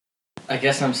I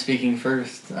guess I'm speaking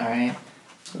first, alright?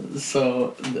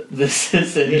 So, this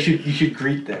is it. You should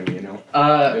greet them, you know?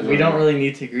 We don't really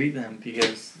need to greet them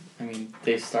because, I mean,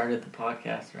 they started the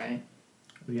podcast, right?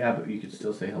 Yeah, but you could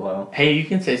still say hello. Hey, you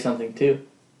can say something too.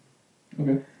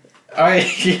 Okay.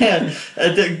 Alright, yeah.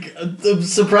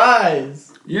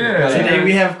 Surprise! Yeah. Today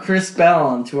we have Chris Bell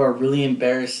on to our really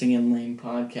embarrassing and lame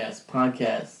podcast.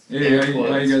 Hey,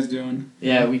 how you guys doing?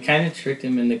 Yeah, we kind of tricked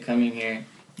him into coming here.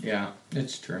 Yeah,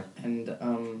 it's true. And,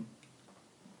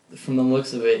 from the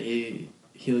looks of it, he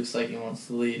looks like he wants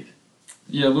to leave.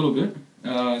 Yeah, a little bit.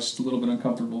 Just a little bit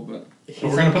uncomfortable, but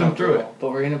we're gonna put him through it.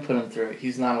 But we're gonna put him through it.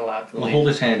 He's not allowed to leave. We'll hold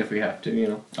his hand if we have to, you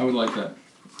know. I would like that.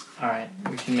 Alright,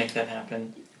 we can make that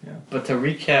happen. Yeah. But to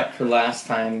recap for last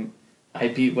time, I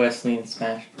beat Wesley in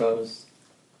Smash Bros.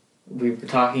 We were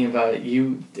talking about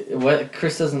it.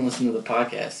 Chris doesn't listen to the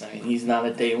podcast. I mean, he's not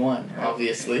a day one,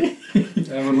 obviously. I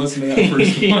haven't listened to that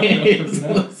first one. He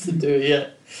hasn't listened to it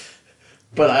yet.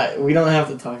 But we don't have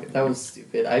to talk. That was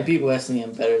stupid. I beat Wesley.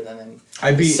 I'm better than him.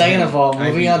 Second of all,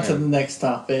 moving on to the next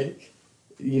topic.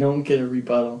 You don't get a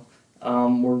rebuttal.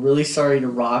 We're really sorry to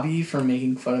Robbie for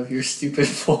making fun of your stupid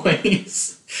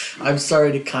voice. I'm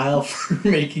sorry to Kyle for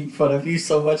making fun of you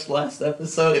so much last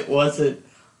episode. It wasn't.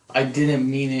 I didn't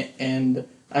mean it. And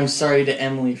I'm sorry to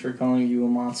Emily for calling you a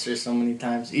monster so many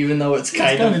times. Even though it's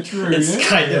kind of true. It's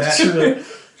kind of true.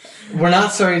 We're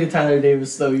not sorry to Tyler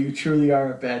Davis, though. You truly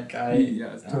are a bad guy.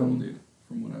 Yeah, it's terrible, dude,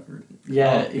 from what I've heard.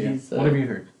 Yeah, he's... what have you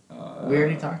heard? We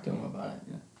already talked to him about it.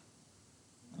 Yeah.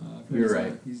 You're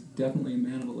right. He's definitely a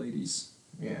man of the ladies.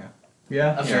 Yeah.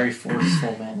 Yeah. A very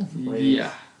forceful man of the ladies.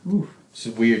 Yeah. Ooh. It's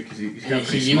weird because he's got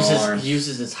pretty small arms. He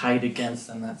uses his height against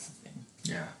them, that's the thing.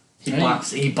 Yeah.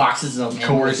 He boxes them in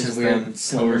coerces with his weird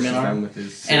slenderman arm. With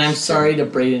his and I'm sorry to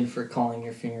Brayden for calling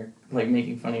your finger, like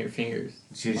making fun of your fingers.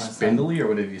 Is he spindly or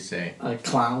what did you say?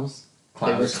 Clows.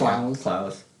 They were clows.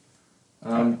 Clows.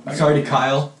 Sorry to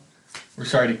Kyle. We're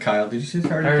sorry to Kyle. Did you say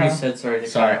sorry to Kyle? I already said sorry to Kyle.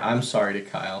 Sorry, I'm sorry to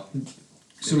Kyle.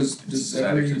 So does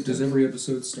every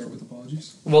episode start with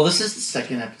apologies? Well, this is the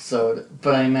second episode,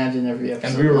 but I imagine every episode.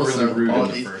 And we were will really start with rude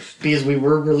apologies, in the first. because we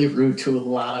were really rude to a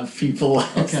lot of people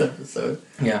last episode.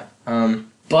 Yeah.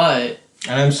 But.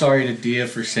 And I'm sorry to Dia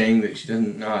for saying that she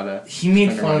doesn't know how to. He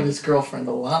made fun of his girlfriend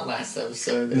a lot last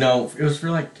episode. No, it was for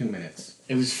like 2 minutes.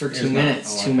 It was for 2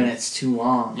 minutes. 2 minutes too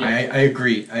long. Yeah. I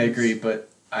agree, but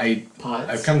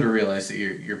I've come to realize that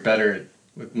you're better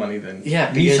with money than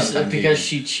me sometimes. Because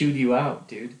she chewed you out,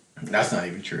 dude. That's not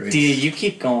even true. Dude, you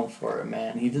keep going for it,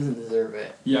 man. He doesn't deserve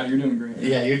it. Yeah, you're doing great.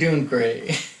 Yeah, you're doing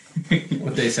great.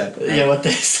 What they said. Yeah, what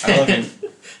they said. I love him.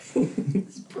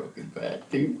 He's broken bad,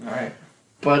 dude. Alright.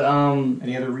 But,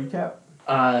 any other recap?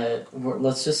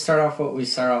 Let's just start off what we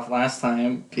started off last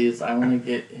time, because I want to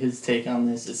get his take on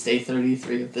this. It's day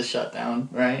 33 of the shutdown,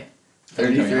 right?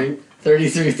 33?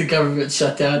 33 of the government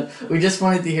shutdown. We just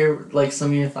wanted to hear, like,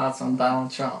 some of your thoughts on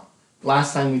Donald Trump.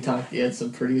 Last time we talked, you had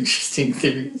some pretty interesting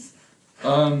theories.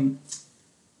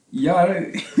 Yeah,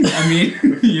 I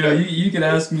mean, you could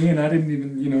ask me, and I didn't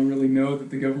even, really know that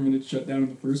the government had shut down in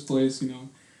the first place,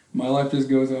 My life just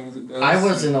goes on as it does. I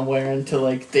wasn't aware until,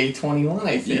 like, day 21,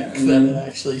 I think, that it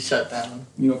actually shut down.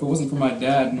 If it wasn't for my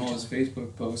dad and all his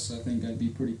Facebook posts, I think I'd be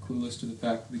pretty clueless to the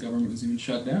fact that the government was even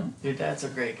shut down. Your dad's a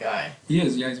great guy. He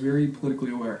is, yeah, he's very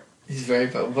politically aware. He's very,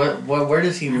 but where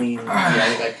does he lean in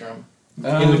the spectrum?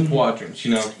 In the quadrants,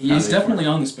 He's definitely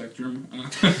on the spectrum.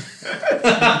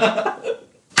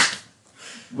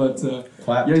 But,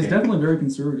 he's definitely very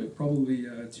conservative. Probably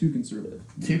too conservative.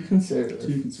 Too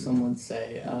conservative, some would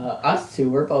say. Us two,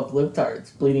 we're both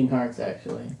libtards. Bleeding hearts,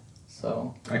 actually.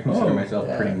 So. I consider myself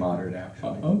pretty moderate,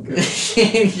 actually.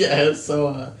 Okay. Yeah,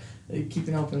 so keep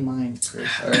an open mind, Chris.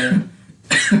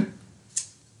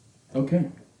 Okay.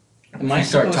 I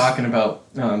start talking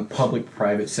about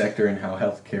public-private sector and how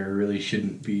healthcare really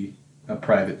shouldn't be a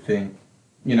private thing.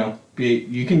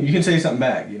 You can say something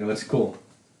back. It's cool.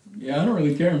 Yeah, I don't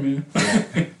really care, man.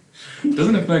 It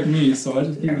doesn't affect me, so I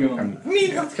just keep going. I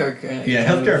mean, healthcare.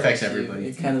 Healthcare affects everybody.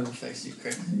 It kind of affects you,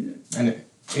 Chris. And it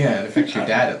affects your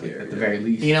dad at the very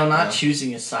least. Not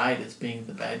choosing a side as being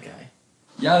the bad guy.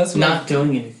 Yeah, that's what not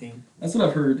doing anything. That's what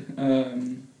I've heard.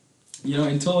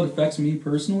 Until it affects me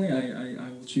personally, I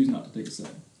will choose not to take a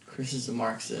side. Chris is a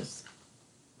Marxist.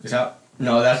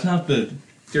 No, that's not the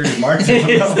theory of Marxism.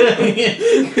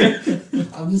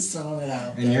 I'm just throwing it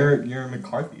out. And you're a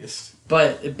McCarthyist.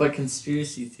 But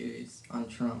conspiracy theories on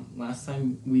Trump. Last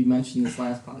time we mentioned this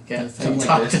last podcast, we like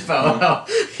talked about how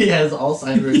he has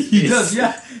Alzheimer's. He does,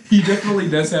 yeah. He definitely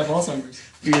does have Alzheimer's.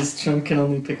 Because Trump can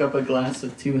only pick up a glass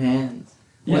with 2 hands.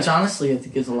 Yeah. Which honestly I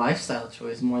think is a lifestyle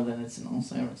choice more than it's an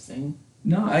Alzheimer's thing.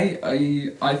 No,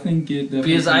 I think it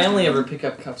definitely... Because I only ever pick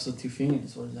up cups with 2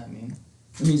 fingers. What does that mean?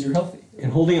 It means you're healthy.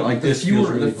 And holding it like this feels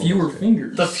really the fewer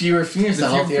fingers. The fewer fingers, the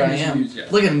healthier I am.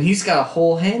 Look at him, he's got a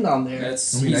whole hand on there.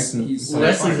 He's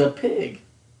Wesley's a pig.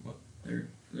 There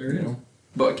it is.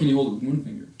 But can you hold it with 1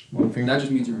 finger? 1 finger? That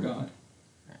just means you're God.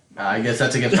 I guess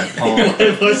that's against my palm.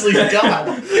 Wesley's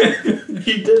God.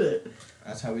 He did it.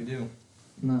 That's how we do.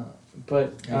 No,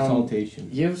 but Exaltation.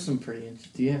 you have some pretty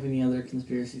interesting... Do you have any other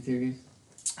conspiracy theories?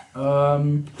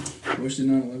 Wish did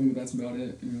 9/11, but that's about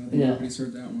it. You know, I think everybody's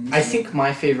heard that one. I think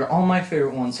all my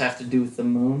favorite ones have to do with the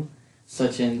moon.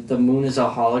 Such in the moon is a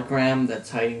hologram that's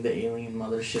hiding the alien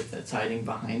mothership that's hiding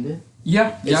behind it.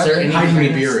 Yeah. Is there any hiding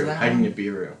Nibiru? Hiding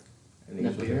Nibiru.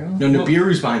 Nibiru? No,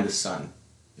 Nibiru's behind the sun.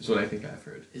 Is what I think I've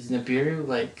heard. Is Nibiru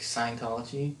like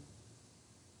Scientology?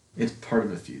 It's part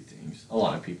of a few things. A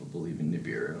lot of people believe in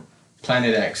Nibiru.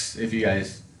 Planet X, if you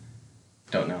guys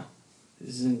don't know.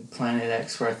 Isn't Planet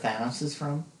X where Thanos is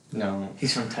from? No.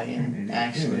 He's from Titan,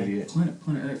 actually.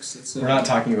 Planet X. That's, We're not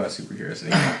talking about superheroes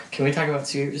anymore. Can we talk about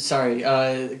superheroes? Sorry.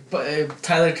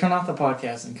 Tyler, turn off the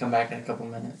podcast and come back in a couple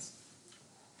minutes.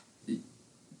 Do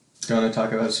you want to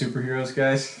talk about superheroes,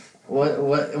 guys? What?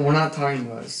 We're not talking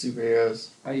about superheroes.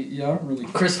 I don't really...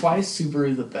 Chris, why is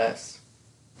Subaru the best?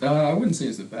 I wouldn't say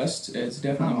it's the best. It's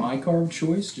definitely my car of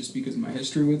choice, just because of my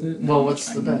history with it. Well,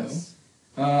 what's the best?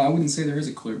 I wouldn't say there is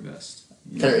a clear best.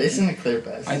 There isn't a clear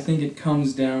best. I think it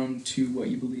comes down to what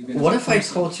you believe in. What if I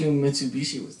told you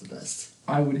Mitsubishi was the best?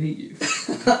 I would hate you.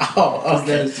 Oh, okay.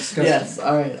 That is disgusting. Yes,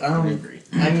 alright. I agree.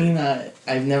 I mean,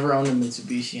 I've never owned a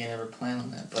Mitsubishi. I never plan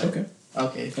on that. But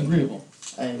okay. Agreeable.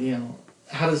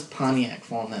 How does Pontiac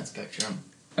fall in that spectrum?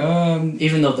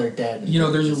 Even though they're dead.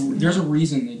 There's a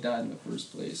reason they died in the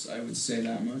first place. I would say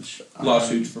that much.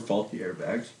 Lawsuits for faulty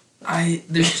airbags.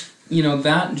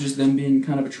 That and just them being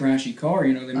kind of a trashy car.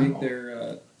 They make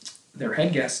their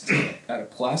head gaskets out of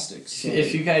plastic. So.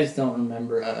 If you guys don't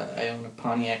remember, I own a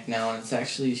Pontiac now, and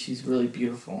she's really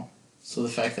beautiful. So the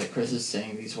fact that Chris is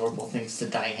saying these horrible things to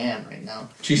Diane right now.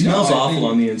 She smells awful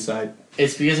on the inside.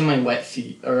 It's because of my wet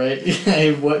feet, alright? I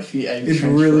have wet feet. It's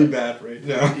really bad right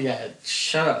now. Yeah,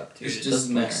 shut up, dude. It's it just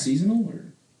doesn't matter. Seasonal,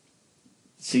 or?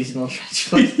 Seasonal trench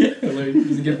foot? Yeah,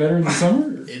 does it get better in the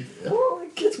summer?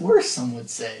 It gets worse, some would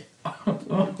say.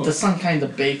 The sun kind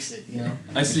of bakes it,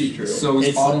 I see. True. So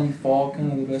is autumn, fall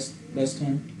kind of the best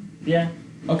time? Yeah.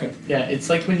 Okay. Yeah, it's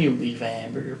like when you leave a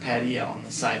hamburger patty out on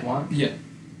the sidewalk. Yeah.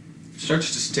 It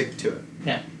starts to stick to it.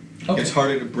 Yeah. Okay. It's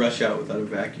harder to brush out without a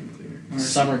vacuum cleaner. Right.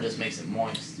 Summer just makes it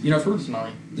moist. For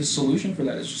smelly. The solution for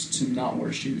that is just to not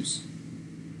wear shoes.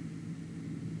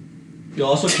 You'll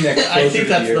also connect closer I think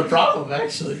that's to the problem,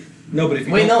 actually. No, but if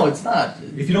you no, it's not.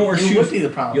 If you don't wear shoes, it would be the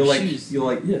problem.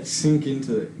 You'll sink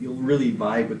into it. You'll really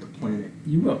vibe with the planet.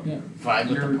 You will, yeah. Vibe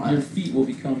with the planet. Your feet will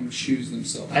become shoes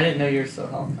themselves. I didn't know you were so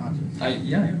health conscious.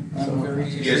 Yeah. I'm very.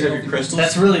 You guys have your crystals?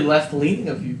 That's really left leaning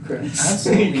of you, Chris.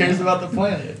 Absolutely. He cares about the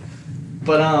planet.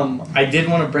 But I did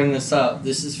want to bring this up.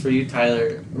 This is for you,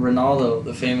 Tyler. Ronaldo,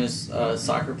 the famous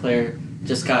soccer player,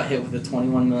 just got hit with a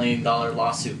 $21 million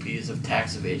lawsuit because of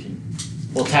tax evasion.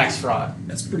 Well, tax fraud.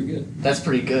 That's pretty good. That's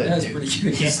pretty good. That's pretty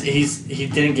good. He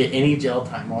didn't get any jail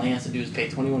time. All he has to do is pay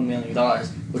 $21 million,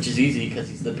 which is easy because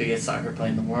he's the biggest soccer player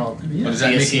in the world. But does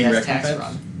that make he has tax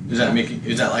fraud? Is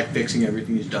that like fixing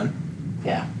everything he's done?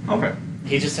 Yeah. Okay.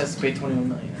 He just has to pay $21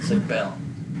 million. It's like bail.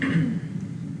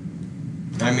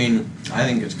 I mean, I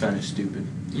think it's kind of stupid.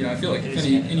 I feel like if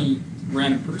any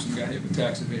random person got hit with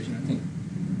tax evasion, I think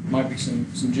might be some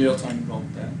jail time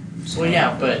involved with that. So, well,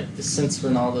 yeah, but since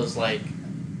Ronaldo's like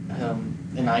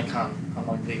an icon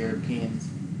among the Europeans,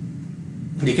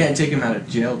 they can't take him out of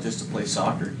jail just to play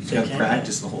soccer. He's got to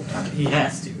practice the whole time. He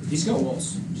has to. He's got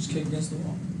walls. Just kick against the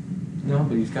wall. No,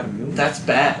 but he's got to move. That's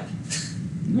bad.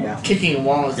 No. Yeah. Kicking a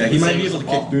wall is he might be able to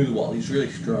kick through the wall. He's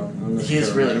really strong.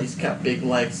 He's got big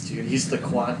legs, dude. He's the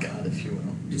quad god, if you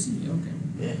will. Is he? Okay.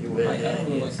 Yeah, he will. I don't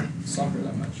really like soccer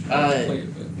that much. I play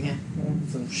it, but... Yeah, well,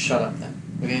 so shut up then.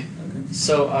 Okay? Okay.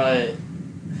 So, I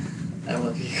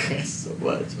love you guys so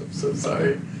much. I'm so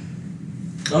sorry.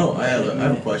 Oh, I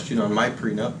have a question on my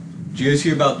prenup. Did you guys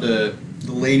hear about the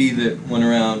lady that went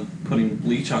around putting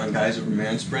bleach on guys that were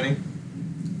manspreading?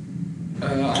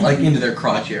 Into their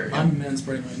crotch area. I'm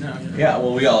manspreading right now. Yeah,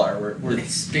 well, we all are. We're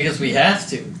It's because we have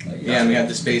to. and we have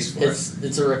the space for it.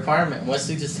 It's a requirement.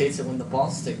 Wesley just hates it when the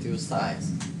balls stick to his thighs.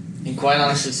 And quite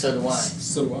honestly, so do I.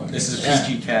 So do I. This is a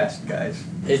PG cast, guys.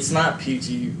 It's not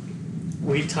PG.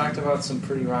 We talked about some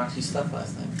pretty raunchy stuff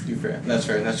last time. That's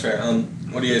fair.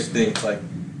 What do you guys think? Like,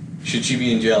 should she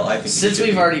be in jail? I think. Since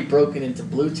we've already broken into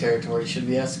blue territory, should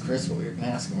we ask Chris what we were going to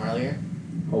ask him earlier?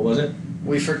 What was it?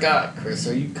 We forgot, Chris.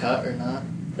 Are you cut or not?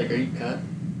 Like, are you cut?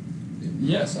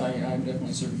 Yes, I'm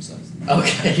definitely circumcised.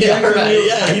 Okay, yeah, right.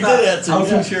 Yeah, he did answer. I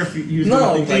wasn't sure if he was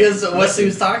No, because Wesley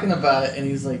was talking about it, and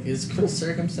he's like, "Is Chris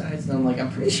circumcised?" And I'm like,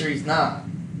 "I'm pretty sure he's not."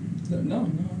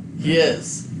 No. He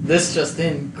is. This just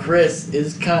in, Chris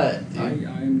is cut. Dude.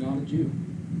 I am not a Jew.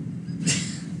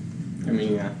 I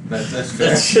mean, yeah, that's fair.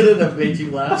 That shouldn't have made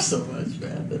you laugh so much,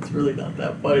 man. That's really not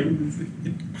that funny.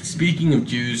 Speaking of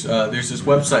Jews, there's this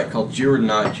website called Jew or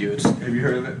Not Jew. Have you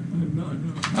heard of it? No.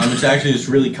 It's actually this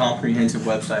really comprehensive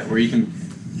website where you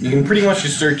can pretty much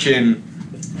just search in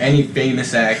any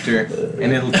famous actor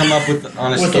and it'll come up with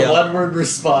a scale. A one-word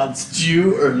response: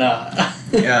 Jew or not.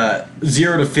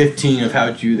 0 to 15 of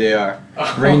how Jew they are,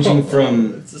 ranging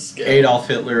from Adolf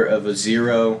Hitler of a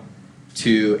 0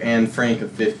 to Anne Frank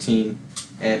of 15,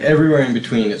 and everywhere in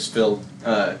between it's filled.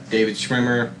 David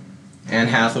Schwimmer, Anne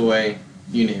Hathaway,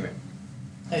 you name it.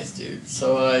 Nice, dude.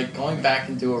 So, going back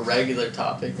into a regular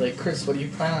topic, like, Chris, what do you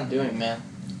plan on doing, man?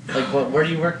 Like, where do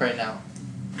you work right now?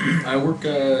 I work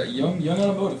Young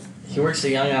Automotive. He works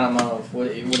at Young Automotive.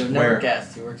 You would have never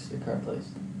guessed. He works at a car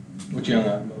place. Which Young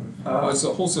Automotive? It's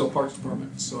a wholesale parts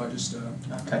department, so I just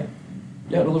okay.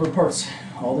 Yeah, deliver parts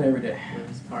all day, every day.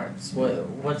 Parts.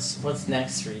 What's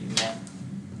next for you, man?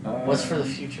 What's for the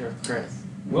future of Chris?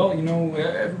 Well,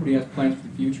 everybody has plans for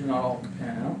the future. Not all can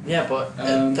pan out. Yeah, but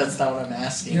that's not what I'm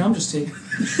asking. I'm just taking.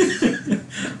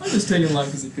 I'm just taking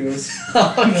life as it goes.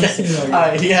 Okay.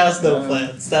 Alright, he has no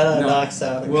plans. That knocks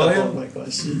out a couple of my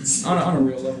questions. On a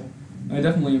real level, I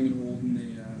definitely am enrolled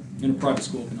in a private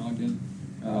school up in Ogden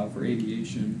for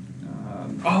aviation.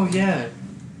 Oh yeah.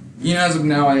 As of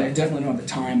now, I definitely don't have the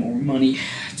time or money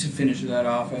to finish that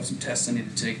off. I have some tests I need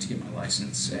to take to get my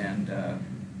license, and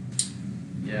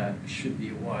it should be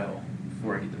a while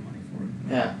before I get the money for it.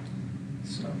 Yeah.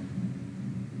 So.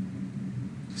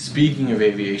 Speaking of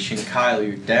aviation, Kyle,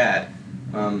 your dad.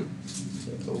 Were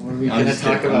we going to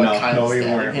talk about Kyle's dad? No, we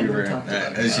weren't.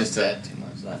 It was just that too much.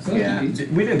 Yeah,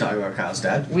 we didn't talk about Kyle's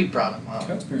dad. We brought him up.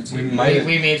 Kyle's parents. We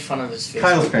made fun of his face.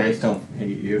 Kyle's parents don't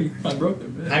hate you. I broke their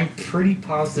bed. I'm pretty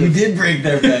positive. You did break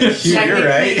their bed. You're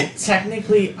right.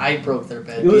 Technically, I broke their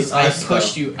bed. I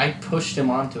pushed him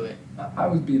onto it. I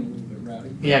was being a little bit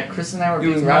rowdy. Yeah, Chris and I were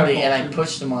being rowdy, and I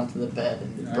pushed him onto the bed,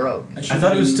 and it broke. I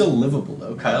thought it was still livable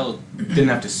though. Kyle didn't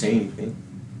have to say anything.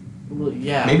 Well,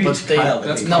 yeah, maybe but it's Kyle.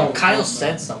 Kyle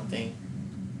said something.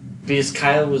 Because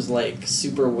Kyle was like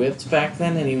super whipped back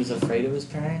then, and he was afraid of his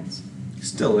parents.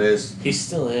 Still is. He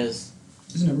still is.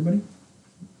 Isn't everybody?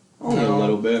 Only a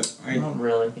little bit. Not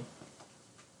really.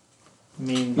 I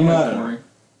mean, don't worry.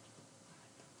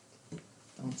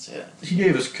 Don't say that. He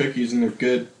gave us cookies, and they're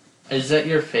good. Is that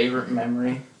your favorite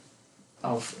memory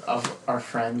of our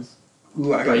friends?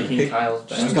 Ooh, I breaking Kyle's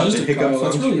bed. That's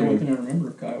really the only thing I remember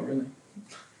of Kyle, really.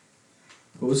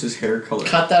 What was his hair color?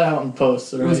 Cut that out in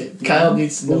post, right? Kyle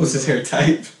needs to know. What was his hair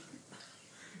type?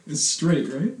 It's straight,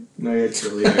 right? No, it's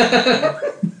really hair.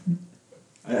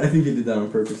 I think he did that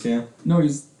on purpose, yeah. No,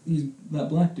 he's that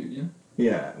black dude, yeah?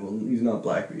 Yeah, well, he's not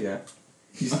black, but yeah.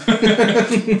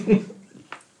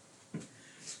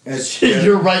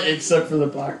 You're right, except for the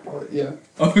black part, yeah.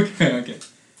 Okay.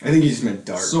 I think he just meant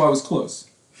dark. So I was close.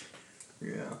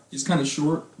 Yeah. He's kind of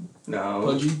short. No.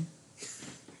 Pudgy.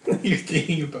 You're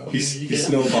thinking about He's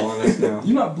snowballing us now.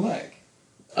 You're not black.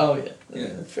 Oh,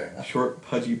 yeah. Fair enough. Short,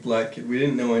 pudgy, black kid. We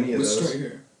didn't know any of those. With straight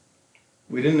hair.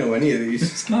 We didn't know any of these.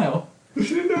 It's Kyle. We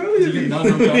didn't know any of these. We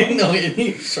didn't know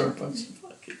any short, pudgy,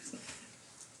 black kids.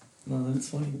 No, that's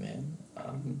funny, man.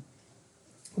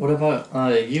 What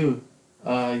about you?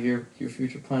 Your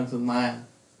future plans with Maya?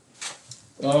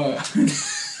 Maya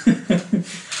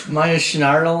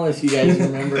Schnarl, if you guys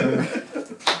remember her.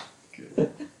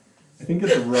 I think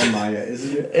it's Ramaya,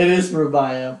 isn't it? It is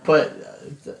Ramaya, but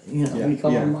we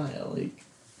call her Maya, like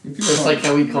just like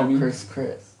how we call Chris.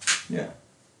 Yeah.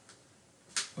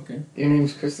 Okay. Your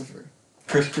name's Christopher.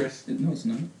 Chris. No, it's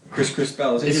not. Chris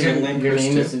Bell. Is your name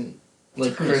isn't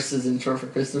like Chris isn't short for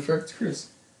Christopher? It's Chris.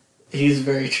 He's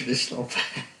very traditional.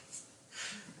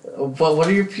 But what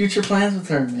are your future plans with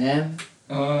her, man?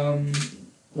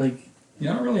 Like.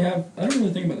 Yeah, I don't really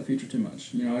think about the future too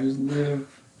much. I just live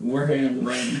where I am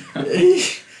right now. I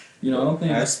don't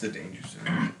think... That's the danger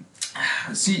zone.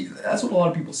 See, that's what a lot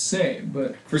of people say,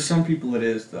 but... For some people it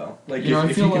is, though. Like,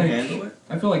 if you can handle it.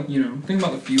 I feel like, think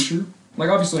about the future. Like,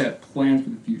 obviously I have plans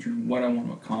for the future and what I want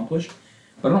to accomplish,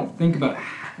 but I don't think about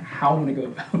how I'm going to go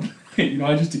about it.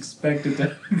 I just expect it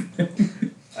to...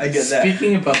 I get that.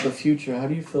 Speaking about the future, how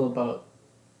do you feel about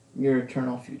your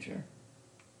eternal future?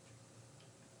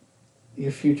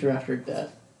 Your future after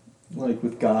death. Like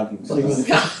with God and stuff. Like with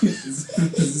God. Is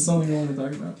this something you want to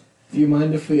talk about? Do you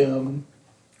mind if we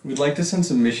We'd like to send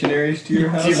some missionaries to your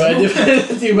house. Do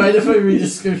you mind if I read the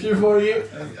scripture for you?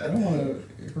 I don't want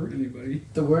to hurt anybody.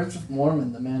 The words of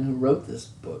Mormon, the man who wrote this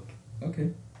book.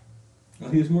 Okay.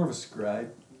 Well, he was more of a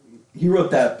scribe. He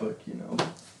wrote that book, you know.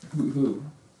 Who?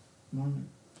 Mormon.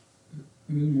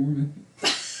 Who's Mormon?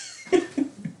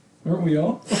 Aren't we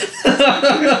all?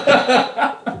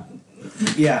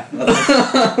 Yeah.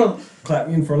 Clap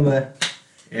me in front of that.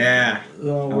 Yeah.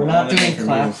 No, we're not doing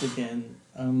claps again.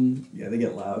 Yeah, they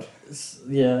get loud.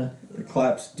 Yeah. The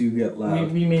claps do get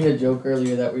loud. We made a joke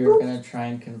earlier that we were going to try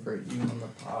and convert you on the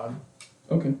pod.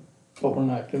 Okay. But we're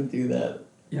not going to do that.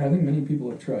 Yeah, I think many people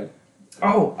have tried.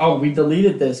 Oh, we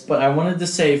deleted this, but I wanted to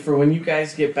say for when you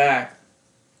guys get back,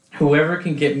 whoever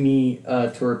can get me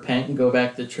to repent and go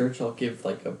back to church, I'll give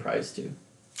like a prize to.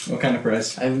 What kind of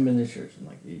prize? I haven't been to church in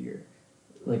like a year.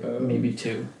 Like maybe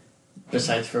 2.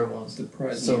 Besides for once. The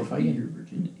prize So if I get your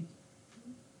virginity.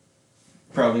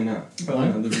 Probably not. Probably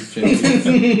not the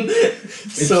virginity.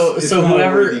 So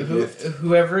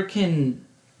whoever can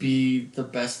be the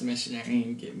best missionary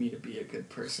and get me to be a good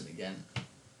person again.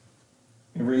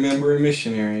 Remember a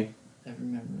missionary. Every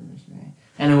member of missionary.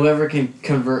 And whoever can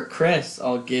convert Chris,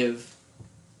 I'll give.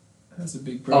 That's a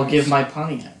big prize. I'll give my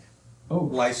Pontiac. Oh,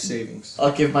 life savings.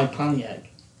 I'll give my Pontiac.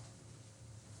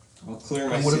 I'll clear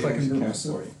my and what if I savings convert account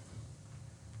myself? for you.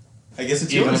 I guess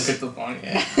it's You don't yours. get the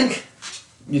Pontiac.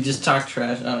 You just talk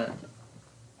trash on it.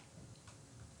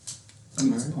 I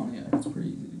mean, it's Pontiac. It's pretty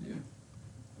easy to do.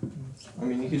 I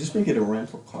mean, you could just make it a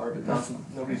rental car, but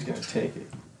nobody's gonna take it.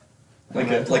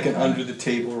 Like an under the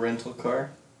table rental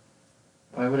car.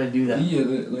 Why would I do that? Yeah,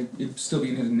 like it'd still be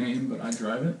in his name, but I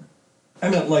drive it. I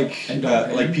meant like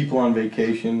people on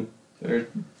vacation that are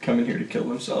coming here to kill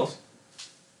themselves.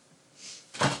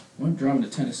 Well, I'm driving to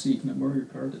Tennessee. Can I borrow your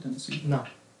car to Tennessee? No.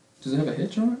 Does it have a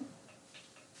hitch on it?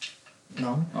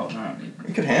 No. Oh, no, I don't need it.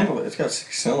 It could handle it. It's got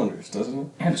 6 cylinders, doesn't it?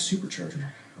 And a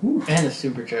supercharger. Ooh. And a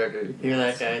supercharger. Hear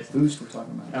that, guys? Boost we're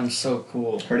talking about. I'm so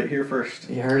cool. Heard it here first.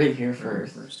 You heard it here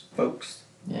first. Folks.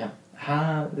 Yeah.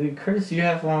 Chris, you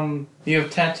have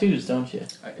tattoos, don't you?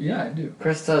 Yeah, I do.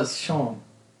 Chris does. Show him.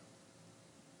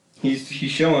 He's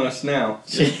showing us now.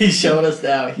 He's showing us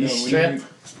now. He's stripped.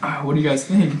 What do you guys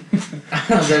think?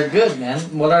 They're good, man.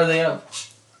 What are they of?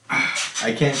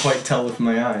 I can't quite tell with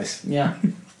my eyes. Yeah.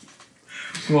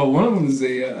 Well, one of them is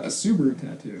a Subaru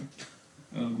tattoo.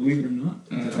 Believe it or not.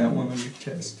 That one on your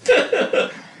chest.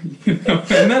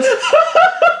 And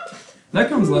that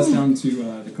comes less down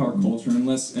to the car culture and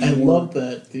less. And I more, love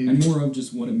that, dude. And more of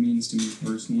just what it means to me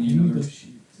personally. You know,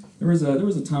 there was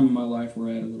a time in my life where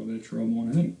I had a little bit of trouble, and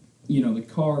I think the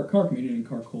car community and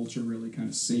car culture really kind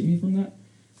of saved me from that.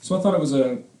 So I thought it was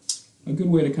a good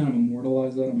way to kind of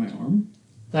immortalize that on my arm.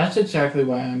 That's exactly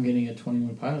why I'm getting a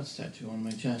 21 Pilots tattoo on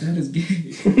my chest. That is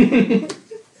gay.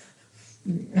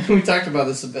 We talked about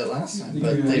this a bit last time,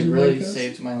 but they really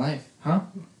saved my life. Huh?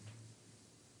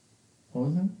 What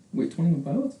was that? Wait, 21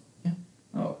 Pilots? Yeah.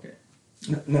 Oh, okay.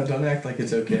 No, don't act like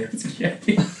it's okay. It's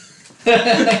gay.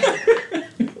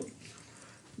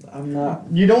 I'm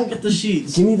not. You don't get the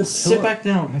sheets. Give me the pillow. Sit back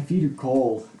down. My feet are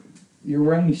cold. You're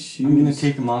wearing shoes. I'm gonna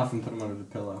take them off and put them under the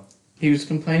pillow. He was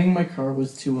complaining my car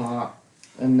was too hot,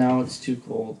 and now it's too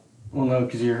cold. Well, no,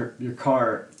 because your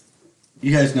car.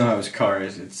 You guys know how his car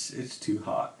is. It's too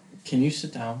hot. Can you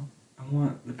sit down? I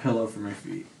want the pillow for my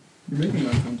feet. You're making me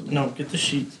uncomfortable. No, get the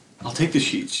sheets. I'll take the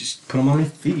sheets. Just put them on my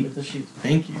feet. Get the sheets.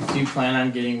 Thank you. Do you plan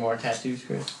on getting more tattoos,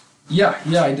 Chris? Yeah,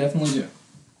 I definitely do.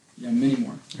 Yeah, many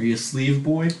more. Are you a sleeve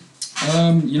boy?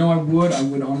 I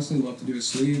would honestly love to do a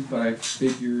sleeve, but I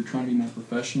figure trying to be more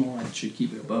professional, I should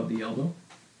keep it above the elbow.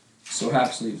 So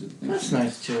half sleeves are the thing. That's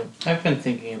nice too. I've been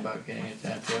thinking about getting a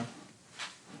tattoo.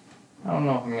 I don't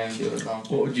know if I'm gonna do it though.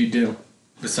 What would you do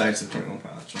besides the 21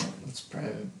 Pilots? It's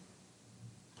private.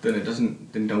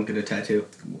 Then don't get a tattoo.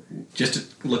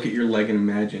 Just look at your leg and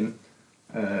imagine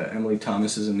Emily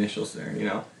Thomas's initials there. You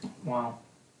know. Wow,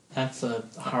 that's a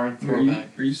hard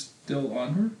throwback. Are you still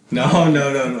on her? No.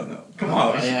 Come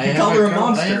on. I called her a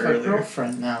monster I have a earlier.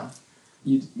 girlfriend now.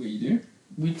 You do?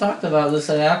 We talked about this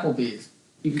at Applebee's.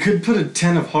 You could put a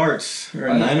 10 of hearts or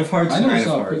a 9 of hearts. I never 9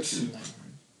 saw of a hearts. picture.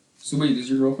 So wait, does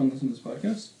your girlfriend listen to this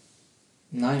podcast?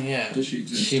 Not yet. Does she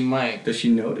exist? She might. Does she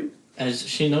know it? As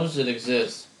she knows it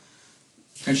exists.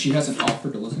 And she hasn't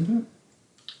offered to listen to it?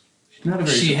 She's not a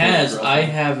very. She has. girlfriend. I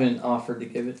haven't offered to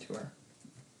give it to her.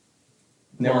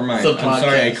 Never mind. The I'm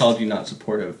sorry I podcast. called you not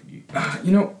supportive. I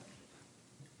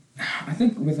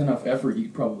think with enough effort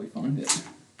you'd probably find it.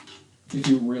 If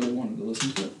you really wanted to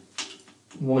listen to it.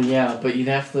 Well, yeah, but you'd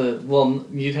have to. Well,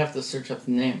 you'd have to search up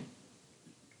the name.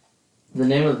 The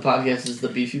name of the podcast is the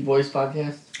Beefy Boys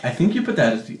Podcast? I think you put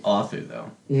that as the author,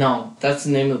 though. No, that's the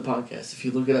name of the podcast. If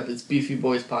you look it up, it's Beefy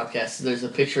Boys Podcast. There's a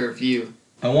picture of you.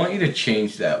 I want you to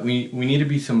change that. We need to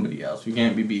be somebody else. We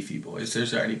can't be Beefy Boys.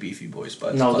 There's already Beefy Boys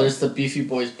Bud No, Club. there's the Beefy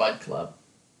Boys Bud Club.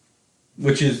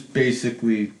 Which is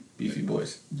basically Beefy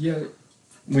Boys. Yeah.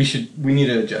 We need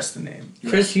to adjust the name.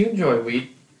 Chris, you enjoy weed.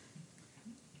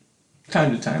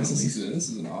 Time to time, at This least.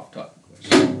 is an off-topic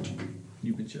question.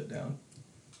 You've been shut down.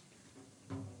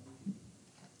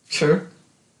 Sure.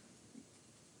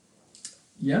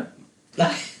 Yeah.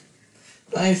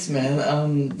 Nice,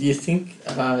 man. Do you think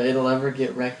it'll ever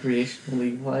get recreational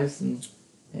legalized in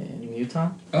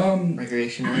Utah?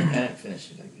 Recreational? I didn't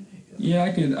finish it. Yeah,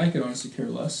 I could honestly care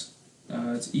less.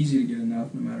 It's easy to get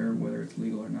enough, no matter whether it's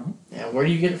legal or not. Yeah, where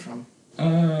do you get it from?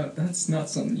 That's not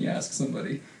something you ask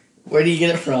somebody. Where do you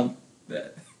get it from?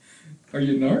 Are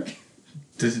you a narc?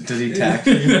 Does he tax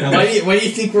you? Why do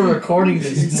you think we're recording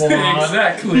this, moron?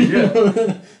 Exactly,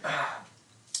 yeah.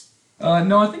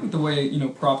 No, I think the way,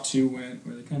 Prop 2 went,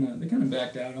 where they kind of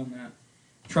backed out on that.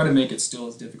 Try to make it still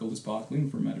as difficult as possible, even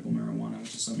for medical marijuana,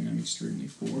 which is something I'm extremely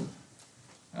for.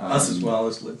 Us as well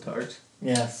as libtards.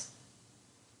 Yes.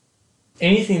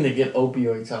 Anything to get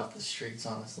opioids off the streets,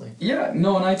 honestly. Yeah,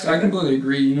 no, and I completely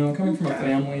agree. Coming from a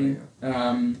family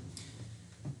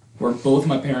where both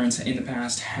my parents in the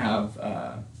past have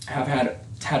had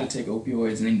to take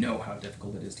opioids, and they know how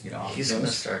difficult it is to get off. He's gonna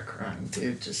start crying,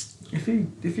 dude. Just if he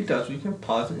does, we can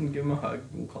pause it and give him a hug.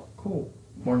 We'll call it cool.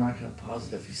 We're not gonna pause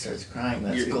it if he starts crying.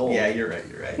 That's gold. Yeah, you're right.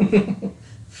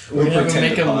 We're gonna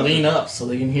make him lean up so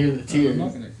they can hear the tears. I'm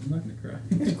not gonna cry.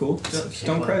 It's cool. Just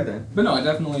don't cry then. But no, I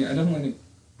definitely think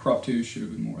Prop 2 should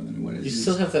have been more than what it is. You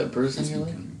still have that bruise on your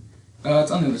leg? It's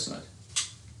on the other side.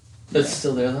 It's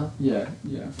still there though? Yeah.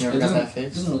 You ever got that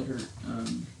fixed? It doesn't really hurt.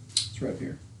 It's right up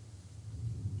here.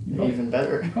 Even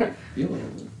better. You probably feel it a little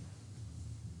bit.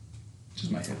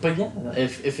 Just my head. But yeah,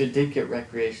 if it did get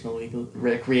recreationally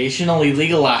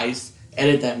legalized,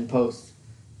 edit that in post.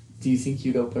 Do you think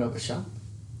you'd open up a shop?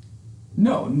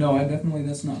 No,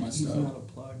 that's not my He's stuff. not a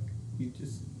plug. You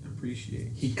just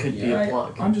appreciate. He could be a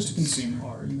plug. I'm just a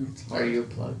consumer. Are you a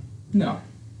plug? No.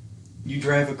 You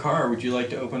drive a car. Would you like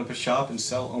to open up a shop and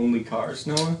sell only cars,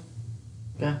 Noah?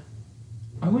 Yeah.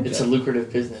 I would. It's a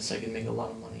lucrative business. I can make a lot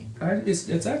of money.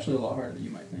 It's actually a lot harder than you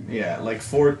might think. Yeah, like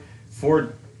Ford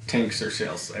tanks their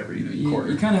sales every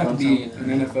quarter. You kind of have to be an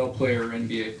NFL player or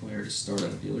NBA player to start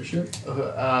at a dealership.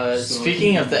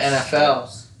 Speaking of the NFL,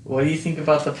 what do you think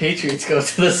about the Patriots go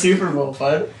to the Super Bowl,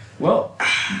 bud? Well,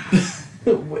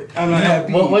 I'm not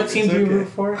happy. What team do you root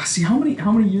for? See, how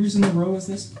many years in a row is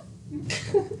this?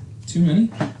 Too many?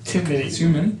 Too many. Too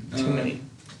many? Too many.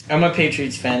 I'm a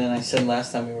Patriots fan, and I said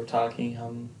last time we were talking,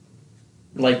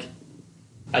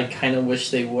 I kind of wish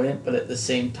they wouldn't, but at the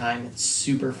same time, it's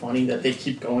super funny that they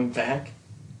keep going back.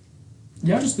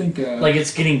 Yeah, I just think...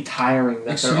 it's getting tiring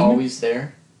that they're always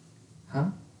there.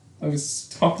 Huh? I was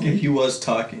talking. He was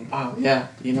talking. Oh, yeah.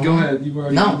 You know Go what? ahead. You've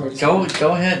already Go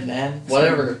ahead, man.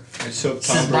 Whatever. I just hope This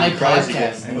Tom is my Brady cries podcast,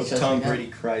 again. I and hope he Tom says Brady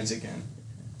cries again.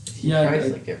 He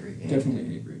cries like every game. Definitely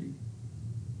hate Brady.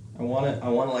 I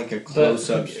want like a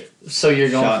close-up. So you're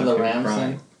going shot for the of him Rams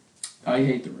crying. then? I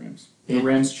hate the Rams. The Yeah.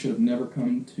 Rams should have never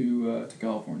come to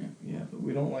California. Yeah, but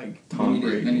we don't like Tom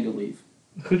Brady. They need to leave.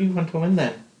 Who do you want to win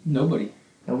then? Nobody.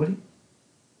 Nobody?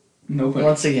 Nobody.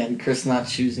 Once again, Chris not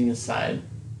choosing a side.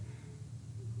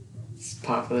 It's a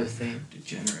popular thing.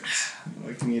 Degenerates.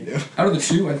 What can you do? Out of the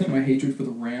two, I think my hatred for the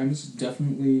Rams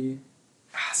definitely...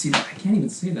 See, I can't even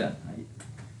say that.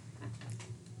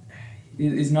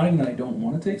 It's not even that I don't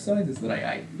want to take sides, it's that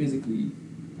I physically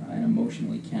and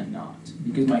emotionally cannot.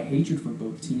 Because my hatred for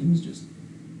both teams just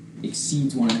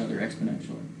exceeds one another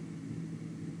exponentially.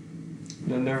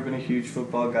 I've never been a huge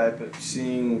football guy, but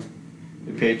seeing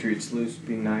the Patriots lose would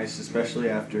be nice, especially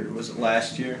after, was it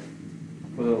last year?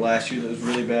 Was it last year that was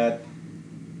really bad?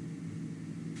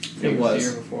 It was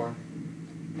the year before.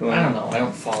 I don't know. I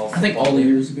don't follow football. I think all the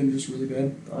years have been just really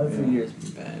bad. Every year's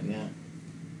been bad, yeah.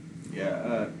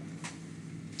 Yeah,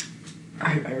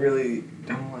 I really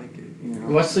don't like it, you know.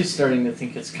 Wesley's starting to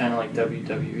think it's kind of like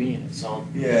WWE, and it's all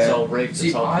rigged, See,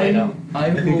 it's all played out.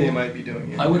 I think they might be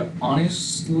doing it. I would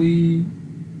honestly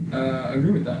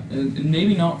agree with that.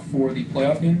 Maybe not for the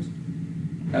playoff games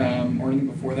or anything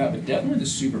before that, but definitely the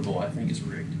Super Bowl I think is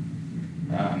rigged.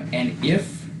 And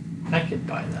if I could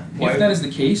buy that. If that is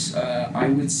the case, I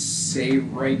would say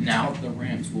right now the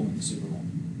Rams will win the Super Bowl.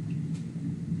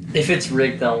 If it's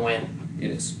rigged, they'll win. It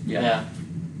is. Yeah.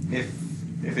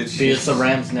 If it's because the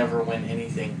Rams never win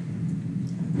anything.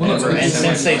 Well, ever. And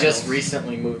since they just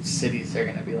recently moved cities, they're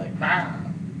gonna be like, ah.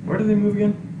 Where did they move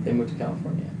again? They moved to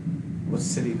California. What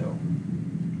city though?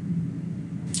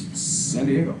 San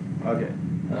Diego. Okay.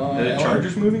 Are the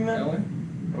Chargers moving then? LA?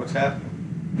 What's happening?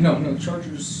 No, the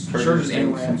Chargers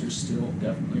and Rams are still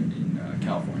definitely in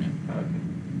California.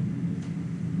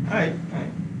 Okay.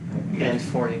 And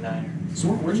 49er. So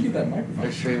where'd you get that microphone?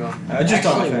 There's 3 of them. Just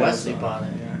actually, on Wesley bought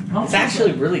it. Yeah. It's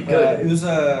actually really good. It was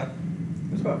about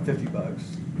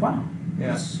 $50. Wow.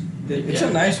 Yeah. It's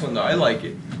a nice one though. I like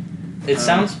it. It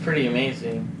sounds pretty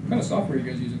amazing. What kind of software are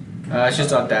you guys using? It's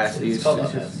just Audacity. It's called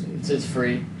Audacity. It's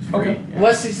free. Okay. Yeah.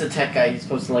 Wesley's the tech guy. He's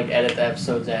supposed to like edit the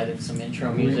episodes, add some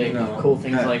intro music, cool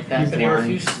things like that. But he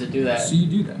refuses to do that. So you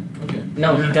do that? Okay.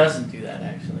 No, he doesn't do that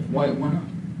actually. Why not?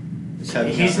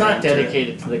 He's not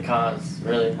dedicated to the cause,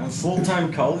 really. I'm a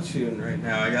full-time college student right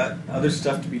now. I got other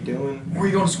stuff to be doing. Where are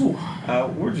you going to school?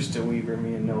 We're just a Weaver,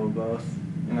 me and Noah both.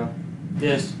 You know.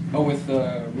 Yes. Oh, with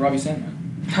Robbie Sandman.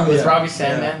 With Robbie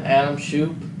Sandman, Adam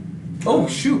Shoup. Oh,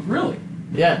 shoot! Really?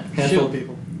 Yeah, handful of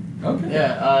people. Okay.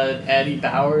 Yeah, Addie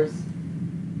Bowers.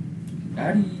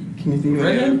 Addie. Can you think of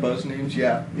any other buzz names?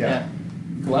 Yeah.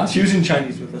 Glasses? She was in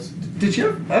Chinese with us. Did she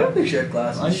have? I don't think she had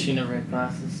glasses. She never had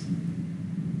glasses.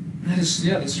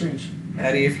 That's strange.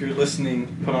 Addie, if you're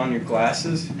listening, put on your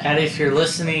glasses. Addie, if you're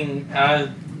listening,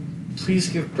 please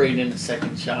give Braden a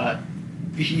second shot.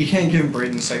 You can't give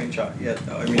Braden a second shot yet,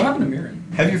 though. I mean, what happened to Mirren?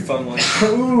 Have your fun one.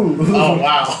 Oh,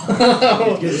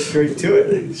 wow. Get straight to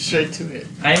it. Straight to it.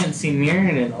 I haven't seen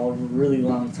Mirren in a really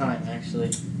long time,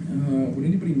 actually. Would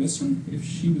anybody miss her if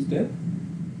she was dead?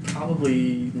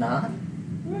 Probably not. I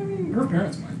mean, her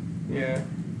parents might. Yeah.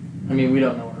 I mean, we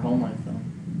don't know her home life, though.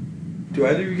 Do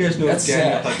either of you guys know That's if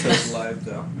Daniel sad. Hutto's alive,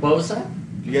 though? What was that?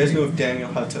 Do you guys know if Daniel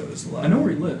Hutto is alive? I know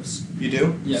where he lives. You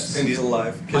do? Yes. And he's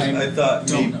alive? Because I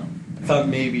thought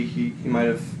maybe he might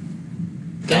have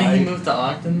Didn't he move to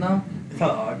Ogden, though? I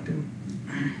thought Ogden.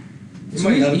 So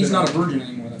he's not a virgin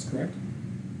anymore, that's correct?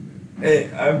 Hey,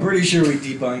 I'm pretty sure we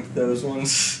debunked those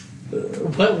ones.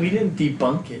 What? We didn't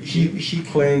debunk it. He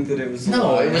claimed that it was a lie.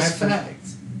 No, it was fact.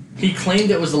 He claimed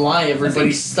it was a lie.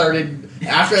 Everybody started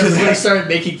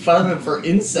making fun of him for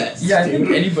incest. Yeah, I dude.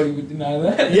 think anybody would deny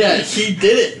that. Yeah, he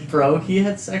did it, bro. He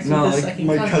had sex with his second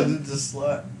my cousin. cousin's a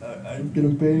slut. I'm gonna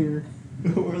bang her.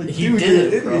 He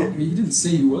did it, bro. I mean, he didn't say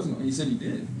he wasn't. He said he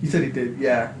did. He said he did,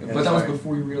 yeah. But that was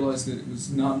before he realized that it was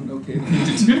not an okay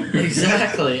thing to do.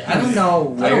 Exactly. I don't know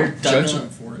where I don't judge him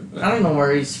for it. But I don't know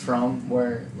where he's from,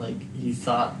 where he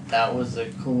thought that was a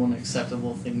cool and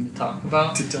acceptable thing to talk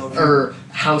about, or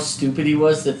how stupid he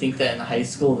was to think that in high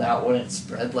school that wouldn't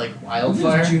spread like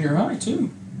wildfire. He was junior high too.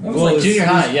 That was junior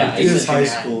high, yeah. He was high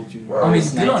school junior. I mean,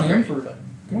 good on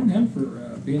him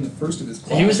for being the first of his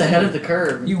class. He was ahead of the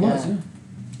curve. He was, yeah.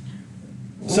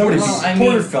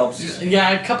 Porter Phelps.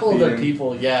 Yeah, a couple other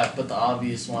people, yeah, but the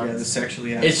obvious ones. Yeah, the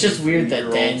sexually active. It's just weird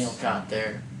that Daniel got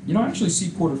there. You know, I actually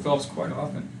see Porter Phelps quite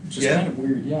often. It's just kind of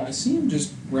weird. Yeah, I see him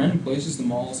just random places, the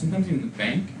mall, sometimes even the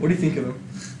bank. What do you think of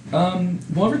him?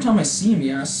 Well, every time I see him,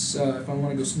 he asks if I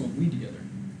want to go smoke weed together.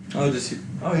 Oh, does he?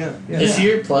 Oh, yeah. Is he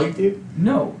your plug, dude?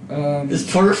 No. Is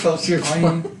Porter Phelps your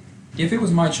plug? If it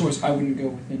was my choice, I wouldn't go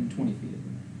within 20 feet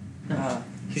of him.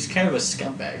 He's kind of a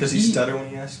scumbag. Does he stutter when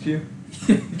he asks you?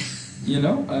 You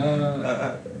know,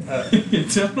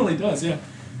 it definitely does. Yeah.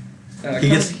 He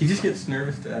just gets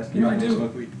nervous to ask you. I do.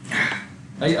 Smoke weed.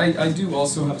 I do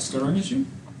also have a stuttering issue.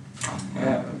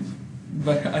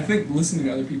 But I think listening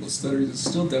to other people's stutters is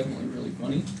still definitely really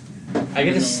funny. I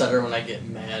get a stutter when I get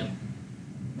mad.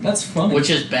 That's funny. Which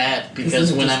is bad,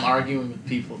 because when I'm arguing with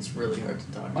people, it's really hard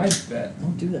to talk. I bet.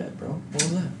 Don't do that, bro. What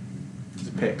was that? It's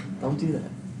a pick. Don't do that.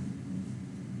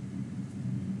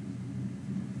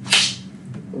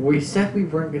 We said we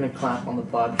weren't going to clap on the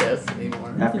podcast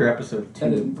anymore. After episode 2.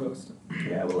 Edit and post.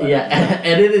 Yeah, we'll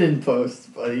edit it in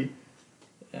post, buddy.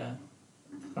 Yeah.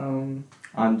 I'm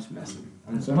just messing.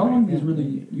 So how long do these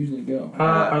really usually go?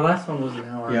 Our last one was an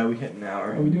hour. Yeah, we hit an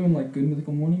hour. Are we doing like Good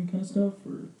Mythical Morning kind of stuff?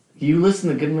 Or? You listen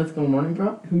to Good Mythical Morning,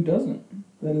 bro? Who doesn't?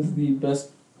 That is the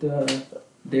best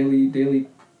daily.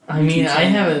 I mean, I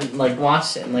haven't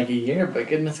watched it in a year, but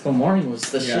Good Mythical Morning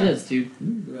was the shiz, dude.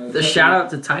 The shout out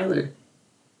to Tyler.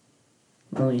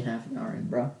 Only half an hour in,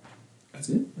 bro. That's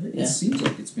it? Yeah. It seems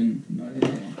like it's been not that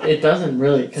long. It doesn't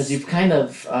really, because you've kind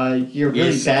of, you're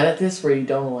really bad at this where you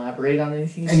don't elaborate on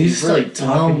anything, so you've really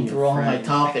blown through all my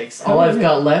topics. All I've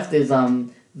got left is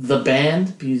the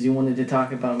band, because you wanted to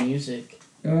talk about music.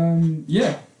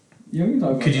 Yeah. Yeah, we can talk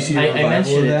about Could you see a revival I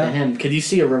mentioned of that? it to him. Could you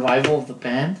see a revival of the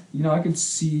band? You know, I could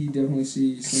definitely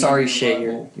see... Sorry,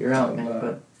 Shay, you're out, man,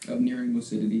 but... Of nearing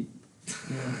lucidity.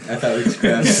 I thought we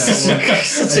scrapped that one.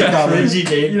 Such a cringy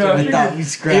name. I thought we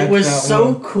scrapped that one. It was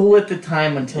so cool at the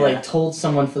time until I told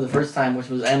someone for the first time, which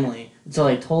was Emily. Until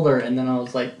I told her, and then I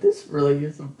was like, "This really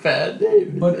is a bad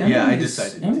name." But I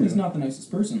decided. Emily's not the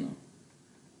nicest person, though.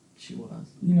 She was.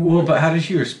 Well, but how did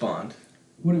she respond?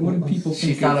 What did people think?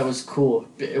 She thought it was cool.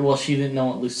 Well, she didn't know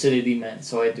what lucidity meant,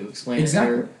 so I had to explain it to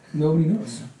her. Nobody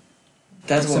knows.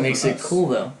 That's what makes it cool,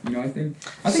 though. I think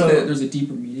that there's a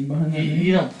deeper meaning behind that.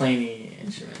 You don't play any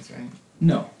instruments, right?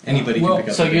 No. Anybody can pick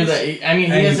up. So you're the. I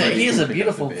mean, he has a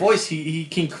beautiful voice. He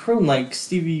can croon like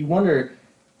Stevie Wonder.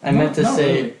 I meant to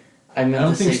say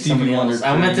somebody else.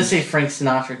 I meant to say Frank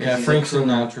Sinatra. Yeah, Frank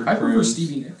Sinatra. I prefer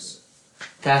Stevie Nicks.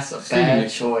 That's a bad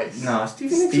choice. No,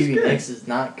 Stevie Nicks is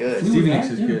not good. Stevie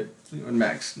Nicks is good. Fleetwood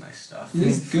Mac's nice stuff. It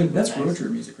is good. That's road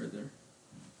trip music right there.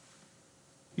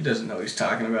 He doesn't know what he's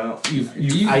talking about.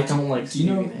 I don't like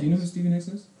Stevie Nicks. Do you know who Stevie Nicks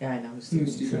is? Yeah, I know who Stevie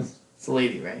Nicks is. It's a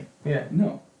lady, right? Yeah.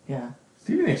 No. Yeah.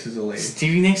 Stevie Nicks is a lady.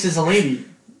 Stevie Nicks is a lady.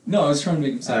 No, I was trying to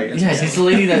make him sound. Yeah, she's the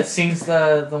lady that sings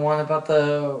the one about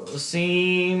the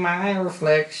 "See My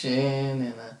Reflection"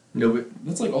 and No, but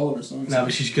that's like all of her songs. No,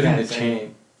 but she's good in the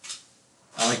chain.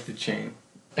 I like the chain.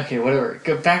 Okay, whatever.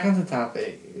 Go back on the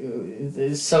topic.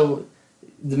 So,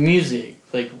 the music.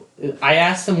 Like, I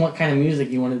asked him what kind of music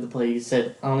he wanted to play. He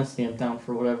said, "Honestly, I'm down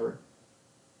for whatever."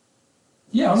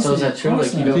 Yeah, honestly. So is that true?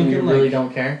 Honestly, like, you really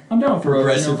don't care? I'm down for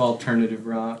progressive alternative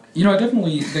rock. I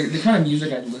definitely the kind of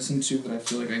music I'd listen to that I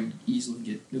feel like we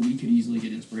could easily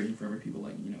get inspiration from other people,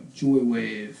 like Joy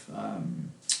Wave.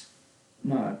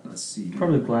 Let's see.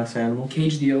 Probably Glass Animal.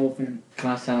 Cage the Elephant.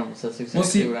 Glass Animals. That's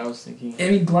exactly what I was thinking.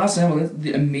 I mean, Glass Animal.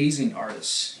 The amazing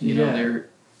artists.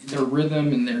 Their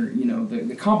rhythm and their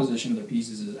the composition of their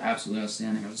pieces is absolutely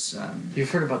outstanding.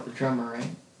 You've heard about the drummer, right?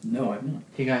 No, I've not.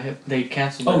 He got hit. They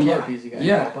canceled the piece. He got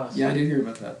hit by a bus. Yeah, I did hear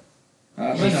about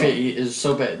that. He is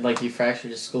so bad. Like, he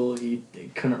fractured his skull. He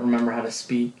couldn't remember how to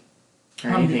speak.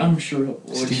 I'm sure he'll.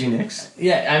 Stevie Nicks.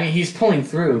 Yeah, I mean, he's pulling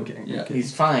through. Okay. Yeah.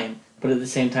 He's fine. But at the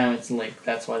same time, it's like,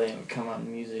 that's why they haven't come out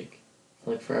in music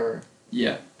for like forever.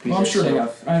 Yeah. Well, I'm sure they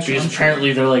have. Because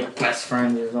apparently they're like best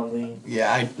friends or something.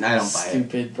 Yeah, I don't buy it.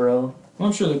 Stupid, bro. Well,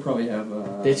 I'm sure they probably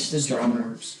have. Ditch the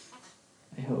drummer.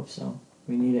 I hope so.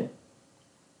 We need it.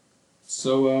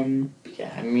 So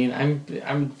yeah, I mean,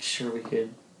 I'm sure we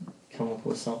could come up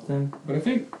with something. But I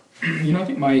think I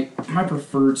think my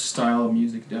preferred style of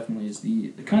music definitely is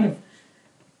the kind of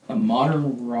a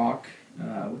modern rock with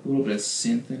a little bit of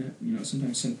synth in it.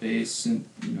 Sometimes synth bass, synth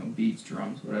beats,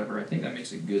 drums, whatever. I think that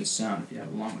makes a good sound if you have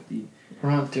it along with the.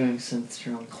 We're not doing synth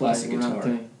drums. Classic guitar. Not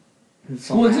doing.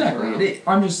 Well, exactly.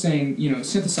 I'm just saying,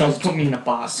 synthesize. Don't put me in a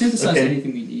box. Synthesize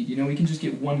anything we need. We can just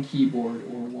get one keyboard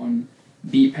or one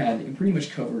beat pad that can pretty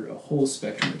much cover a whole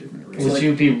spectrum of different arrays. Would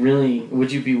you be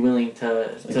willing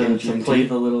to play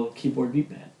the little keyboard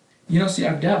beat pad? See,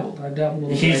 I've dabbled. A little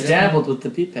bit. He's dabbled with the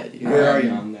beat pad. Where are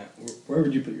you on that? Where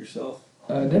would you put yourself?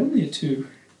 Definitely a 2.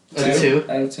 A 2?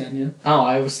 Out of 10, yeah. Oh,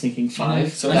 I was thinking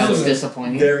 5. So that was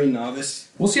disappointing. Very novice.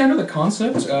 Well, see, I know the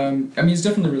concept. I mean, it's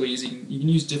definitely really easy. You can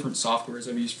use different softwares.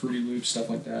 I've used Fruity Loops, stuff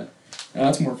like that.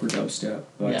 That's more for dubstep.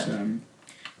 But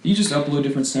you just upload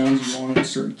different sounds you want in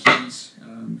certain keys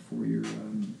for your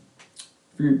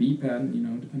beat pad.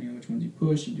 Depending on which ones you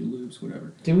push, you do loops,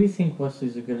 whatever. Do we think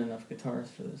Wesley's a good enough guitarist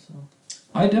for this, though?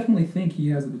 I definitely think he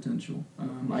has the potential.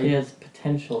 He has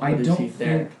potential, but is he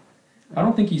there? I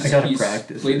don't think he's played the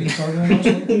guitar very much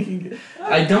lately.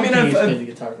 I don't think he's played the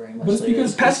guitar very much. But it's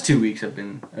because the past 2 weeks I've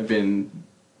been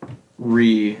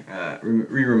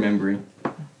remembering,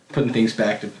 putting things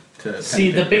back to see,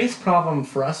 the biggest problem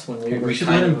for us when we should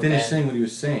let him finish saying what he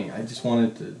was saying. I just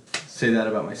wanted to say that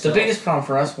about myself. The biggest problem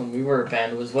for us when we were a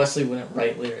band was Wesley wouldn't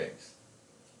write lyrics.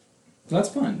 That's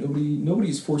fine.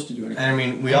 Nobody's forced to do anything. I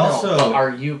mean, also.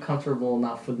 Are you comfortable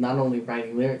enough with not only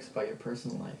writing lyrics about your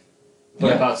personal life,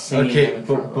 but about singing? Okay,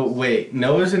 but wait,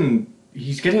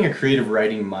 he's getting a creative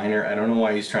writing minor. I don't know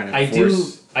why he's trying to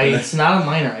force. It's not a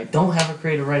minor. I don't have a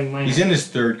creative writing minor. He's in his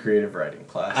 3rd creative writing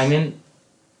class. I'm in.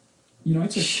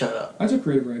 Shut up. I took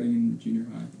creative writing in junior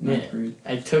high. Ninth grade.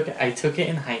 I took it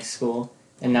in high school,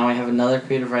 and now I have another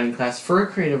creative writing class for a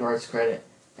creative arts credit.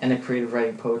 And a creative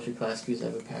writing poetry class because I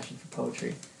have a passion for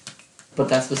poetry. But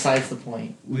that's besides the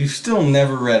point. We've still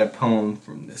never read a poem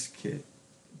from this kid.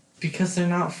 Because they're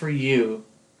not for you.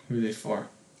 Who are they for?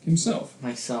 Himself.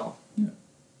 Myself. Yeah.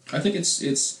 I think it's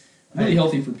really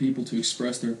healthy for people to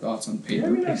express their thoughts on paper. Yeah, I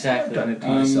mean, exactly. I've done it to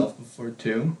myself before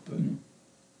too. But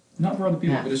not for other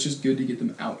people, but it's just good to get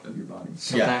them out of your body.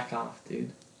 So back off,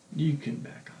 dude. You can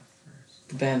back off first.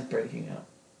 The band's breaking up.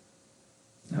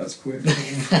 That was quick.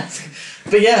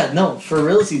 But yeah, no, for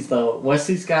realsies though,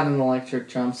 Wesley's got an electric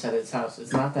drum set at his house.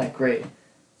 It's not that great.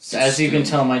 So as you can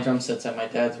tell, my drum set's at my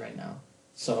dad's right now.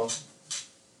 So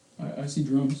I see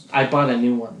drums. I bought a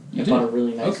new one. I bought a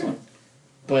really nice one.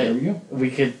 But there we go. We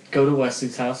could go to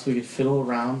Wesley's house. We could fiddle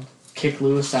around, kick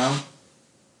Lewis out.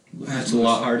 That's a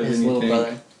lot harder his than you little think.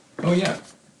 brother. Oh yeah.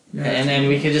 And then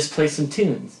we could just play some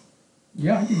tunes.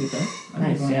 Yeah, I can get that.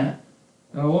 Nice, yeah.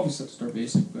 We'll obviously have to start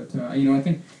basic, but I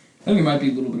think it might be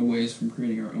a little bit of ways from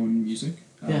creating our own music.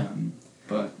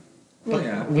 But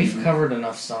yeah, we've covered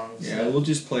enough songs. Yeah, we'll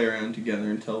just play around together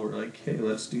until we're like, hey,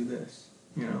 let's do this.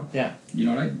 Yeah.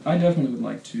 I definitely would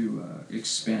like to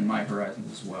expand my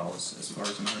horizons as well as far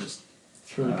as an artist.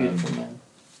 It's really beautiful, man.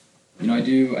 I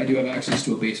do have access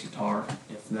to a bass guitar,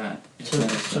 if that.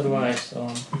 So do I.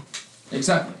 So.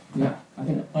 Exactly. Yeah. I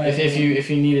think. If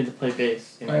you needed to play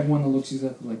bass. I have one that looks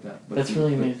exactly like that. But that's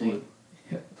really amazing. Blue.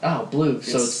 Yeah. Oh, blue.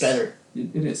 So it's better.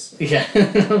 It is. Yeah.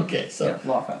 Okay. So. Yeah, a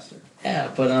lot faster.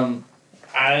 Yeah, but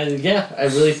I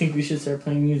really think we should start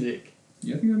playing music.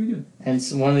 Yeah, I think that'd be good. And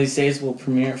so one of these days we'll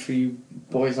premiere it for you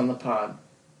boys on the pod.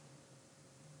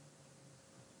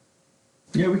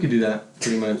 Yeah, we could do that,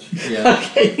 pretty much. Yeah.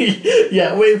 Okay.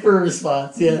 Yeah, wait for a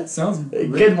response. Yeah. Sounds great.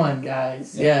 Good one,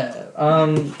 guys. Yeah. I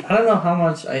don't know how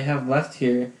much I have left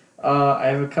here. I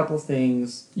have a couple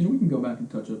things. We can go back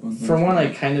and touch up on things. For one,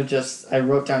 I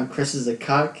wrote down Chris is a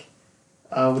cuck.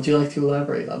 Would you like to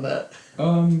elaborate on that?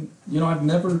 I've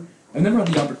never had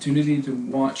the opportunity to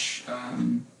watch.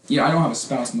 I don't have a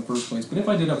spouse in the first place, but if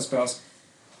I did have a spouse,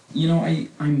 I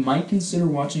might consider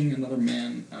watching another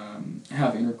man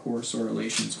have intercourse or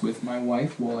relations with my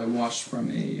wife while I watched from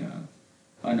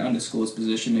an undisclosed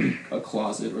position, maybe a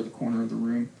closet or the corner of the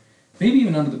room. Maybe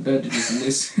even under the bed to just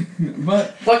listen.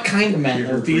 But what kind of man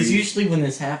though? Because usually when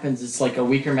this happens, it's like a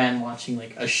weaker man watching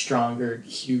like a stronger,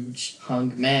 huge,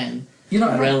 hung man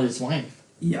rail his wife.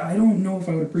 Yeah, I don't know if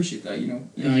I would appreciate that. You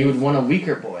would want a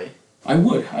weaker boy. I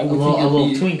would. A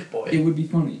little twink boy. It would be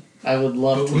funny. I would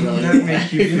love to. Wouldn't that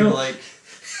make you feel like?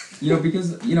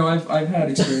 Because I've had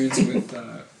experience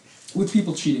with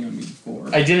people cheating on me before.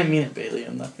 I didn't mean it, Bailey.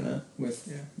 I'm not gonna. With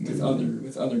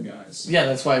other guys. Yeah,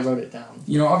 that's why I wrote it down.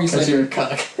 Obviously you're a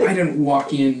cuck. I didn't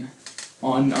walk in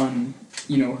on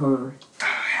her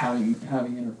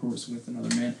having intercourse with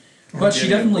another man. But she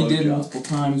definitely did multiple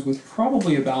times with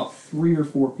probably about 3 or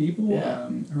 4 people. Yeah.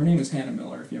 Her name is Hannah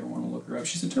Miller, if you ever want to look her up.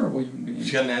 She's a terrible human being.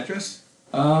 She got an address?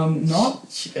 Not.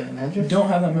 She got an address? Don't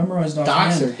have that memorized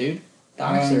offhand. Dox her, dude.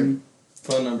 Dox her.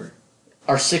 Phone number.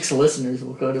 Our 6 listeners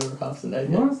will go to her house and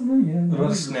What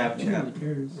about Snapchat?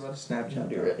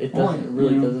 It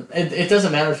doesn't. It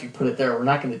doesn't matter if you put it there. We're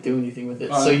not going to do anything with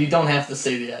it, so you don't have to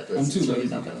say the address. I'm too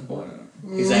lazy.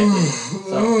 Exactly.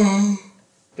 So.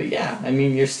 But yeah,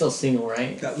 you're still single,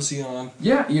 right? That was on.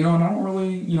 Yeah, and I don't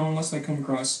really, unless I come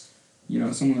across,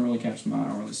 someone that really catches my eye, I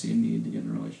don't really see a need to get in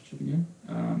a relationship again.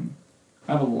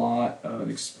 I have a lot of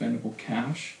expendable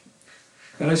cash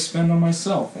that I spend on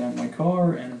myself and my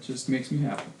car, and it just makes me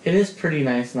happy. It is pretty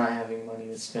nice not having money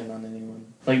to spend on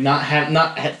anyone. Like not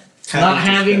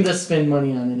having to spend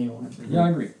money on anyone. Mm-hmm. Yeah, I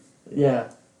agree. Yeah.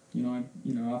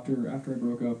 After I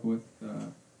broke up with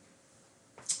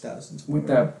thousands with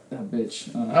that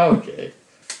bitch. Okay.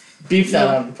 Beef that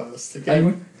out in post. Okay.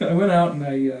 I went out and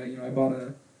I bought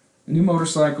a new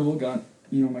motorcycle. Got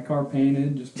my car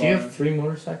painted. Do you have 3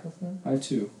 motorcycles now? I have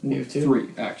 2. You have 2? 3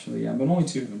 actually, yeah, but only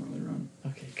 2 of them really run.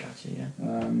 Okay, gotcha. Yeah.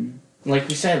 Like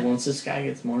we said, once this guy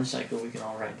gets a motorcycle, we can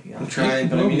all ride together. I'm trying,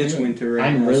 but it's winter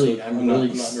right now. I'm really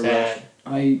not sad.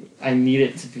 I need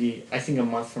it to be. I think a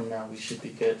month from now we should be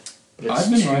good. But it's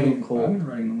I've been riding in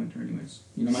the winter anyways.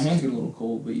 My hands get a little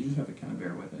cold, but you just have to kind of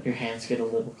bear with it. Your hands get a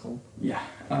little cold. Yeah.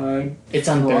 It's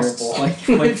unbearable.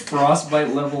 Like frostbite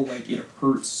level, it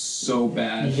hurts so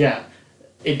bad. Yeah.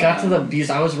 It got to because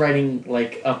I was riding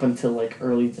up until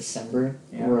early December,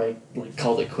 where I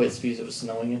called it quits because it was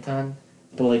snowing a ton.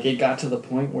 But it got to the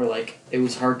point where it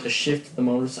was hard to shift the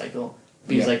motorcycle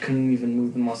because I couldn't even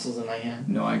move the muscles in my hand.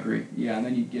 No, I agree. Yeah, and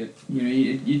then you'd get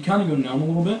you'd kind of go numb a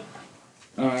little bit.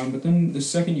 But then the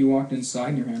second you walked inside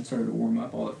and your hand started to warm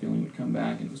up, all that feeling would come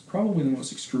back, and it was probably the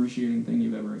most excruciating thing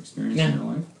you've ever experienced in your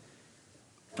life.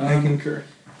 I concur.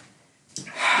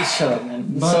 Shut up,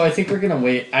 man. So I think we're gonna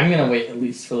wait. I'm gonna wait at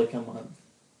least for a month.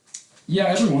 Yeah,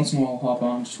 every once in a while I'll hop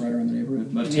on, just ride around the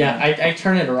neighborhood. But yeah, I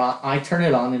turn it on. I turn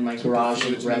it on in my garage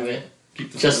and rev it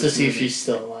just to see if she's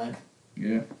still alive.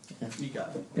 Yeah. You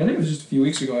got it. Yeah, I think it was just a few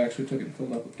weeks ago I actually took it and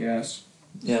filled up with gas.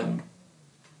 Yeah. So.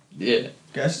 Yeah.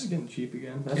 Gas is getting cheap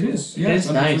again. It is. Yeah, it's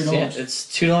nice. Yeah, it's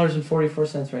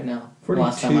 $2.44 right now. 42.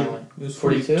 Last time I went. It was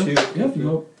 42. Yeah, if you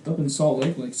go up in Salt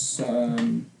Lake,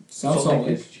 South Salt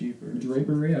Lake is cheaper.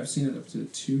 Drapery, I've seen it up to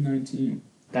 $219.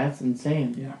 That's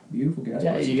insane. Yeah, beautiful gas.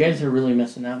 Yeah, you guys are really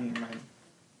missing out here, man.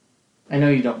 I know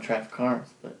you don't drive cars,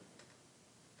 but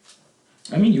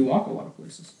I mean, you walk a lot of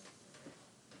places.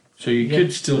 So you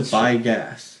could still buy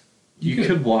gas. You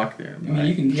could walk there. I mean,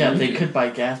 you can. Yeah, they could buy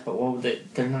gas, but what would they?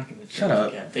 They're not going to. Shut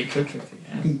up. Gas. They could drink the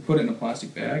gas. You can put it in a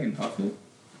plastic bag and huff it.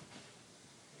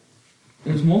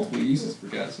 There's multiple uses for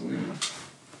gasoline.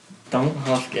 Don't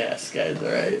huff gas, guys. All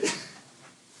right.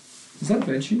 Is that a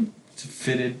bed sheet? It's a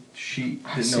fitted sheet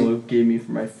that Noah gave me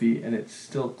for my feet, and it's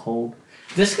still cold.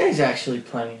 This guy's actually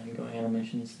planning on going on a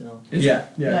mission still. Yeah.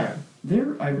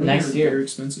 Next year. They're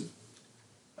expensive.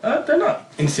 They're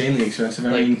not insanely expensive. I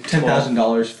mean,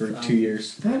 $10,000 for 2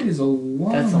 years. That is a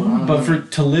lot. That's of money.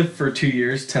 But to live for 2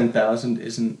 years, $10,000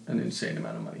 isn't an insane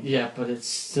amount of money. Yeah, but it's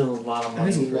still a lot of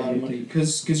money. That is a lot of money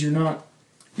because you're not.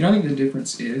 You know, I think the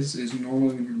difference is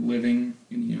normally when you're living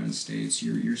in the United States,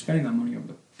 you're spending that money over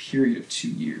the period of 2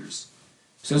 years.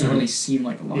 So it doesn't really seem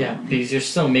like a lot of money. Because you're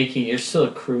still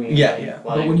accruing. Yeah.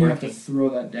 But when you have to throw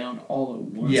that down all at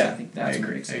once, I think that's what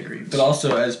makes I it agree. difference. But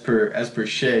also, as per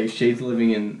Shay's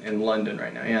living in London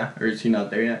right now, yeah? Or is he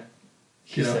not there yet?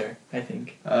 He's there, I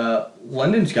think.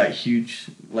 London's got huge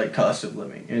cost of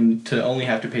living, and to only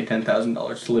have to pay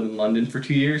 $10,000 to live in London for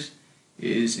 2 years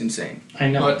is insane. I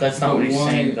know, but that's not what he's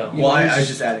saying though. Well, I was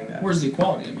just adding that. Where's the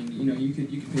equality? I mean, you could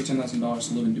pay $10,000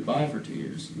 to live in Dubai for 2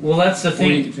 years. Well, that's the thing.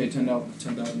 Or you could pay $10,000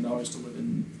 to live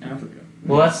in Africa.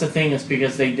 Well, that's the thing is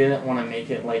because they didn't want to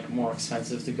make it more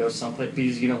expensive to go someplace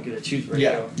because you don't get to choose where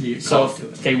you go. So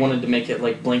they wanted to make it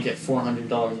blanket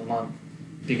 $400 a month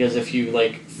because if you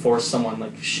force someone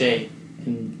like Shay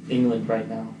in England right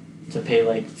now to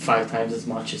pay 5 times as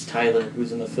much as Tyler,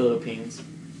 who's in the Philippines,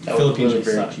 that Philippines would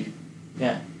really are very suck. cheap.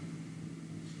 Yeah.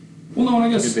 Well, no, and I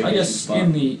guess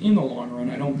in the long run,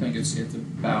 I don't think it's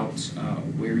about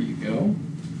where you go.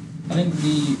 I think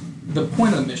the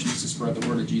point of the mission is to spread the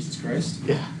word of Jesus Christ.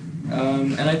 Yeah.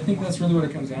 And I think that's really what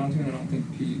it comes down to. And I don't think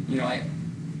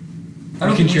I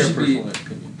don't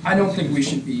think we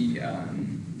should be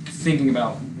thinking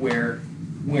about where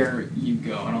you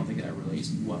go. I don't think that really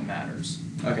is what matters.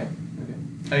 Okay.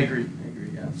 I agree.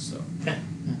 Yeah. So. Yeah.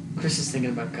 Chris is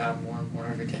thinking about God more and more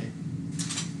every day.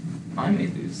 I'm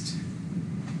atheist.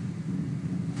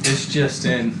 It's just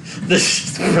in.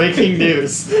 This is breaking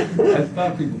news. I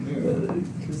thought people knew.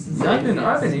 I've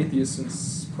been atheist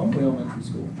since probably elementary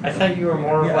school. I thought you were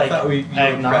more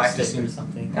agnostic or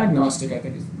something. Agnostic, I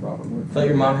think, is the proper word. I thought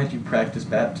your mom had you practice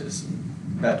baptism.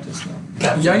 Baptist,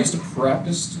 though. Yeah, I used to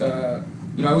practice. I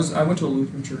went to a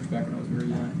Lutheran church back when I was very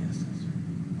young. Yes, that's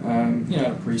right. I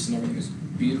had a priest and everything. It was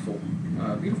beautiful,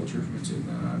 beautiful church we went to.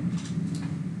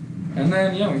 And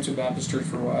then we went to a Baptist church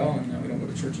for a while, and now we don't go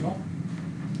to church at all.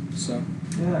 So.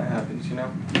 Yeah, that happens, Yeah,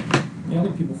 I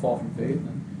think people fall from faith,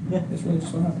 and it's really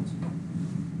just what happens.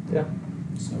 Yeah.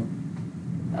 So.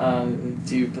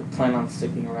 Do you plan on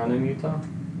sticking around in Utah?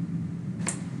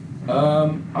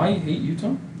 I hate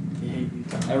Utah. You hate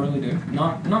Utah? I really do.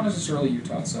 Not necessarily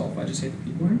Utah itself. I just hate the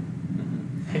people here.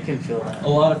 I can feel that. A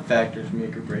lot of factors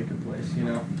make or break a place,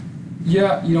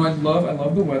 Yeah, I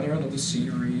love the weather. I love the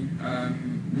scenery.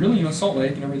 Really, Salt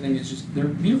Lake and everything is they're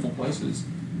beautiful places.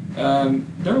 There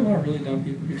are a lot of really dumb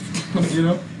people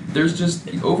here. There's just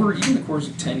over even the course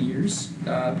of 10 years,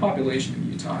 the population of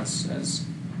Utah has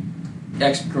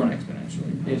grown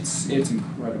exponentially. It's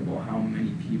incredible how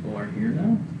many people are here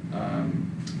now.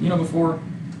 Before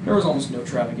there was almost no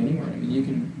traffic anywhere. I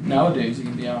mean, nowadays you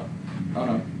can be out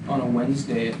on a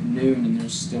Wednesday at noon and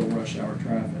there's still rush hour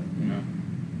traffic.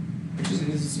 Which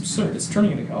is absurd. It's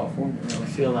turning into California, really. I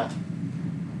feel that.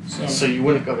 So you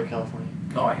wouldn't go to California?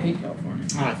 Oh, I hate California.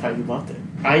 Oh, I thought you loved it.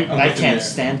 I can't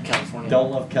stand California.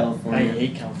 Don't love California. I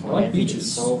hate California. I like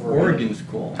beaches. So overrated. Oregon's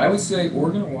cool. I would say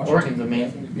Oregon or Washington. Oregon's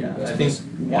amazing. Yeah, I think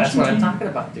that's what I'm talking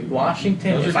about, dude.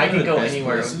 Washington. If I could go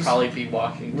anywhere, it would probably be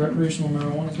Washington. Recreational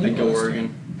marijuana. I'd go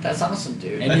Oregon. That's awesome,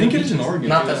 dude. I think it is in Oregon.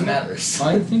 Not that it matters.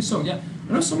 I think so. Yeah.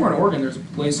 I know somewhere in Oregon there's a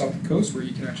place off the coast where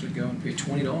you can actually go and pay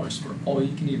 $20 for all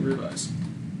you can eat ribeyes.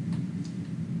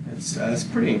 That's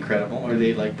pretty incredible. Are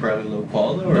they probably low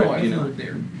quality, or no? I've heard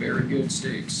they're very good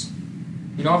steaks.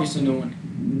 Obviously,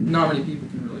 not many people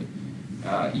can really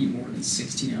eat more than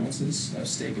 16 ounces of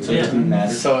steak. So it doesn't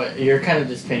matter. So you're kind of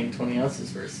just paying 20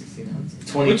 ounces for 16 ounces.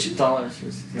 $20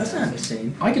 for 16 That's ounces. not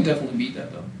insane. I could definitely beat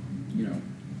that though.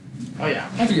 Oh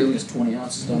yeah. I could get at least 20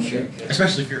 ounces done. Sure.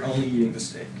 Especially if you're only eating the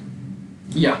steak.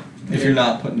 Yeah. If you're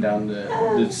not putting down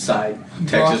the side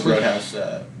Texas Roadhouse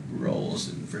rolls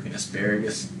and freaking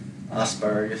asparagus.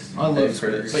 Asparagus. I love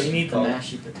asparagus. But you need the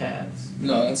mashy potatoes.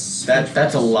 No,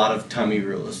 that's a lot of tummy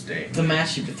real estate. The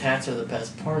mashy potatoes are the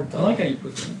best part, though. I like how you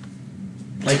put that.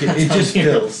 Like it just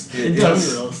fills. It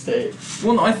does real estate.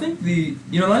 Well, no, I think the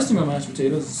nice thing about mashed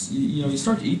potatoes is you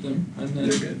start to eat them, and then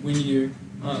they're good. when you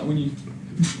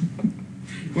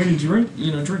when you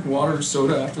drink water or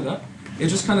soda after that, it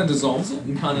just kind of dissolves it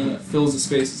and kind of fills the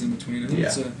spaces in between. I think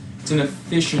it's an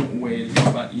efficient way to go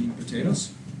about eating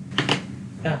potatoes.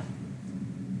 Yeah.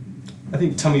 I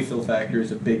think tummy fill factor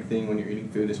is a big thing when you're eating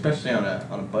food, especially on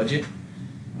a budget.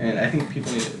 And I think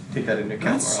people need to take that into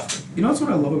account more often. That's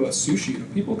what I love about sushi.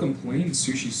 People complain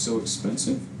sushi's so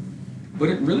expensive, but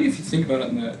it really, if you think about it,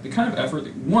 in the kind of effort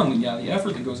the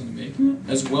effort that goes into making it,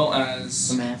 as well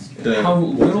as how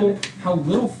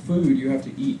little food you have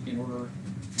to eat in order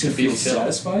to feel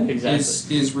satisfied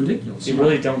is ridiculous. You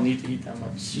really don't need to eat that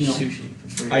much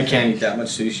sushi. I can't eat that much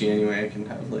sushi anyway. I can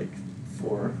have like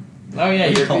 4. Oh yeah,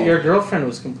 your girlfriend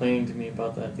was complaining to me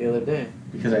about that the other day.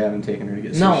 Because I haven't taken her to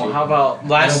get sushi. No, how about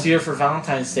last year for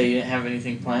Valentine's Day you didn't have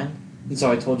anything planned? And so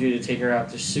I told you to take her out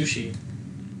to sushi.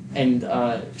 And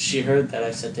she heard that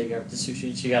I said take her out to sushi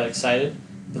and she got excited,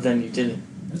 but then you didn't.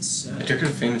 That's sad. I took her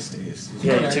to Famous Days.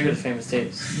 Yeah, you took her to Famous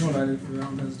Days. You know what I did for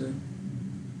Valentine's Day?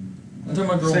 I took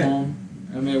my girl home,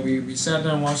 and we sat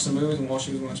down and watched some movies, and while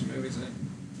she was watching movies, I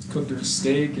cooked her a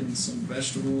steak and some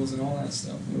vegetables and all that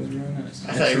stuff. It was really nice.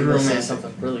 I thought you were going to say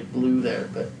something really blue there,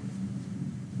 but...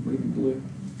 What do you mean blue?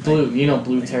 Blue,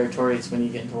 blue territory is when you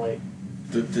get into, like,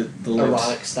 the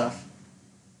erotic stuff.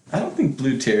 I don't think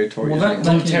blue territory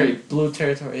Blue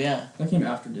territory, yeah. That came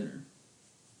after dinner.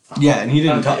 Yeah, and he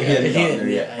didn't talk. He hadn't gotten there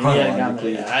yet.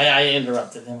 I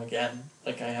interrupted him again.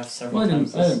 Like I have several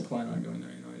times. I didn't plan on going there.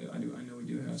 I know we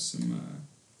do have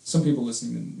some people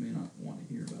listening that may not want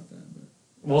to hear about that, but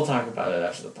we'll talk about it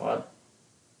after the pod.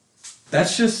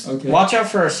 That's just okay. Watch out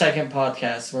for our second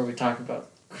podcast where we talk about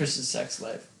Chris's sex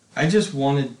life. I just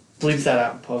wanted bleep that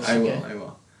out and post. I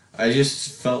will. I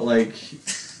just felt like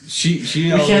she.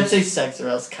 We can't say sex or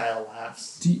else Kyle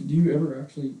laughs. Do you ever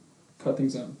actually cut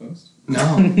things out and post?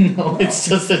 No. No, it's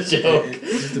just a joke.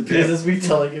 It's just a bit. Because as we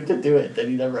telling him to do it, then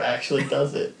he never actually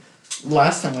does it.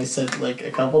 Last time I said like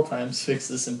a couple times, fix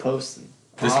this in post. And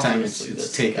this time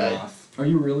it's taken off. Are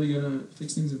you really gonna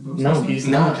fix things in post? No, he's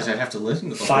not. Because I'd have to listen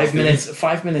to the 5 minutes.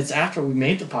 5 minutes after we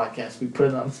made the podcast, we put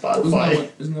it on Spotify.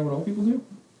 Isn't that what all people do?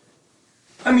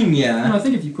 I mean, yeah. No, I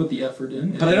think if you put the effort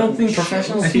in, but I don't think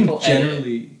professional people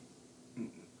generally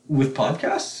with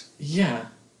podcasts. Yeah.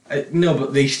 No,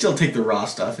 but they still take the raw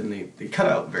stuff and they cut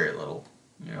out very little.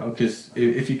 You know, because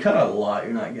if you cut out a lot,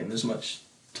 you're not getting as much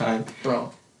time.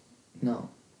 Bro. No.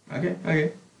 Okay.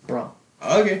 Bro.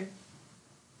 Okay.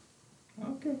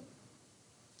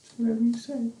 Whatever you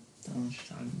say. Don't know what you're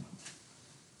talking about.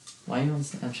 Why are you on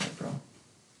Snapchat, bro?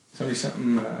 Somebody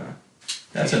something.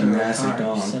 That's a massive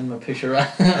dong. Send him a picture.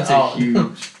 That's a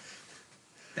huge.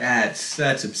 That's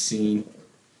obscene.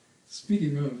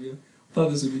 Speaking of, yeah, I thought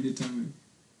this would be a good time.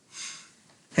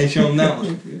 Hey, show him that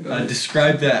one.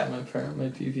 Describe that. My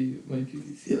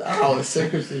PVC. Oh,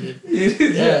 circumcision.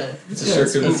 Yeah. It's a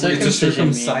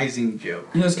circumcising joke.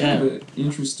 Yeah, it's kind of an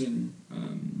interesting.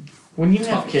 When you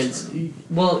have kids,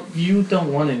 well, you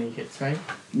don't want any kids, right?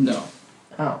 No.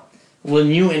 Oh. When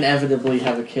you inevitably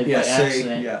have a kid by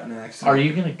accident, an accident, are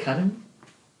you gonna cut him?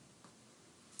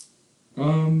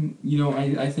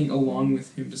 I think along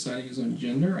with him deciding his own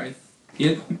gender,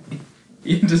 in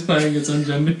deciding his own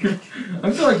gender,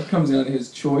 I feel like it comes down to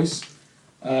his choice.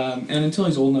 And until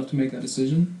he's old enough to make that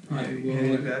decision,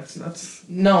 that's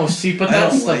no. See, but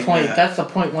that's the point. That's the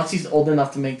point. Once he's old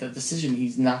enough to make that decision,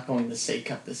 he's not going to say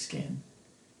cut the skin.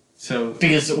 So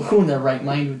because who in their right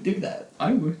mind would do that?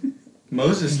 I would.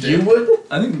 Moses did. You would?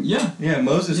 I think yeah. Yeah,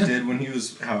 Moses did when he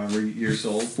was however years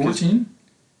old. 14.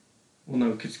 Well,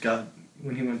 no, because God,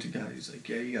 when he went to God, he's like,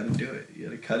 yeah, you got to do it. You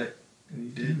got to cut it. And he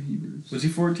did. Hebrews. Was he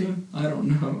 14? I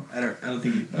don't know. I don't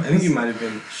think. I think he might have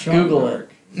been. Google it.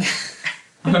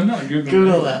 I'm not Googling.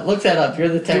 Google that. Look that up. You're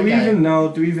the tech guy. Do we even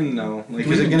know? Like,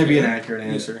 is it going to be an accurate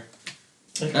answer?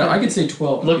 I could say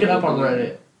 12. Look it up on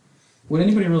Reddit. Would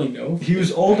anybody really know? He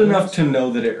was old enough to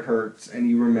know that it hurts, and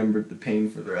he remembered the pain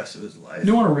for the rest of his life.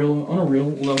 On a real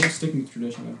level, sticking with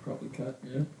tradition, I'd probably cut.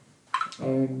 Yeah.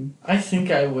 I think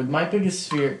I would. My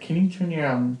biggest fear. Can you turn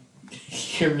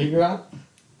your reader on?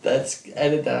 That's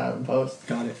edit that out and post.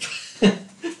 Got it.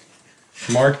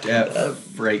 Marked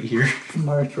F right here.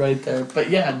 Marked right there.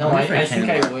 But yeah, no, I think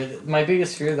I would. My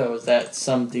biggest fear though is that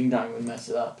some ding dong would mess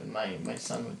it up, and my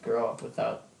son would grow up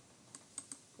without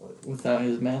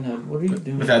his manhood. What are you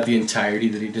doing? Without the entirety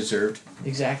that he deserved.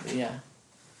 Exactly. Yeah.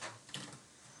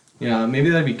 Yeah,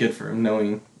 maybe that'd be good for him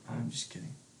knowing. I'm just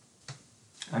kidding.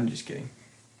 I'm just kidding.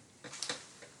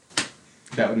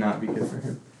 That would not be good for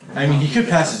him. I mean, he could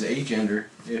pass his agender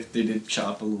if they did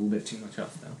chop a little bit too much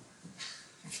off, though.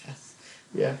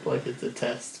 Yeah, like it's a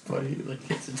test, buddy. Like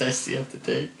it's a test you have to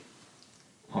take.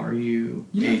 Are you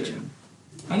agent?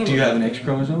 Do you have an X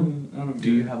chromosome? I don't.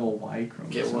 Do you have a Y chromosome?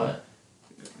 Get what?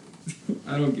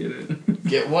 I don't get it.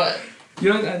 Get what?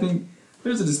 You know, I think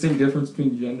there's a distinct difference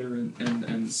between gender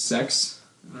and sex.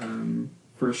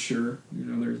 For sure. You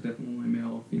know, there's definitely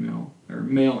male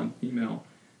and female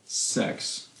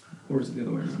sex. Or is it the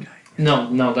other way around?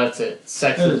 No, that's it.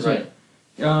 Sex is right.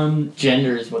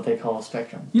 Gender is what they call a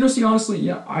spectrum. You know, see, honestly,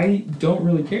 yeah, I don't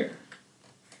really care.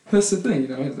 That's the thing, you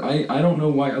know. I don't know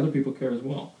why other people care as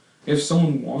well. If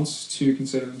someone wants to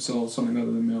consider themselves something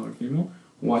other than male or female,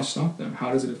 why stop them?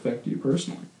 How does it affect you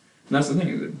personally? And that's the thing,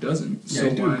 is it doesn't. Yeah, so I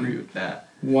do agree with that.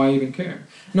 Why even care?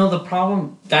 No, the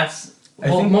problem, I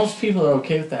think most people are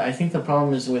okay with that. I think the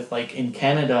problem is with, like, in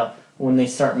Canada, when they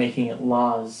start making it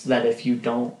laws that if you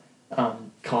don't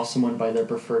call someone by their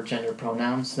preferred gender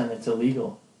pronouns, then it's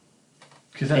illegal.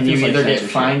 And you either get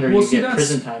fined or you get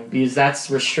prison time, because that's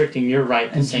restricting your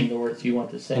right to saying the words you want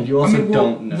to say. And you also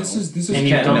don't know. This is and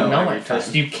you don't know at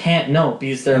first. You can't know,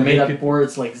 because they're made up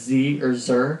words like Z or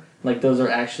Zer. Like, those are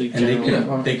actually gender.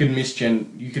 And you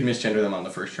could misgender them on the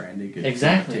first try, and they could...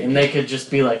 Exactly, and they could just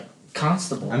be like,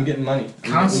 constable. I'm getting money.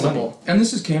 Constable. And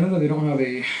this is Canada. They don't have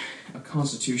a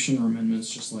constitution or amendments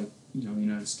just like, you know, the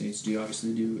United States do.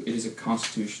 Obviously do. It is a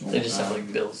constitutional... They just have,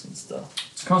 like, bills and stuff.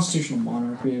 It's a constitutional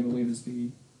monarchy, I believe, is the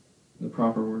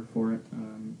proper word for it.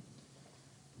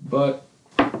 But,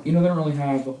 you know, they don't really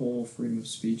have the whole freedom of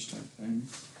speech type thing.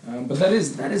 But that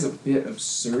is a bit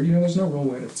absurd. You know, there's no real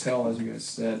way to tell, as you guys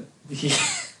said.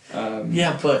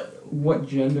 Yeah, but... What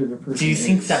gender the person is. Do you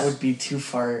think that would be too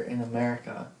far in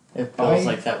America if bills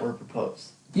like that were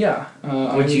proposed? Yeah.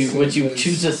 Would you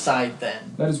choose a side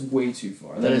then? That is way too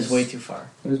far. That is way too far.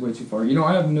 That is way too far. You know,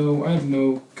 I have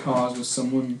no cause with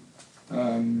someone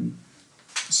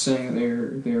saying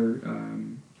that they're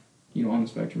you know, on the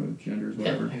spectrum of genders,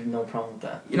 whatever. Yeah, I have no problem with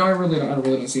that. You know, I really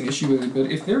don't see an issue with it.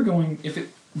 But if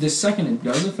the second it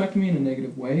does affect me in a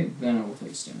negative way, then I will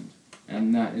take a stand.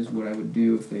 And that is what I would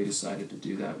do if they decided to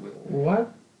do that with.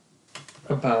 What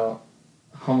about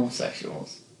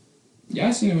homosexuals? Yeah,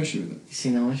 I see no issue with it. You see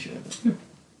no issue with it?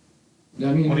 Yeah.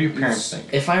 I mean, what do your parents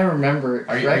think? If I remember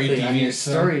correctly on your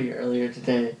story earlier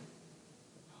today,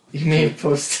 you may have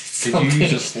posted something. Did you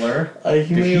use a slur?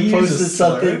 You may have posted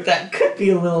something that could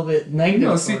be a little bit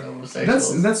negative for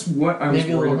homosexuals. That's what I was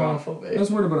worried about. Homophobic. That's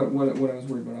worried about what I was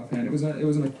worried about offhand. It was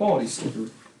an equality sticker.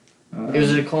 It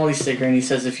was an equality sticker, and he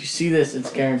says if you see this,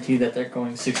 it's guaranteed that they're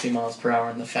going 60 miles per hour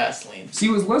in the fast lane. See,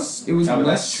 it was less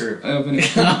true. of an...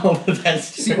 No, but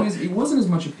that's true. See, it wasn't as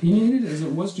much opinionated as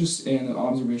it was just an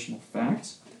observational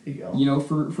fact. There you go. You know,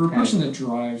 for a person that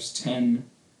drives 10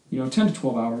 to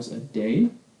 12 hours a day,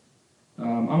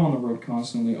 I'm on the road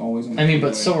constantly, always on the freeway.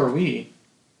 But so are we.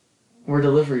 We're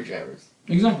delivery drivers.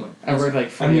 Exactly. I work like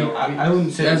 40 hours. I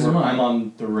wouldn't say I'm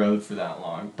on the road for that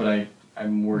long, but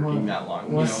I'm working that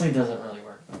long. Wesley doesn't really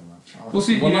work that much. Well,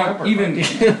 see, even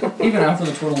after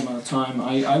the total amount of time,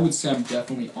 I would say I'm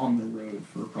definitely on the road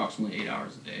for approximately 8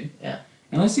 hours a day. Yeah.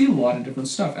 And I see a lot of different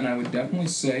stuff, and I would definitely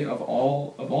say of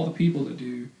all the people that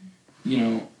do,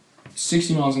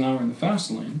 60 miles an hour in the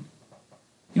fast lane,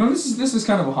 this is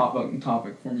kind of a hot button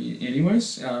topic for me,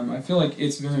 anyways. I feel like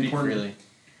it's very important. Really.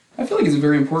 I feel like it's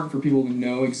very important for people to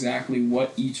know exactly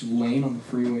what each lane on the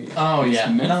freeway is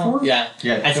meant for. Yeah.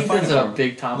 I think that's a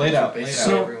big topic laid out, for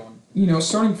basically everyone.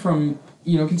 Starting from,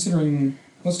 considering,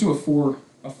 let's do a four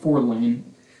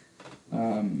lane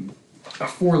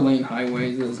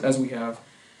highway as we have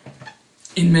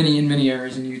in many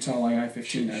areas in Utah, like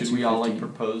I-15. Should we all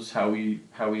propose how we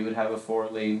would have a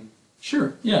 4-lane?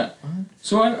 Sure. Yeah.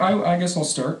 So I guess I'll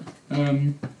start,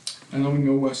 and then we can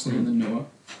go Wesley and then Noah.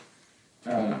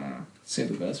 Save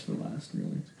the best for last,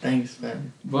 really. Thanks,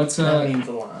 man. But that means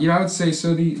a lot. I would say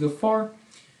so. The far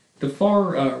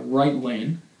right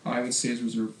lane, I would say, is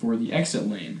reserved for the exit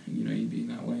lane. You'd be in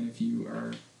that lane if you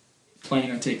are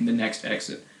planning on taking the next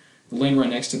exit. The lane right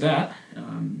next to that,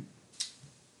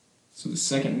 so the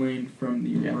second lane from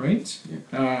the right,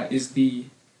 is the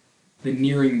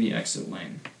nearing the exit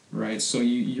lane, right? So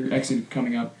your exit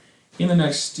coming up in the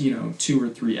next 2 or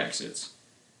 3 exits.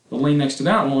 The lane next to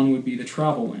that one would be the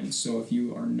travel lane. So if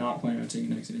you are not planning on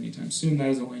taking an exit anytime soon, that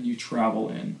is the lane you travel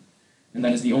in. And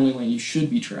that is the only lane you should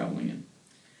be traveling in.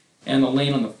 And the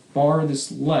lane on the farthest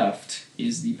left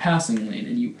is the passing lane.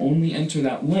 And you only enter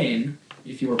that lane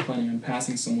if you are planning on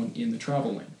passing someone in the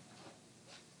travel lane.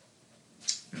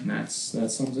 And that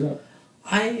sums it up.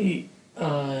 I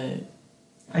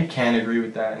I can agree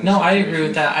with that. No, I agree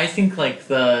with that. I think like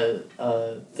the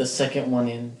second one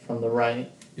in from the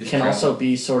right can also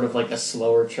be sort of like a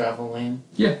slower travel lane.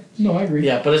 Yeah, no, I agree.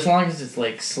 Yeah, but as long as it's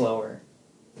like slower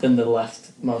than the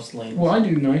leftmost lane. Well, I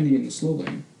do 90 in the slow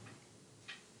lane.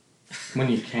 When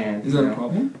you can. Is that a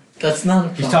problem? That's not a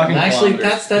problem. He's talking Actually,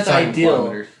 kilometers. that's ideal.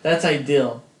 Kilometers. That's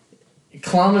ideal.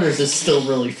 Kilometers is still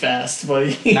really fast,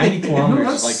 buddy. 90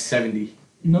 kilometers is like 70.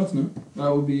 No, it's not.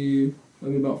 That'd be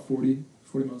about 40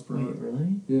 miles per hour. Wait, really?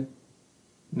 Yeah.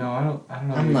 No, I don't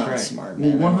know. I'm not right. smart,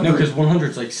 man. Well, 100, no, because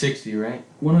 100 is like 60, right?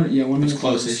 100, yeah, 100 it's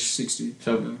close-ish. 60.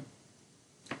 So, yeah.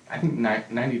 I think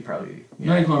 90 probably. Yeah.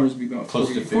 90 kilometers would be about close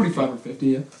 40, to 50. 45 or 50,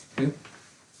 yeah.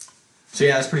 So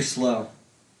yeah, that's pretty slow.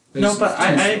 No, but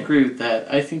I agree with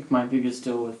that. I think my biggest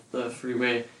deal with the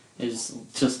freeway is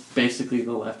just basically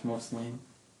the leftmost lane.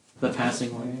 The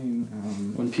passing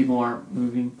lane. When people aren't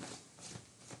moving.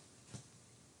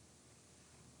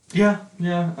 Yeah.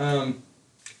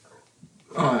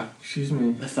 Oh, excuse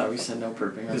me. I thought we said no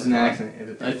burping. There's an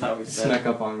accident. I thought we said. Snuck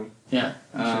up on me. Yeah.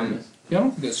 Yeah, I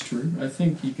don't think that's true. I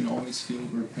think you can always feel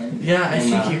repetitive. Yeah, I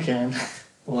think you can.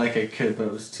 Like I could, but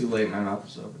it was too late. My mouth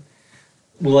was open.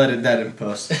 We'll edit that in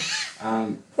post.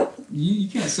 You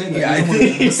can't say that. Yeah, I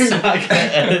think you're not gonna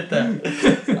edit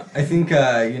that. I think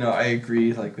I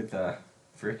agree. Like with the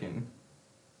freaking.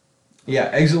 Yeah,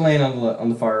 exit lane on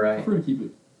the far right. I prefer to keep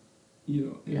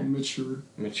it, mature.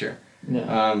 Mature.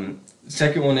 Yeah.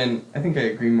 Second one in, I think I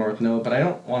agree more with Noah, but I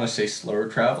don't want to say slower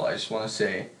travel. I just want to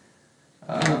say.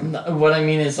 What I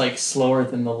mean is like slower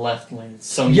than the left lane.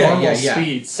 So normal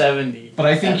speed 70. But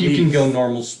I think you can go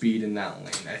normal speed in that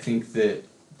lane. I think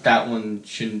that one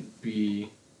shouldn't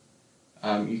be.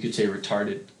 You could say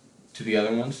retarded to the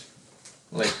other ones.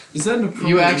 Like. Is that an appropriate?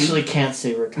 You actually can't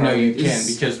say retarded. No, you can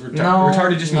because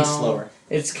retarded just means slower.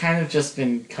 It's kind of just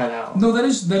been cut out. No, that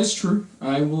is true.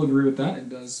 I will agree with that. It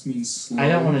does mean slow. I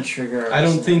don't want to trigger. I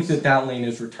don't think that lane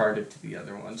is retarded to the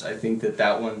other ones. I think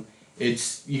that one,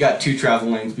 you got two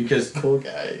travel lanes because. Cool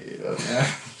guy. Yeah.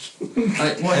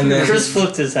 And then Chris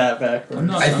flipped his hat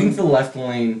backwards. I think the left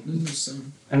lane.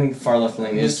 I think the far left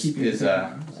lane is.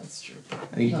 That's true.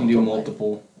 I think you can do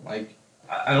multiple. Like,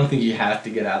 I don't think you have to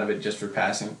get out of it just for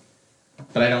passing,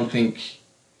 but I don't think.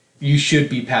 You should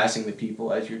be passing the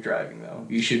people as you're driving, though.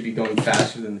 You should be going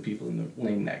faster than the people in the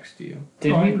lane next to you.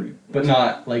 I agree. But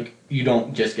not, like, you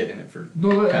don't just get in it for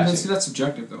passing. See, that's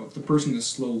subjective, though. If the person in the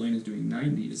slow lane is doing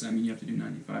 90, does that mean you have to do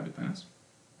 95 to pass?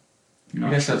 I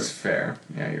guess that's fair.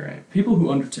 Yeah, you're right. People who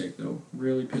undertake, though,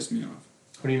 really piss me off.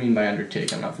 What do you mean by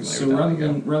undertake? I'm not familiar with that.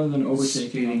 So rather than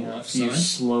overtaking on the left side... You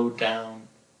slow down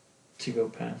to go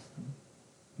past them.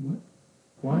 What?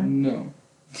 What? No.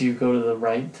 Do you go to the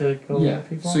right to go with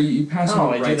people? So you pass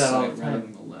on the right side rather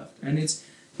than the left. And it's,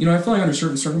 I feel like under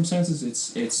certain circumstances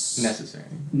it's necessary.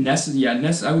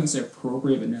 I wouldn't say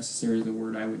appropriate, but necessary is the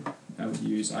word I would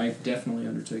use. I've definitely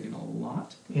undertaken a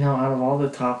lot. Out of all the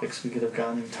topics we could have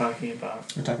gone and talking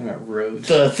about. We're talking about roads.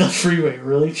 The freeway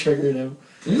really triggered him.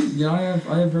 I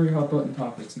have very hot button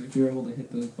topics, and if you're able to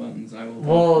hit those buttons, I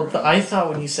will. Well, I thought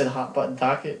when you said hot button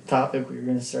topic, we were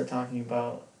going to start talking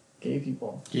about gay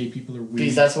people. Gay people are weird.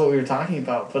 Because that's what we were talking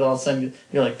about. But all of a sudden,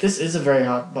 you're like, this is a very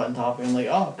hot button topic. I'm like,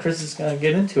 oh, Chris is going to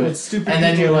get into it. Stupid and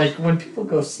then you're like, when people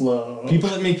go slow. People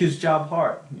that make his job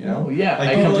hard, Oh, yeah.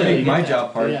 Like, people that make my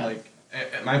job hard, like,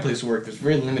 at my place of work, there's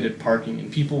very limited parking,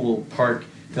 and people will park,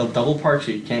 they'll double park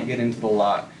so you can't get into the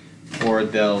lot, or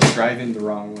they'll drive in the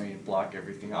wrong way and block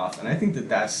everything off. And I think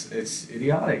it's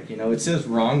idiotic, it says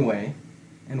wrong way,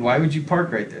 and why would you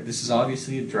park right there? This is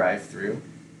obviously a drive-through.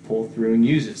 Pull through and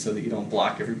use it so that you don't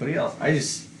block everybody else. I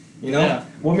just,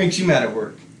 what makes you mad at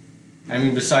work? I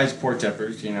mean, besides poor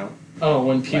tempers, Oh,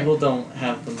 when people don't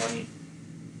have the money.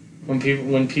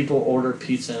 When people order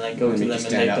pizza and I go to them and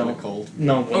they don't. Cold.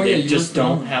 No, when they just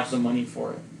don't have the money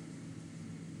for it.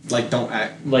 Like don't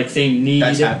act. Like they need.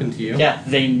 That's happened to you. Yeah,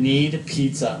 they need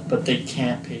pizza, but they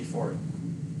can't pay for it.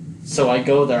 So I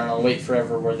go there and I'll wait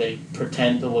forever where they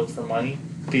pretend to look for money.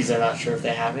 Because they're not sure if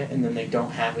they have it, and then they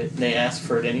don't have it. They ask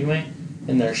for it anyway,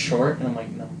 and they're short, and I'm like,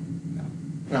 no.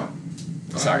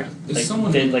 Sorry. They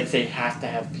have to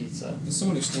have pizza. As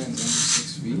someone who stands under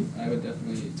 6 feet, I would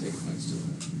definitely take offense to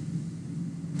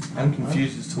that. I'm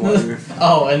confused as to why you're...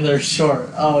 Oh, and they're short.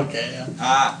 Oh, okay,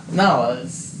 yeah. No,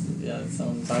 that's what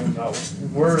I'm talking about.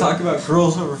 Let's talk about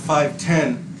girls over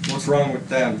 5'10". What's wrong with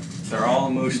them? They're all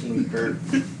emotionally hurt.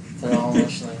 They're all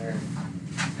emotionally hurt.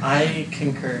 I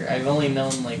concur. I've only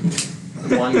known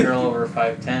one girl over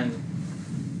 5'10".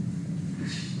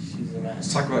 She's a mess.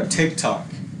 Let's talk about TikTok.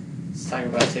 Let's talk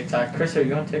about TikTok. Chris, are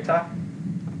you on TikTok?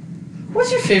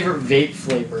 What's your favorite vape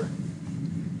flavor?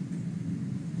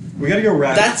 We gotta go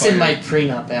rapid That's fire. in my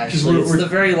prenup, actually. It's the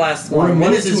very last one.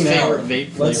 What is his favorite vape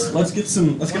flavor? Let's get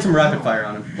some rapid fire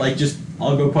on him. Like, just,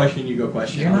 I'll go question, you go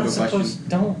question. You're not supposed...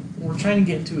 Don't. We're trying to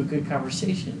get into a good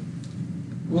conversation.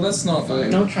 Well, that's not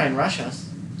fine. Don't try and rush us.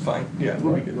 Fine. Yeah,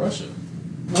 we'll be good. Russia.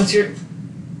 What's your...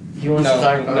 He wants to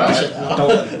talk about Russia. Don't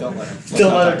let him. Don't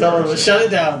let him. Shut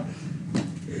it down.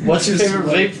 What's your favorite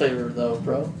vape flavor, though,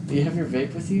 bro? Do you have your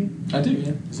vape with you? I do,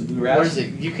 yeah. Is it blue raspberry? Where is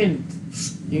it? You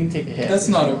can take a hit. That's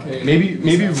not okay. Maybe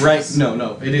right.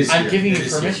 No, it is. I'm giving you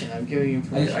permission. I'm giving you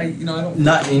permission. I don't.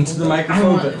 Not into the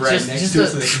microphone, but right next to it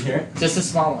so they can hear it. Just a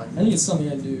small one. I think it's something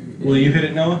I do. Will you hit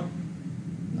it, Noah?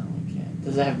 No, I can't.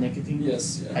 Does it have nicotine?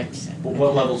 Yes. Yeah. I can't.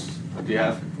 What levels do you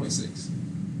have? 0.6.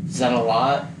 Is that a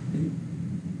lot? You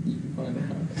can find out.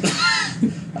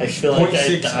 I feel like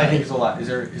 0.6, I think is a lot. Is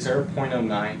there a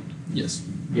 0.09? Yes.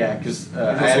 Yeah, because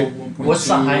what's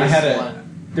the highest one?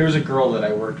 There was a girl that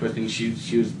I worked with, and she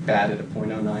was bad at a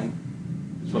 0.09.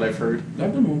 That's what I've heard.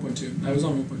 I've done 1.2. I was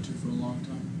on 1.2 for a long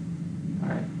time. All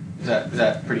right. Is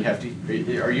that pretty hefty?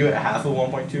 Are you at half of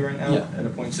 1.2 right now? Yeah. At a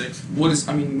 0.6?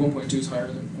 1.2 is higher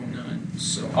than 0.9.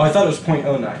 So. Oh, I thought it was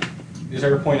 0.09. Is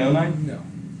there a 0.09?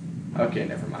 No. Okay,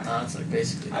 never mind. It's like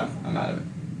basically. I'm out of it.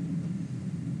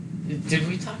 Did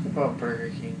we talk about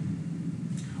Burger King?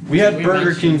 We had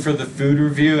Burger King for the food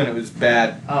review, and it was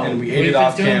bad, and we ate it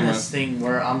off camera. We've been doing this thing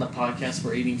where on the podcast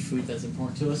we're eating food that's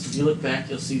important to us. If you look back,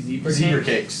 you'll see zebra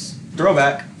cakes.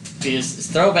 Throwback. It's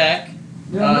throwback.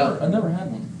 Yeah, I never had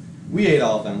one. We ate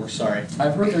all of them. We're sorry.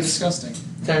 I've heard they're disgusting.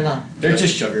 They're not. They're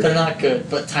just sugar. They're not good,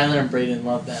 but Tyler and Braden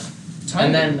love them.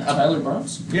 Tyler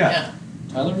Barnes? Yeah.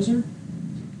 Tyler is here?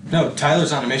 No,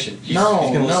 Tyler's on a mission. He's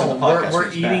gonna listen to the podcast.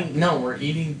 We're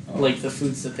eating like the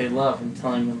foods that they love and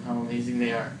telling them how amazing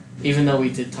they are. Even though we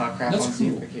did talk crap on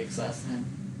zebra cakes last time.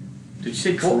 Did you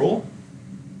say cruel?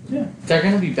 Yeah. They're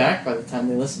gonna be back by the time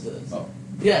they listen to this. Oh.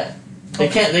 Yeah. They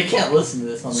can't listen to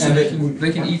this on the so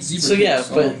they can eat zebra cakes. So yeah,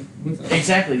 but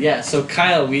exactly, yeah. So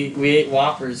Kyle, we ate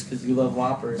Whoppers because you love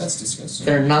Whoppers. That's disgusting.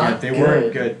 They're not good. They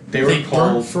weren't good. They were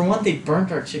cold. For one, they burnt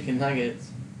our chicken nuggets.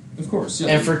 Of course,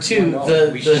 yeah. And for two,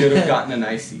 we should have gotten an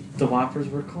icy. The Whoppers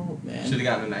were cold, man. Should have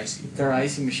gotten an icy. Their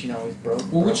icy machine always broke.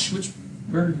 Well, which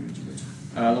Burger King did you go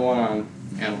to? The one on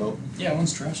Antelope. Yeah,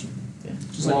 one's trashy. Yeah.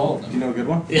 Just like all of them. Do you know a good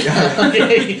one? Yeah.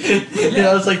 Yeah,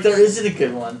 I was like, there isn't a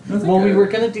good one. We were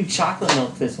gonna do chocolate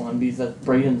milk this one because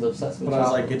Braden's obsessed with chocolate. But I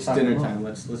was like, it's dinner time.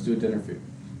 Let's do a dinner food.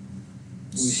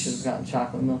 We should have gotten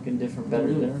chocolate milk and better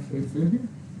dinner food. Here?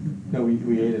 No,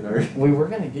 we ate it already. We were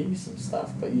gonna get you some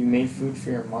stuff, but you made food for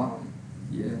your mom.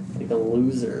 Yeah. Like a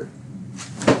loser.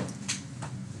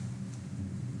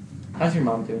 How's your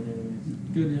mom doing anyways?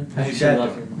 Good, yeah. How's your dad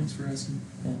love doing? your mom. Thanks for asking.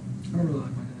 Yeah. I don't really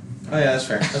like my dad. Oh yeah, that's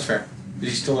fair. That's fair. Is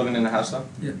he still living in the house though?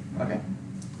 Yeah. Okay.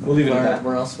 We'll leave it at that.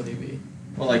 Where else would he be?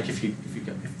 Well, like if he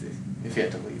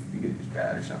had to leave because he was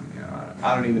bad or something, you know,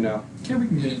 I don't even know. Okay, we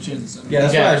can get a chance at Yeah,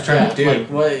 that's what I was trying to do.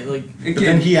 Like, but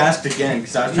then he asked again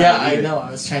because I was trying to leave I know.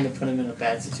 I was trying to put him in a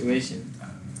bad situation.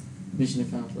 Mission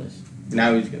accomplished.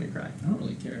 Now he's gonna cry. I don't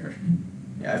really care.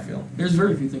 Yeah, I feel. There's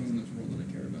very few things in this world that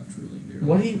I care about truly.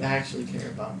 What do you actually care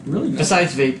about? Really? Not.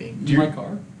 Besides vaping. My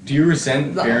car? Do you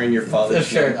resent bearing your father's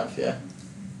Fair name? enough, yeah.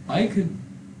 I could.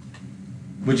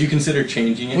 Would you consider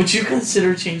changing it? Would you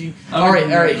consider changing?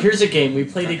 Alright, here's a game. We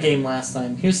played a game last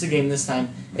time. Here's the game this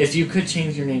time. If you could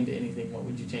change your name to anything, what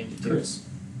would you change it to? Chris.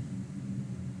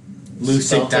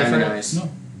 Lucic Diamond Eyes. No.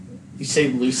 You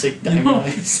say Lucic Diamond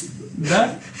Eyes?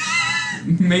 That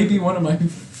may be one of my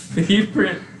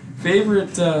favorite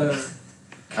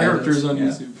characters on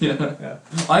YouTube. Yeah.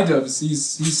 iDubbbz,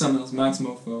 he's something else. Max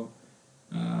Mofo.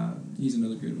 He's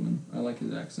another good one. I like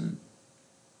his accent.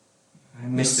 I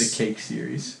missed the cake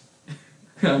series.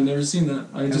 I've never seen that.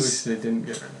 I wish they didn't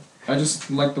get rid of it. I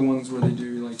just like the ones where they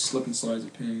do like slip and slides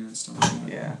of ping and stuff like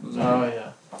that.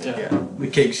 Yeah. Yeah. The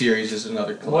cake series is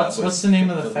another collab. What's the name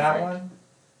of the fat one?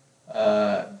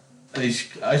 I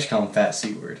just call him Fat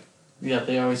C Word. Yeah,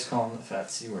 they always call him the fat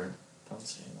C word. Don't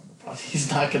say it on the podcast. He's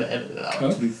not gonna edit it out.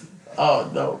 Huh? Oh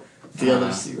no, the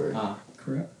other C word.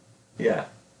 Correct. Yeah.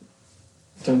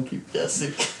 Don't keep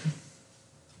guessing.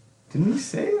 Didn't he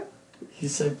say it? He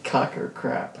said cuck or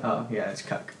crap. Oh yeah, it's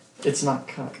cuck. It's not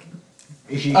cuck.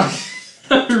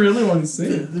 I really want to say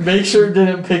it. Make sure it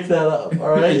didn't pick that up,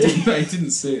 alright? I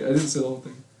didn't say it. I didn't say the whole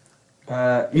thing.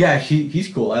 Yeah, he's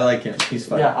cool. I like him. He's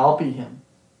fun. Yeah, I'll be him.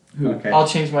 Who? Okay. I'll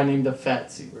change my name to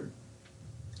Fat C Word.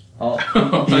 You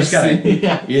just gotta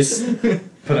Yeah. you just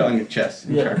put it on your chest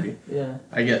in Sharpie. Yeah.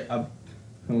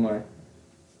 Who am I?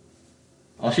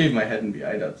 I'll shave my head and be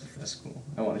iDubbbz if that's cool.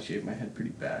 I want to shave my head pretty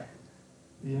bad.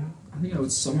 Yeah. I think I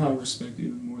would somehow respect you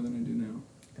even more than I do now.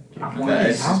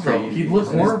 Why? How, bro? You'd look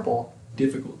horrible.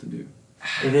 difficult to do.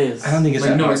 It is. I don't think it's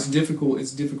that hard. It's difficult.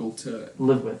 It's difficult to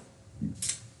live with.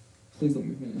 Please let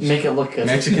me finish. Make it look good.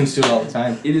 Mexicans do it all the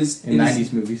time. It is in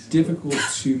 90s movies. Difficult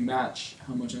to match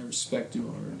how much I respect you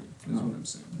already. Is what I'm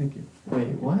saying. Thank you. Wait,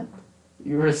 what?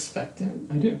 You respect him?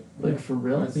 I do. Like for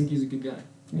real? I think he's a good guy.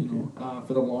 You know,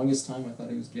 for the longest time, I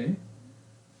thought he was gay.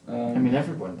 I mean,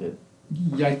 everyone did.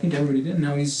 Yeah, I think everybody did.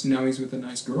 Now he's with a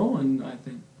nice girl, and I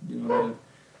think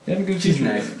they have a good future.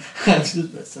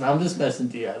 Nice. I'm just messing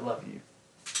to you. I love you.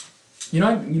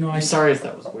 I'm sorry if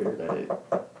that was weird.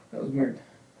 That was weird.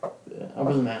 I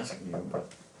wasn't asking you,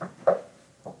 but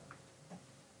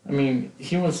I mean,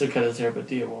 he wants to cut his hair, but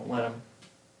Dia won't let him.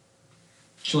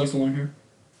 She likes the long hair.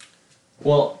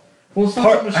 Well, it's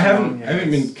not so much I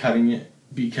haven't been cutting it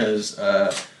because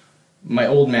my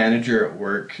old manager at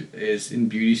work is in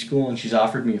beauty school, and she's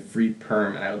offered me a free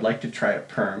perm, and I would like to try a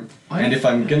perm. And if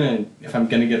I'm gonna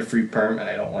get a free perm and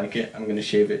I don't like it, I'm gonna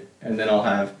shave it, and then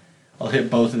I'll hit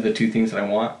both of the two things that I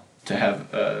want to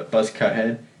have a buzz cut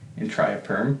head and try a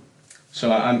perm.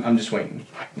 So I'm just waiting.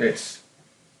 That's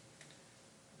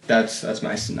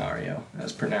my scenario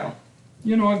as per now.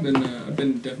 I've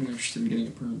been definitely interested in getting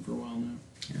a perm for a while now.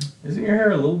 Yeah. Isn't your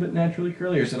hair a little bit naturally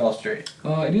curly, or is it all straight?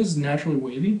 It is naturally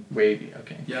wavy. Wavy,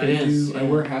 okay. Yeah, I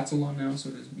wear hats a lot now, so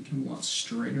it has become a lot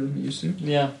straighter than it used to.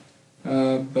 Yeah.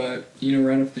 But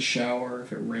right after the shower,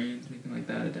 if it rains, anything like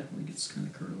that, it definitely gets kind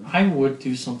of curly. I would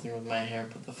do something with my hair,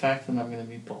 but the fact that I'm going to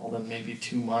be bald in maybe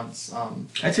 2 months,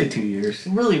 I'd say 2 years.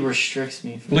 Really restricts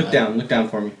me from Look down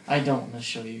for me. I don't want to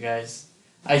show you guys.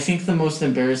 I think the most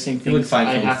embarrassing thing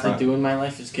I have to do in my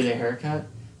life is get a haircut,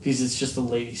 because it's just a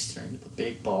lady staring with a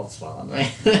big bald spot on my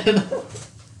head.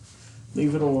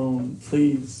 Leave it alone,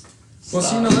 please. Well,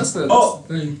 see, that's the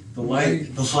thing. The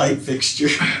light fixture.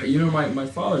 My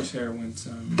father's hair went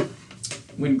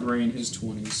gray in his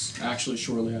 20s. Actually,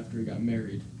 shortly after he got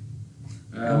married.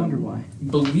 I wonder why.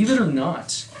 Believe it or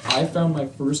not, I found my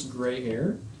first gray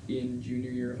hair in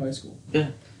junior year of high school. Yeah.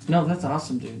 No, that's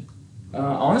awesome, dude.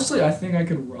 Honestly, I think I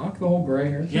could rock the whole gray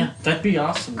hair thing. Yeah, that'd be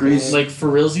awesome. Gray's like for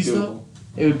realsies though,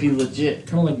 it would be legit.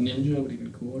 Kind of like Ninja, but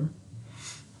even cooler.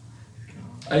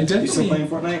 I definitely. You still playing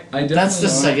Fortnite? That's the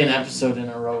second episode in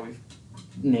a row we've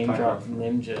name dropped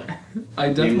Ninja. I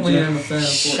definitely am a fan of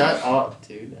Fortnite. Shut up,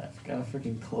 dude! I've got a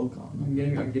freaking cloak on.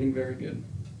 I'm getting very good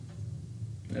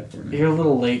at Fortnite. You're a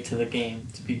little late to the game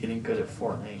to be getting good at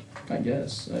Fortnite. I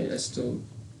guess I still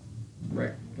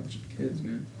wreck a bunch of kids,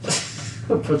 man.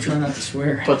 Try not to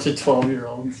swear. Bunch of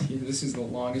 12-year-olds. Yeah, this is the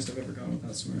longest I've ever gone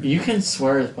without swearing. You can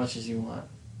swear as much as you want.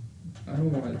 I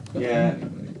don't want to. Yeah.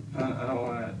 I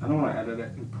don't want to edit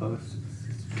it and post.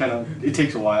 It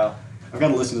takes a while. I've got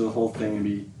to listen to the whole thing and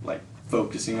be like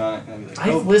focusing on it. And be like,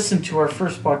 I've listened to our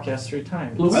first podcast 3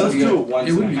 times. I listened to it once.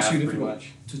 It would and be a half, too pretty difficult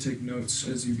much. to take notes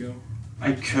as you go.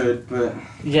 I could, but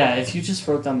yeah, if you just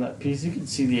wrote down that piece, you can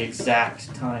see the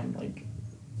exact time. Like,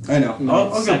 I know.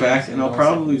 I'll go back and I'll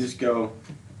probably just go.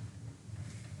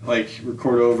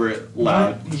 Record over it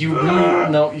loud. You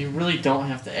really don't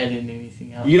have to edit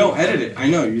anything out. You don't edit it. I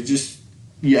know.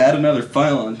 You add another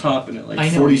file on top and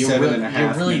it 47 and a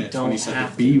half minutes when he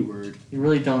said the B word. You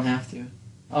really don't have to.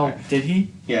 Oh, did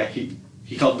he? Yeah, he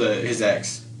called his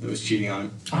ex that was cheating on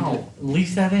him. Oh,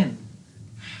 leave that in.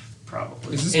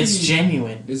 Probably. It's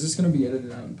genuine. Is this going to be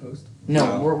edited out in post?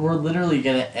 No. We're literally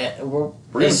going to...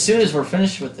 As soon as we're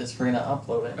finished with this, we're going to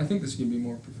upload it. I think this could be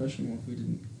more professional if we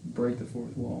didn't break the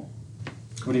fourth wall.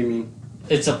 What do you mean?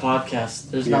 It's a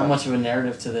podcast. There's not much of a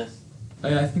narrative to this.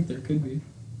 I think there could be.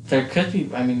 There could be.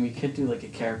 I mean, we could do like a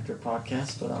character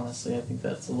podcast, but honestly, I think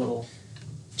that's a little...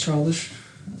 childish.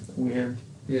 Weird.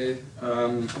 Yeah.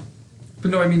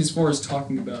 But no, I mean, as far as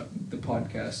talking about the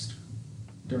podcast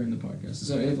during the podcast.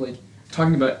 So,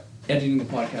 talking about editing the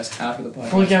podcast after the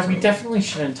podcast. Well, yeah, we definitely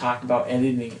shouldn't talk about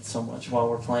editing it so much while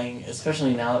we're playing,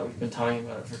 especially now that we've been talking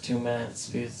about it for 2 minutes,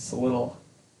 because it's a little...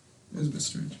 It's a bit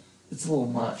strange. It's a little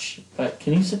much. But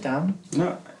can you sit down?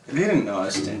 No, they didn't know I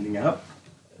was standing up.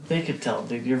 They could tell,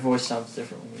 dude. Your voice sounds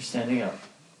different when you're standing up.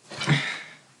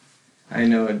 I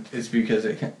know it's because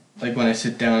when I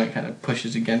sit down, it kind of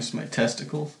pushes against my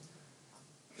testicles.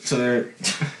 So they're...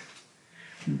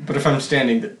 But if I'm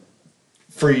standing,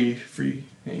 free.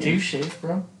 Do you shave,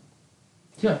 bro?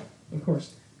 Yeah, of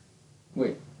course.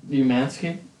 Wait. Do you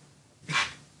manscape?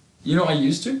 I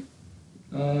used to.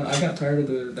 I got tired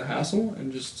of the hassle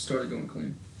and just started going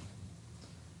clean.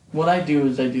 What I do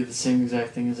is I do the same exact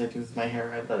thing as I do with my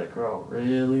hair. I let it grow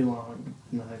really long,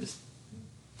 and then I just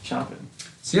shopping.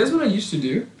 See, that's what I used to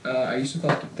do. I used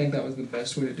to think that was the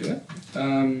best way to do it.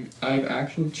 I've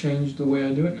actually changed the way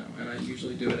I do it now, and I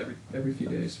usually do it every few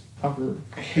days. Oh, really?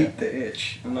 I hate the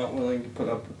itch. I'm not willing to put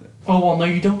up with it. Oh, well, no,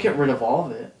 you don't get rid of all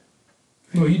of it.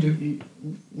 No, you do.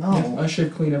 No. Yeah, I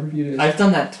shave clean every few days. I've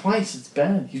done that twice. It's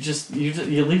bad. You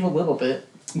leave a little bit.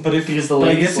 But if because the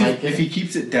ladies if he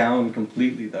keeps it down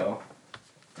completely though,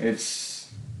 it's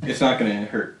not gonna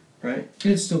hurt, right?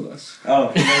 It still does.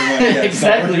 Oh, never mind. Yeah,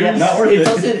 exactly. Not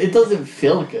worth it. It doesn't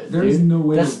feel good. There is no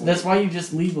way. That's why you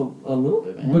just leave a little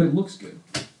bit, man. But it looks good.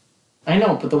 I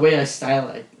know, but the way I style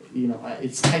it,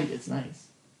 it's tight. It's nice.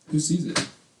 Who sees it?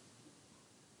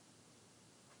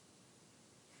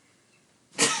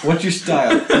 What's your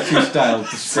style?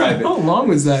 Describe it. How long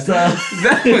was that?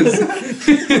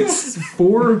 That was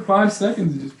 4 or 5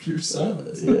 seconds of just pure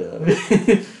silence.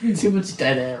 Yeah. Too much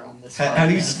dead air on this. How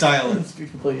do you style it? Let's be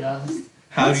completely honest.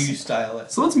 How do you style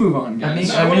it? So let's move on,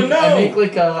 guys. I make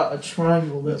like a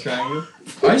triangle. A triangle?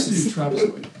 I used to do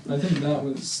trapezoid. I think that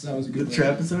was a good one.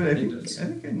 Trapezoid? I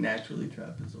think I naturally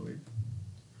trapezoid.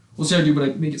 We'll see how I do, but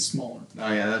I make it smaller.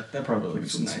 Oh yeah, that probably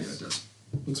looks Let's see nice. what it does.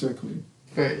 Looks very clean.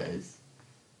 Very nice.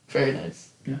 Very nice.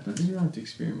 Yeah. You don't have to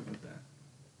experiment with that.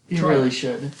 You really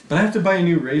should. But I have to buy a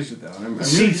new razor though. I'm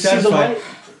really satisfied.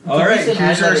 The Alright, reason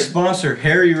here's I our got it- sponsor,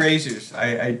 Harry Razors.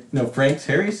 No, Frank's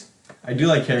Harry's? I do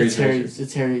like Harry's razors.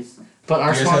 It's Harry's. But our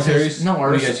You guys have Harry's? sponsors, no,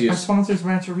 What do you guys our use? sponsors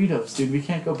Rancheritos, dude. We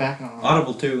can't go back on them.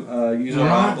 Audible too. Use We're our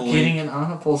not Audible getting link. an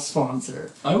Audible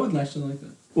sponsor. I would actually like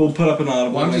that. We'll put up an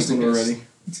Audible Well, I'm link just a when we're guess. ready.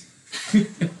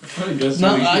 I guess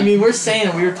No, I mean we're saying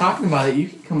it. We were talking about it. You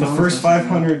can come. The on first with us.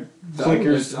 500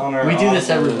 clickers on our We do this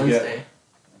every Audible, yeah. Wednesday.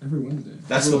 every Wednesday.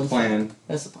 That's Every the plan.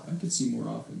 That's the plan. I could see more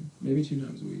often. Maybe 2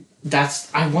 times a week.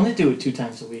 I want to do it 2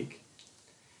 times a week.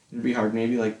 It'd be hard.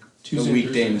 Maybe like Tuesday, a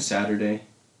weekday and a Thursday. Saturday.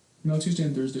 No, Tuesday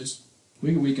and Thursdays.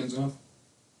 We get weekends off.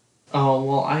 Oh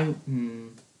well,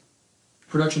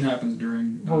 Production happens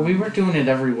during. well we were doing it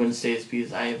every Wednesdays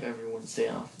because I have every Wednesday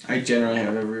off. I generally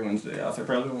have every Wednesday off. I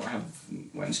probably won't have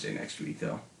Wednesday next week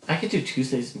though. I could do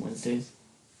Tuesdays and Wednesdays.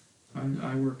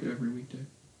 I work every weekday.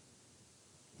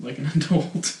 Like an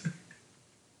adult.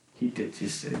 He did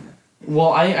just say that.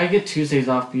 Well, I get Tuesdays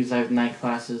off because I have night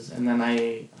classes, and then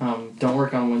I don't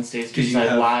work on Wednesdays 'Cause because you I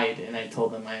have- lied and I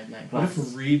told them I have night What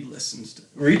classes. if Reed listens to...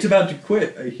 Reed's about to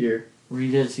quit, I hear.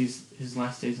 Reed is. His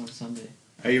last day's on Sunday.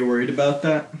 Are you worried about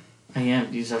that? I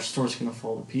am because our store's gonna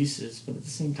fall to pieces, but at the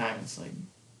same time, it's like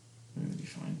I'm gonna be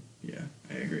fine. Yeah,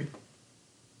 I agree.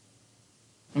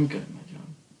 I'm good at my job.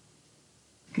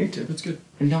 Me too. That's good.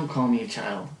 And don't call me a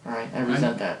child, alright? I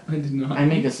resent that. I did not. I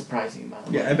make a surprising amount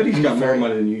of money. Yeah, I bet he's I'm got more very-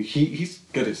 money than you. He's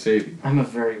good at saving. I'm a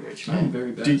very rich man. I'm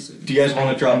very bad Do at saving. you guys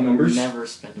want to drop I numbers? never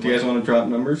spend Do you guys money. want to drop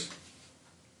numbers?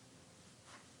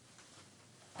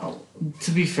 Oh,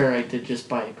 to be fair, I did just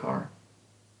buy a car.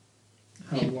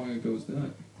 How long ago was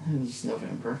that? It was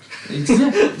November.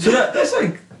 Exactly. So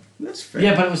that's fair.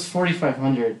 Yeah, but it was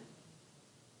 $4,500.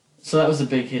 So that was a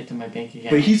big hit to my bank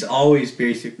account. But he's always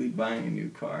basically buying a new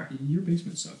car. Your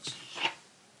basement sucks.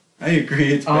 I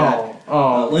agree, it's bad.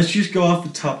 Let's just go off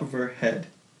the top of our head.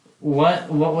 What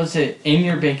was it in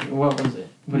your bank? What was it?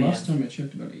 What do you Last have? time I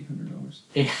checked, about $800.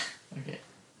 Yeah. Okay.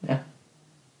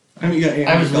 I mean, you got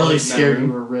I was really $800 in that scared you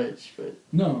room. were rich, but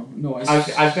No,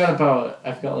 I've got about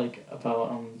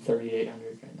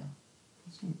 $3,800 right now.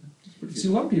 See,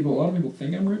 a lot of people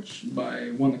think I'm rich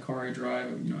by one, the car I drive.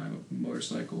 You know, I have a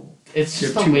motorcycle. It's You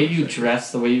just have the two way you motorcycles.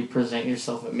 dress, the way you present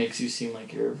yourself. It makes you seem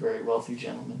like you're a very wealthy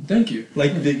gentleman. Thank you.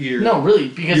 Like that you're... No, really,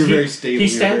 because You're very stable, he you're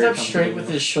stands very up straight comfortable.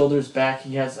 with his shoulders back.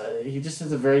 He just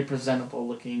has a very presentable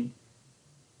looking.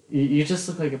 You just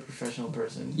look like a professional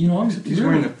person. You know, I'm He's really,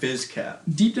 wearing a fizz cap.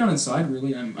 deep down inside.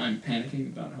 Really, I'm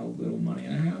panicking about how little money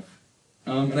I have,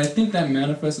 and I think that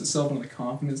manifests itself in the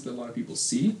confidence that a lot of people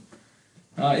see.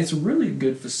 It's a really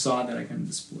good facade that I can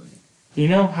display. You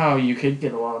know how you could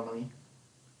get a lot of money?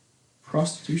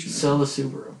 Prostitution. Sell the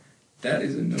Subaru. That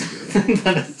is a no-go.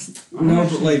 That is, No,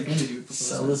 but like...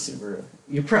 sell the Subaru.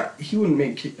 He wouldn't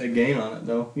make a gain on it,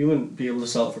 though. You wouldn't be able to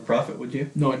sell it for profit, would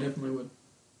you? No, I definitely would.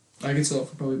 I could sell it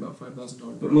for probably about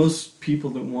 $5,000. But most people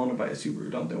that want to buy a Subaru,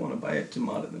 don't they want to buy it to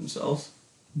mod it themselves?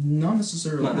 Not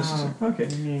necessarily. Not necessarily. Okay.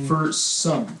 I mean, For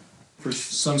some For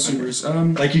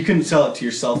Subarus. Like, you couldn't sell it to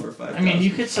yourself for $5,000. I mean, you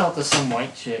could sell it to some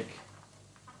white chick.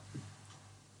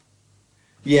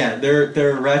 Yeah,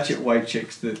 there are ratchet white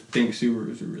chicks that think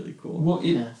Subarus are really cool. Well,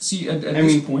 Yeah. see at I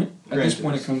this mean, point, it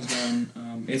granted. comes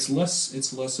down. It's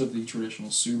less of the traditional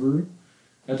Subaru.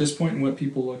 At this point, what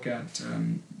people look at,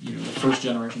 the first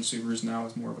generation Subarus now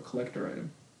is more of a collector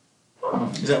item.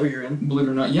 Is that what you're in? Believe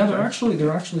it or not, yeah, they're actually.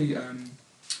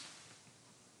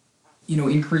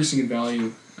 increasing in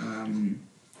value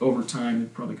over time.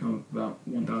 It probably come up about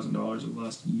 $1,000 over the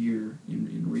last year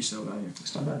in resale value.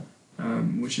 It's not bad.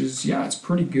 Which is it's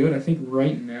pretty good. I think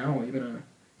right now even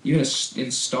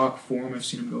in stock form, I've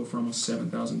seen them go for almost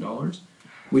 $7,000,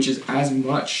 which is as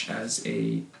much as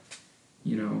a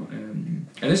and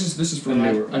this is for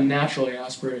a naturally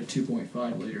aspirated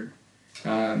 2.5 liter,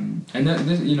 and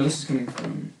this is coming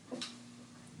from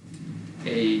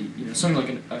something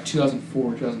like a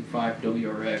 2004 2005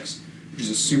 WRX, which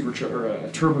is a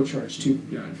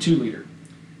turbocharged 2 liter,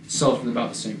 sells for about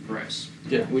the same price.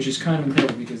 Yeah, which is kind of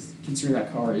incredible because considering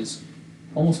that car is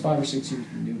almost 5 or 6 years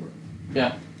newer.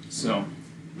 Yeah. So,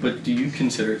 but do you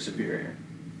consider it superior,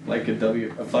 like a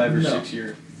 5 or 6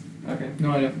 year? Okay.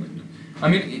 No, I definitely don't. I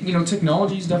mean,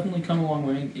 technology's definitely come a long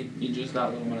way in just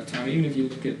that little amount of time. Even if you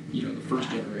look at the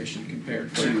first generation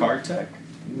compared to car tech,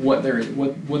 what they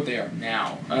are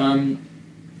now.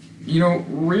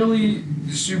 Really,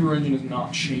 the Subaru engine has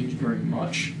not changed very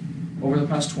much over the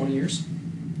past 20 years.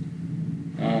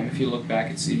 If you look back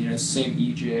and see, the same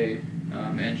EJ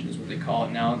engine is what they call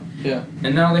it now. Yeah.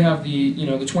 And now they have the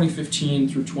 2015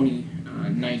 through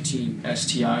 2019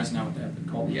 STIs now. They have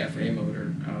called the FA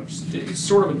motor. It's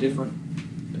sort of a different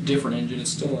engine.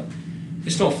 It's still a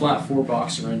flat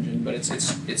 4-boxer engine, but it's a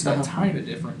tiny bit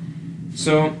different.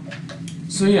 So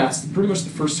yeah, it's pretty much the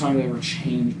first time they ever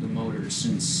changed the motor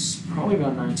since probably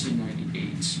about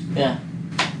 1998. Yeah.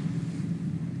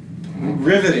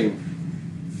 Riveting.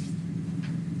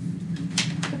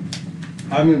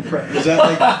 I'm impressed.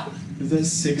 Is that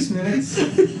 6 minutes?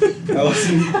 I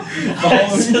wasn't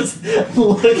following. Just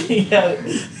looking at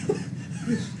it.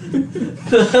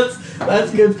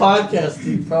 That's good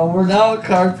podcasting, bro. We're now a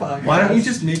car podcast. Why don't you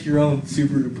just make your own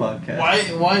Subaru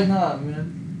podcast? Why not,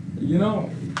 man?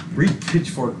 Read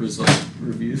Pitchfork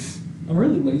reviews. I'm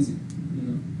really lazy.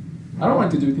 I don't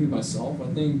like to do anything myself. I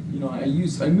think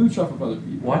I mooch off of other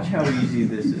people. Watch how easy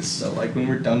this is. So like when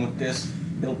we're done with this,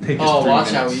 it'll take us 3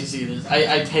 watch minutes. how easy it is.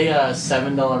 I pay a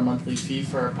 $7 monthly fee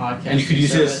for a podcast. And you could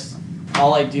use service.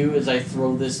 All I do is I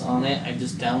throw this on it, I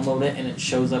just download it, and it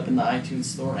shows up in the iTunes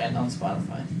store and on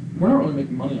Spotify. We're not really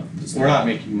making money off of this. We're not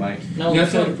making money. No, I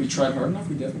feel like if we tried hard enough,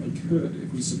 we definitely could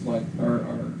if we supplied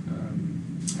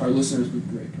our listeners with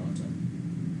great content.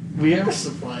 We ever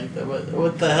supplied that?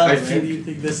 What the hell, man? Do you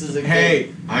think this is a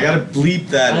Hey, I gotta bleep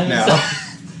that now.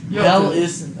 Hell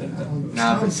isn't.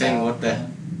 Nah, I've been saying what the...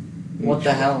 What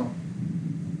the hell?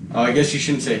 Oh, I guess you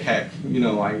shouldn't say heck. You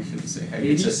know why you shouldn't say heck.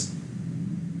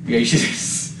 Yeah, you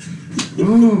should.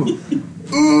 Ooh.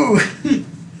 Ooh.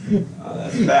 Oh,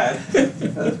 that's bad.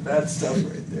 That's bad stuff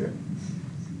right there.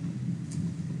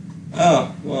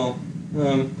 Oh, well,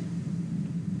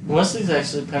 Wesley's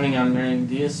actually planning on marrying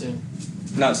Dia soon.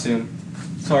 Not soon.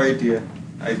 Sorry, Dia.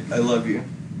 I love you.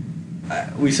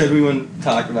 We said we wouldn't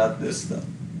talk about this stuff.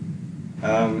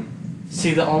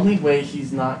 See, the only way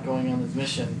he's not going on his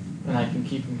mission, and I can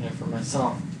keep him here for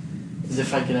myself, is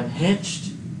if I get him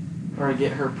hitched or I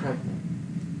get her pregnant.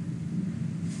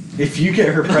 If you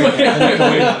get her pregnant, I'm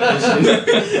going on a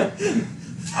mission.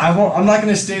 I'm not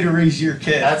going to stay to raise your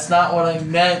kid. That's not what I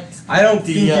meant. I don't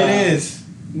think it is.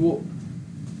 Well,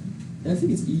 I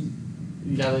think it's easy.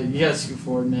 You gotta scoot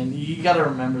forward, man. You gotta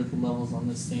remember the levels on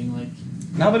this thing. Like,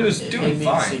 no, but it was doing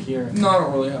fine. No, I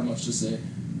don't really have much to say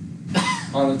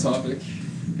on the topic.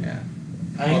 Yeah.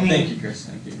 Thank you, Chris.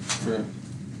 Thank you for.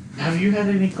 Have you had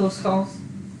any close calls?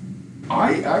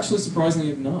 I actually surprisingly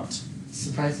have not.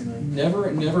 Surprisingly. Never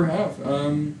have. My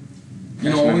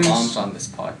mom's on this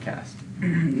podcast.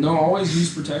 No, always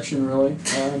use protection, really.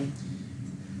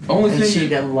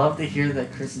 She'd love to hear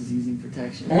that Chris is using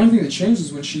protection. Only thing that changed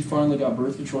is when she finally got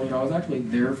birth control. I was actually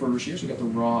there for her. She actually got the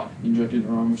rod injected in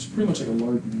her arm, which is pretty much like a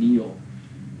large needle.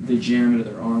 They jam into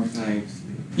their arm. Nice.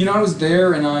 I was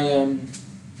there and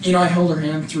I held her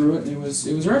hand through it, and it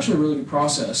was actually a really good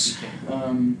process.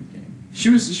 She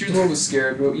was a little bit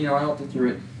scared, but I helped her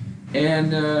through it.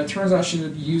 And it turns out she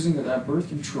ended up using that birth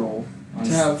control to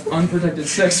have unprotected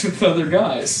sex with other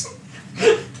guys.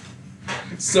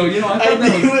 So, I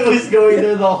knew it was going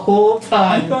there the whole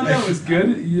time. I thought that was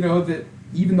good, that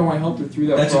even though I helped her through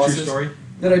that process. That's a true story.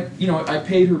 That I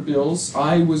paid her bills.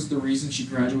 I was the reason she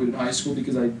graduated high school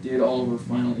because I did all of her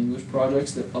final English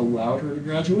projects that allowed her to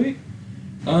graduate.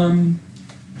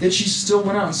 That she still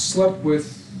went out and slept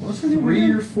with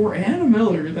 3 or 4, Anna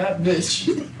Miller, that bitch.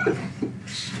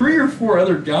 3 or 4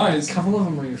 other guys. A couple of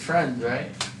them were your friends, right?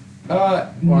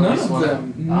 None of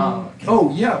them. Oh, okay.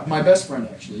 Oh, yeah, my best friend,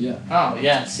 actually, yeah. Oh,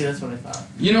 yeah, see, that's what I thought.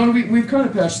 We've kind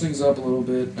of patched things up a little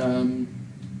bit.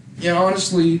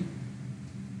 Honestly,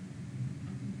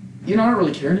 I don't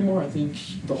really care anymore. I think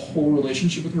the whole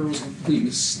relationship with her was a complete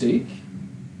mistake.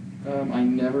 I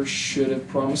never should have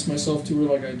promised myself to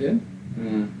her like I did.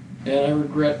 And I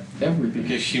regret everything.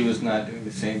 Because she was not doing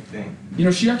the same thing.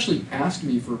 She actually asked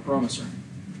me for a promise ring.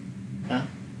 Huh?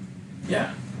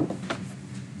 Yeah.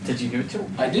 Did you give it to her?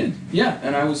 I did, yeah.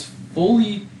 And I was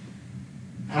fully...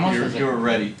 How much was it? You were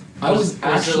ready. Was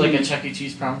it like a Chuck E.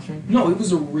 Cheese promise ring? No, it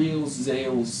was a real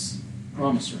Zales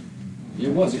promise ring. It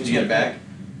was. Did you get it back?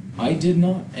 I did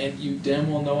not, and you damn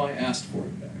well know I asked for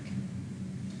it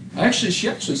back. She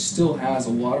actually still has a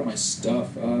lot of my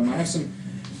stuff. I have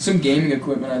some gaming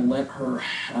equipment I lent her.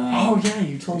 Oh yeah,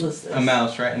 you told us this. A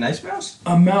mouse, right? A nice mouse?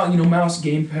 A mouse, mouse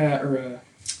gamepad, or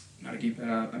not a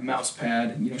gamepad, a mouse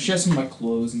pad. She has some of my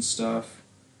clothes and stuff.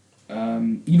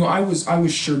 I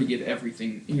was sure to get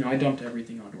everything. I dumped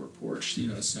everything onto her porch.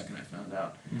 The second I found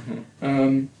out.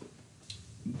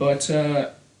 But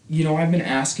I've been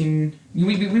asking.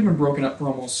 We've been broken up for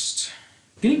almost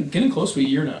getting close to a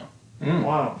year now.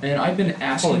 Wow. And I've been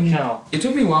asking. Holy cow. It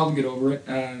took me a while to get over it,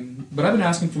 but I've been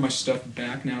asking for my stuff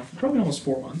back now for probably almost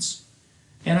 4 months,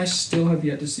 and I still have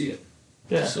yet to see it.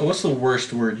 Yeah. So what's the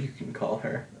worst word you can call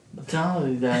her? Die.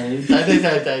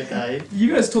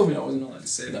 You guys told me I wasn't allowed to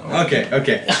say that one. Okay.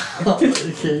 Okay.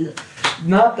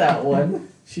 Not that one.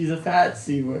 She's a fat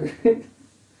C word.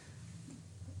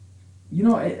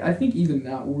 I think even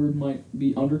that word might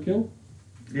be underkill.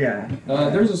 Yeah.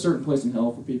 There's a certain place in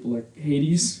hell for people like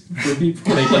Hades. For people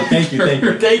Thank you.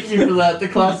 Thank you for that. The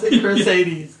classic Chris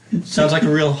Hades. Sounds like a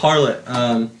real harlot.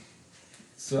 A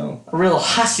real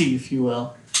hussy, if you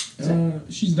will.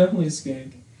 She's definitely a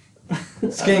skank.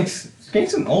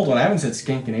 Skank's an old one. I haven't said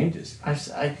skank in ages. I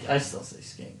still say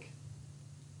skank.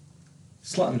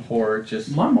 Slut and whore, just...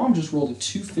 My mom just rolled a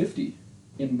 250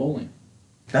 in bowling.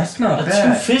 That's not a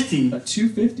bad. 250? A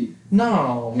 250.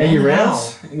 No. Any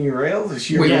rails? Any rails? Is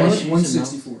she Wait, a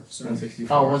 164. Sorry.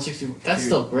 164. Oh, 164. That's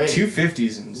still great.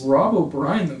 250s. Rob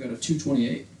O'Brien, though, got a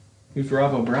 228. Who's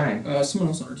Rob O'Brien? Someone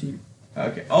else on our team.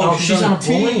 Okay. Oh, she's on a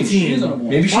bowling team. She is on a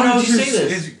bowling team. Maybe she Why knows did you say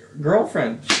this? his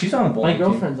girlfriend. She's on a bowling team. My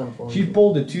girlfriend's on a bowling team. She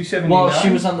bowled a 279. Well, she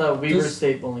was on the Weaver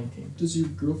State bowling team. Does your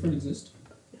girlfriend exist?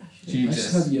 Yeah, She I just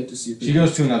exists. have yet to see a picture. She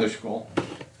goes to another school.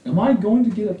 Am I going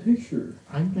to get a picture?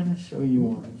 I'm going to show you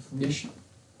one. It's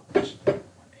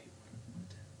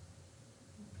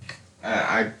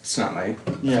not my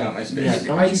space. Yeah,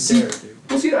 don't you dare, dude.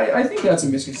 Well, see, I think that's a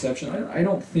misconception. I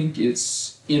don't think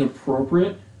it's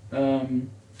inappropriate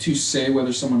to say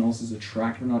whether someone else is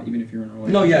attractive or not, even if you're in a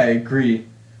relationship. No, yeah, I agree.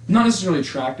 Not necessarily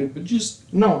attractive, but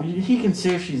just... No, he can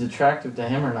see if she's attractive to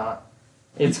him or not.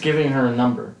 It's giving her a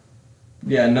number.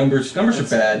 Yeah, numbers are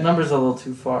bad. Numbers a little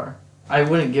too far. I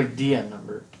wouldn't give D a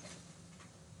number.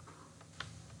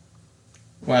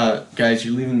 Wow, guys,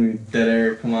 you're leaving me dead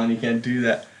air. Come on, you can't do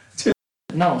that.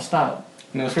 No, stop.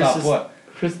 No, Chris stop what?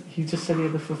 Chris, he just said he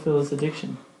had to fulfill his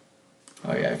addiction.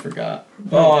 Oh yeah, I forgot.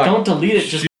 Don't delete it.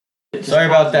 Just sorry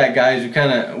about that, guys.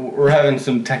 We're having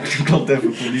some technical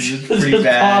difficulties. It's pretty just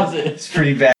bad. pause it. It's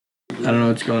pretty bad. I don't know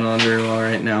what's going on very well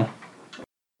right now.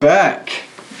 Back.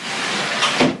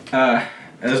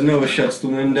 As Noah shuts the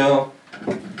window,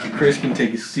 Chris can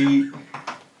take a seat.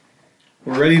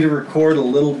 We're ready to record a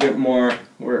little bit more.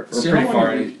 We're pretty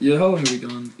far in. Yeah, how long have we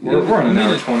gone? We're on an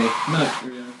hour 20. Yeah.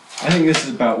 I think this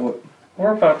is about what...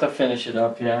 We're about to finish it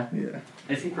up, yeah. Yeah.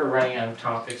 I think we're running out of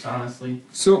topics, honestly.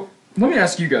 So, let me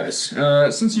ask you guys,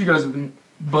 since you guys have been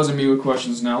buzzing me with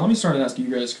questions now, let me start asking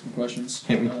you guys some questions.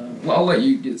 Hit me. Well, I'll let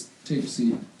you take a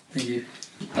seat. Thank you.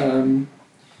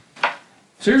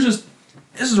 So this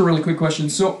is a really quick question.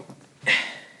 So,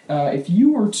 if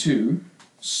you were to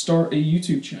start a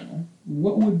YouTube channel,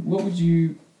 what would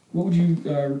you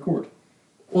record?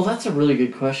 Well, that's a really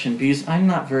good question because I'm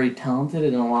not very talented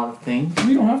in a lot of things.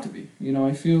 You don't have to be.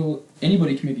 I feel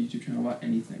anybody can make a YouTube channel about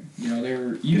anything.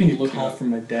 You can look call up. from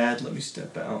my dad. Let me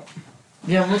step out.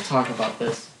 Yeah, we'll talk about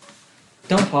this.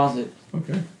 Don't pause it.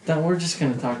 Okay. We're just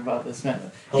going to talk about this, man.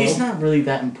 He's not really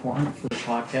that important for the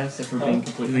podcast, if we're being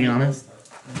completely honest.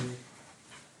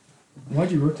 Why'd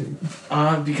you rotate?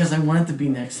 Because I wanted to be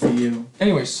next to you.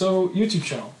 Anyway, so YouTube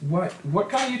channel. What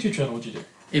kind of YouTube channel would you do?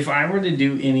 If I were to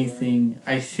do anything,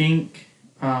 I think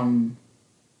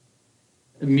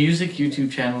music YouTube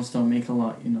channels don't make a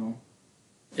lot,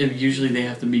 Usually they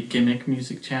have to be gimmick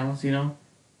music channels,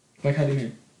 Like, how do you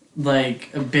mean?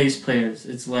 Like bass players.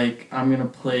 It's like I'm going to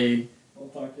play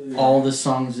all the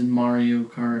songs in Mario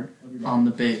Kart on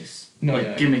the bass. No, like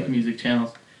yeah, gimmick music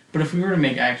channels. But if we were to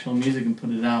make actual music and put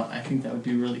it out, I think that would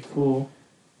be really cool.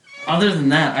 Other than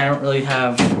that, I don't really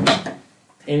have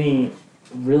any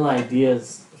real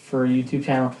ideas for a YouTube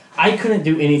channel. I couldn't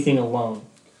do anything alone.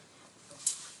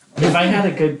 If I had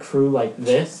a good crew like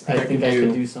this, I think I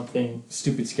could do something.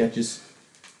 Stupid sketches.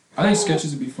 I think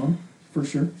sketches would be fun, for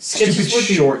sure. Stupid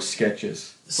short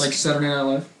sketches. Like Saturday Night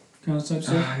Live kind of type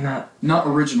stuff? Not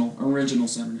original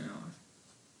Saturday Night Live.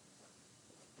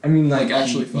 I mean, like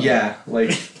actually fun. Yeah,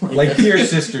 like Dear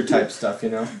Sister type stuff, you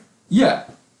know? Yeah.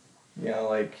 Yeah,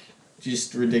 like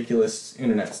just ridiculous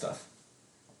internet stuff.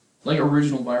 Like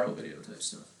original viral video type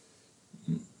stuff.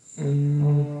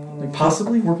 Like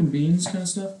possibly pork and beans kind of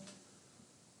stuff.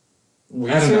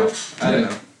 I don't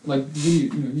know. Like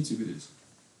video, YouTube videos.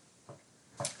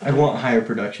 I want higher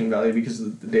production value because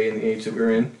of the day and the age that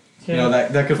we're in. Yeah. You know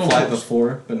that could fly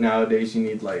before, but nowadays you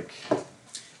need like.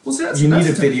 Well, see, you need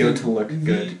a video to look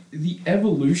good. The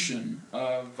evolution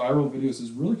of viral videos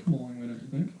has really come a long way, don't you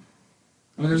think?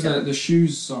 I mean, there's the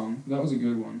Shoes song. That was a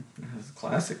good one. That's a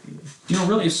classic.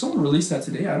 Really, if someone released that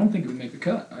today, I don't think it would make the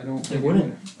cut. I don't think it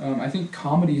would. I think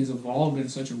comedy has evolved in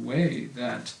such a way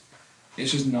that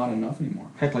it's just not enough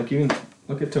anymore. Heck, like even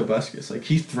look at Tobuscus. Like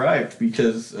he thrived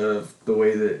because of the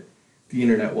way that the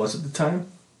internet was at the time.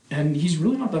 And he's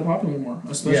really not that popular anymore,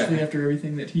 especially after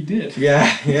everything that he did.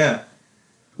 Yeah.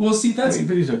 Well, see, that's.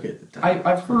 But he's okay at the time.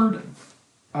 I've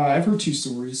heard two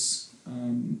stories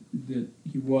that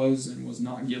he was and was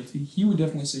not guilty. He would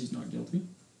definitely say he's not guilty.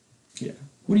 Yeah.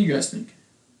 What do you guys think?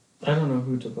 I don't know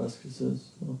who Tobuscus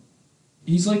is. So.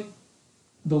 He's like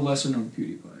the lesser known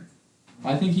PewDiePie.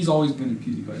 I think he's always been in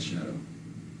PewDiePie's shadow.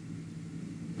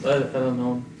 I don't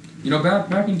know.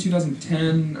 Back in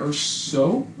 2010 or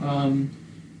so,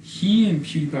 he and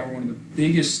PewDiePie were one of the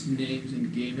biggest names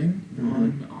in gaming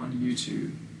on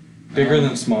YouTube. Bigger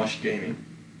than Smosh Gaming.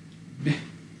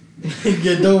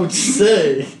 You don't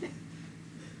say.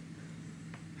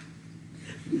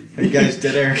 You guys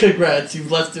did it. Congrats, you've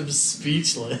left him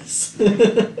speechless.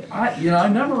 I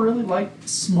never really liked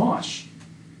Smosh.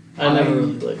 I never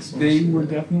really liked Smosh. They were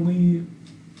definitely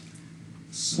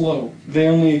slow. They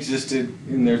only existed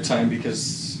in their time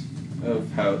because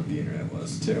of how the internet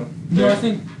was too. No, I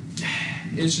think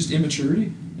it's just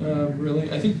immaturity.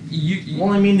 Really, I think you.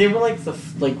 Well, I mean, they were like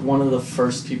one of the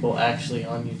first people actually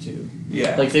on YouTube.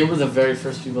 Yeah. Like they were the very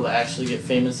first people to actually get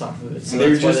famous off of it. So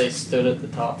that's why they stood at the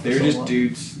top. They were just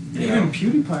dudes. Even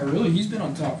PewDiePie, really, he's been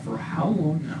on top for how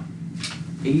long now?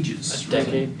 Ages. A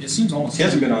decade. It seems almost. He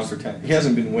hasn't been on for 10. He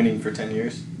hasn't been winning for 10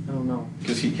 years. I don't know.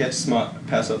 Because he had to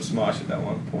pass up Smosh at that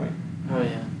one point. Oh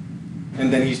yeah.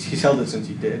 And then he's held it since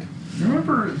he did. You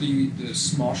remember the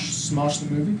Smosh the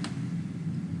movie?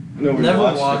 No, we never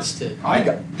watched it. I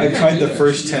tried the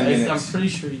first 10 minutes. I'm pretty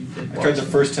sure you did. I tried the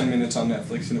first 10 minutes on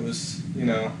Netflix, and it was,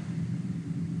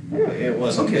 it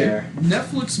wasn't there.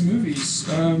 Netflix movies.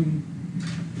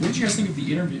 What did you guys think of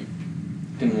The Interview?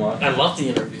 Didn't watch. I love The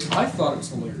Interview. I thought it was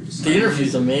hilarious. The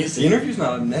Interview's amazing. The Interview's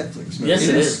not a Netflix movie. Yes,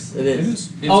 it is. It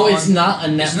is. It's not a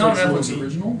Netflix It's not a Netflix movie.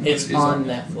 original. It's on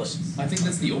Netflix. I think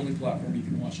that's the only platform you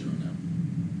can watch it on now.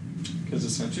 Because of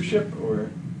censorship,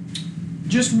 or?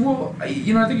 Just, well, I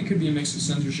think it could be a mix of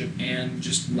censorship and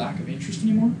just lack of interest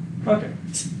anymore. Okay.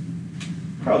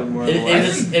 Probably more.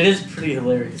 It is pretty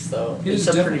hilarious, though. It's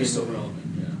definitely still relevant,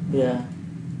 yeah.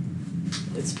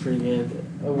 It's pretty good.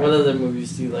 What other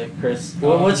movies do you like, Chris?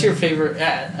 What's your favorite?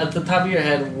 At the top of your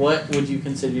head, what would you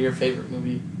consider your favorite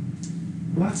movie?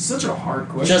 Well, that's such a hard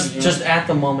question. Just at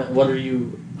the moment, what are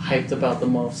you hyped about the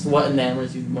most? What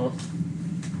enamors you the most?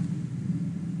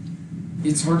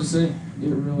 It's hard to say.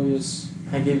 It really is.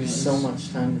 I gave you so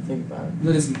much time to think about it.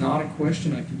 That is not a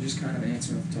question I can just kind of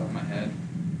answer off the top of my head.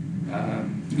 I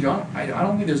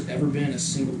don't think there's ever been a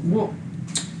single. Well,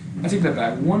 I take that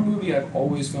back. One movie I've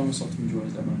always found myself to enjoy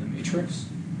is that one, The Matrix.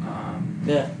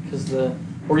 Yeah, because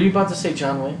were you about to say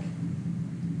John Wick?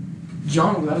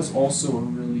 That is also a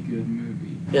really good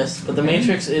movie. Yes, but The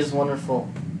Matrix is wonderful.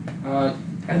 I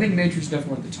think Matrix is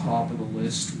definitely at the top of the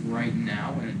list right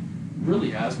now, and it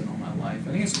really has been all my life.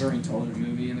 I think it's a very intelligent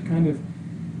movie, and the kind of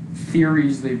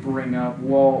theories they bring up,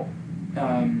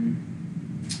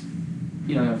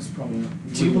 that's probably...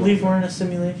 Do you believe we're in a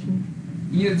simulation?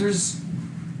 Yeah, there's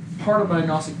part of my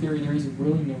agnostic theory, there is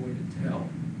really no way to tell.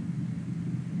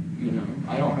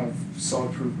 I don't have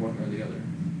solid proof one way or the other.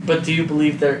 But do you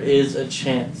believe there is a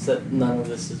chance that none of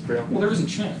this is real? Well, there is a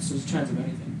chance. There's a chance of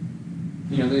anything.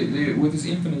 With as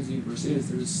infinite as the universe is,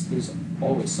 there's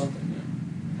always something.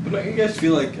 But don't you guys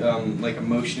feel like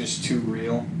emotion is too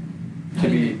real to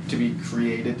be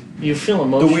created? You feel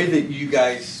emotion. The way that you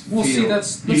guys feel.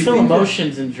 See, you feel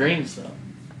emotions in dreams, though.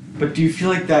 But do you feel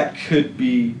like that could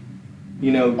be,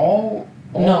 all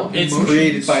it's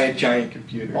created by a giant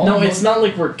computer? It's not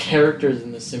like we're characters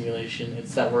in the simulation.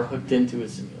 It's that we're hooked into a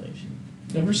simulation.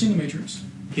 Never seen The Matrix.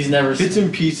 He's never Bits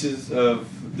and pieces of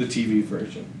the TV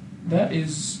version. That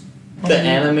is The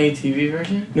anime TV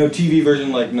version? No, TV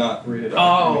version, like, not rated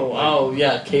R. Oh,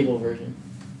 yeah, cable version.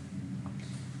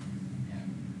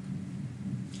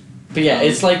 But yeah,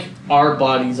 it's like our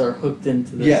bodies are hooked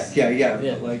into this. Yeah.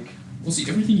 But like, well, see,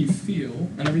 everything you feel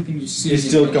and everything you see is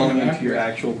still going into your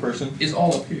actual person. Is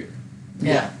all up here.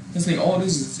 Yeah. That's the thing. All it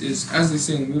is as they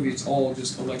say in the movie, it's all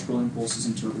just electrical impulses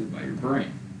interpreted by your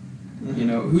brain. Mm-hmm. You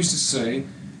know, who's to say?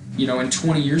 You know, in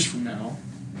 20 years from now,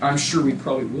 I'm sure we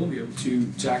probably will be able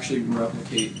to actually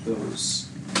replicate those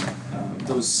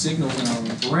signals in our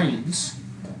brains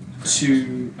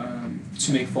to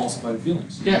make falsified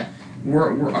feelings. Yeah.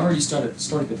 We're already started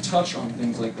to touch on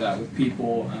things like that with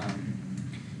people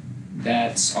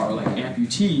that are like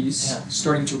amputees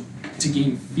starting to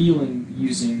gain feeling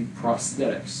using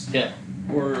prosthetics. Yeah.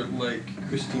 Or like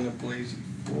Christina Blasey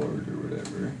Ford or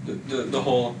whatever. The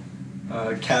whole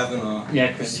Kavanaugh.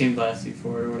 Yeah, Christine Blasey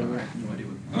Ford or whatever. No idea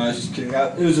what. I was just kidding.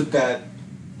 It was a bad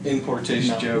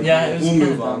importation joke. Yeah, it was we'll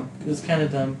move on. It was kind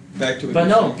of dumb. Back to it. But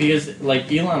no, because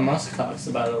like Elon Musk talks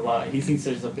about it a lot. He thinks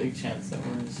there's a big chance that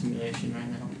we're in a simulation right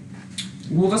now.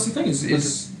 Well, that's the thing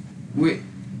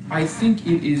I think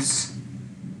it is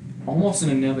almost an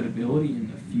inevitability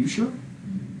in the future.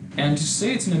 And to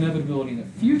say it's an inevitability in the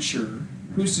future,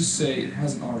 who's to say it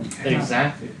hasn't already happened?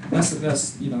 Exactly.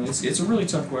 That's you know, it's a really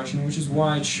tough question, which is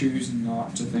why I choose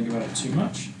not to think about it too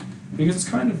much. Because it's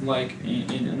kind of like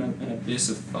in an abyss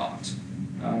of thought.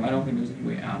 I don't think there's any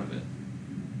way out of it.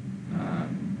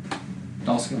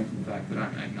 Also coming from the fact that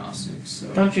I'm agnostic,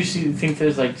 so... Don't you think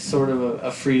there's like sort of a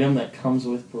freedom that comes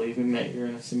with believing that you're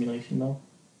in a simulation though?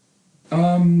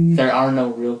 There are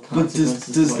no real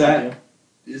consequences. But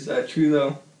is that true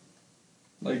though?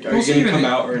 Like, are you going to come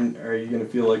out or are you going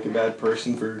to feel like a bad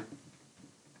person for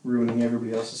ruining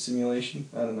everybody else's simulation?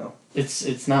 I don't know.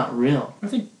 It's not real. I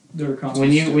think there are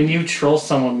consequences. When you troll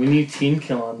someone, when you team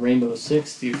kill on Rainbow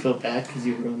Six, do you feel bad because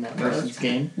you ruined that person's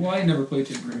game? Well, I never played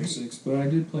Rainbow Six, but I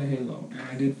did play Halo, and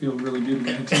I did feel really good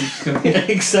when I team killed.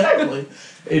 Exactly.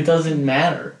 It doesn't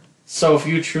matter. So if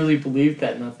you truly believed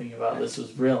that nothing about this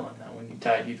was real and that when you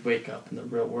died you'd wake up in the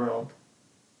real world.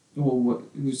 Well,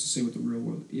 who's to say what the real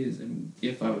world is and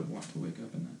if I would want to wake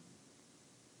up in that?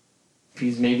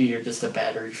 Because maybe you're just a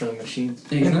battery for the machines.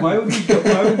 Exactly. And why would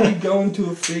we go into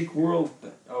a fake world?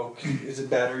 Oh, is it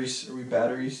batteries? Are we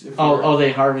batteries?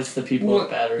 They harvest the people with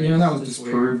batteries. Yeah, that was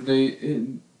disproved.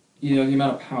 The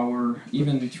amount of power,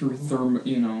 even through through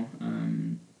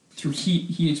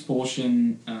heat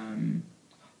expulsion,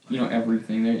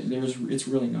 everything. It's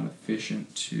really not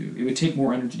efficient to. It would take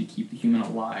more energy to keep the human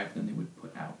alive than they would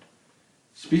put out.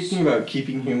 Speaking about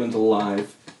keeping humans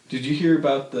alive, did you hear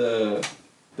about the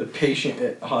patient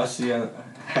at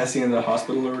Hacienda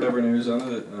Hospital or whatever in Arizona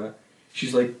that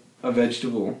she's like a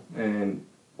vegetable and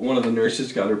one of the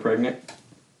nurses got her pregnant?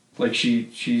 Like she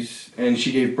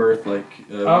gave birth like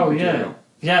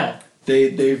yeah.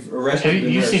 They've arrested the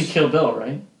nurse. You've seen Kill Bill,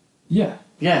 right? Yeah.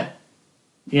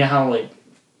 How like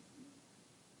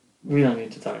we don't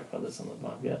need to talk about this on the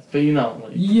podcast, but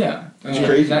it's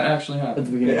crazy. That actually happened. At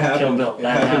the beginning of Kill Bill, it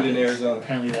happened in Arizona.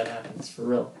 Apparently that happens for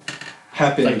real.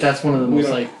 Happened. Like that's one of the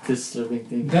most disturbing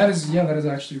things. That is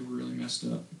actually really messed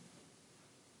up.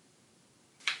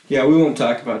 Yeah, we won't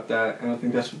talk about that. I don't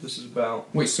think that's what this is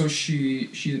about. Wait, so she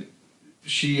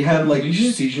had like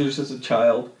seizures as a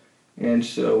child, and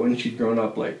so when she'd grown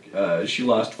up, like she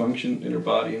lost function in her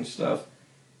body and stuff.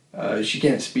 She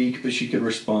can't speak, but she could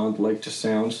respond like to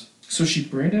sounds. So she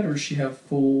brain dead, or does she have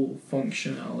full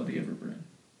functionality of her brain?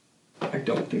 I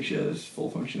don't think she has full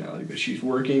functionality, but she's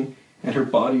working, and her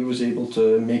body was able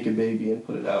to make a baby and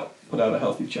put out a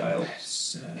healthy child.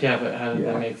 Yeah, but how did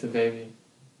they make the baby?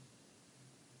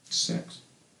 Sex.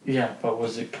 Yeah, but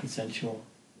was it consensual?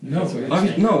 No,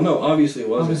 obviously it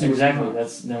wasn't. Exactly,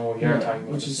 that's now what you're talking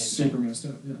about. Which is super messed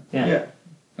up. Yeah.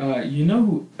 You know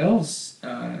who else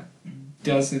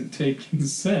doesn't take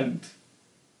consent?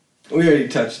 We already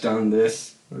touched on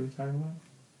this. What are we talking about?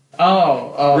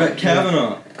 Oh, Brett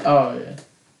Kavanaugh. Oh yeah.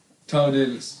 Tyler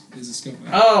Davis is a scumbag.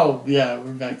 Oh yeah,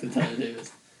 we're back to Tyler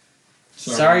Davis.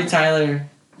 Sorry, Tyler.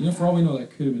 For all we know,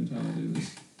 that could have been Tyler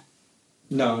Davis.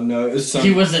 No, it was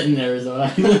he wasn't in Arizona.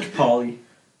 He looked poly,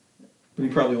 but he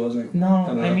probably wasn't. No,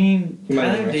 I mean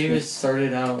Tyler Davis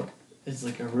started out as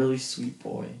like a really sweet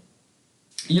boy.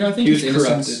 I think his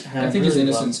innocence. I think his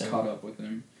innocence caught up with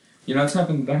him.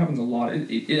 That happens a lot.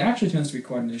 It actually tends to be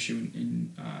quite an issue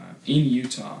in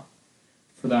Utah,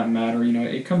 for that matter.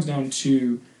 It comes down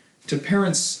to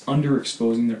parents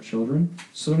underexposing their children,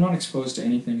 so they're not exposed to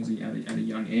anything at a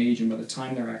young age, and by the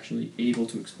time they're actually able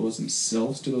to expose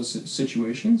themselves to those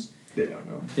situations, they don't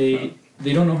know. They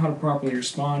don't know how to properly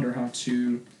respond or how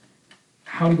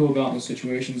how to go about those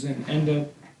situations and end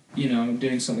up,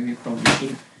 doing something you probably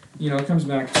shouldn't. It comes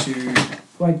back to,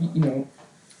 like,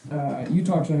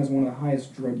 Utah actually has one of the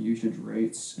highest drug usage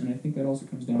rates, and I think that also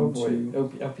comes down to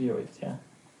opioids, yeah.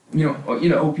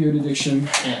 Opioid addiction,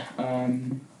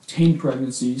 teen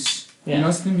pregnancies. Yeah.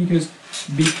 That's the thing because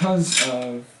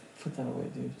of put that away,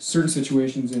 dude. Certain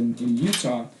situations in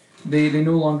Utah, they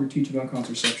no longer teach about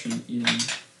contraception in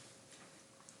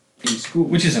school,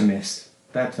 which is a miss.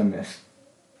 That's a miss.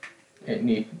 It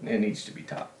needs to be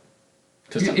taught.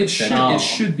 It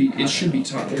should be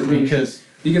taught.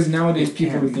 Because nowadays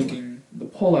people are thinking the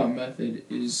pull-out method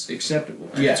is acceptable,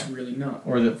 and it's really not.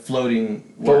 Or that floating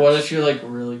works. But what if you're like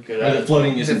really good at it? Or that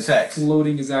floating isn't sex.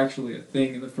 Floating is actually a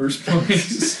thing in the first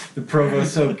place. The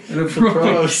provost soak. The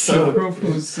provost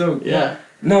soak. Yeah.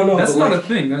 No, that's not a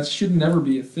thing. That should never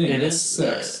be a thing. It is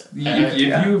sex.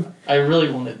 I really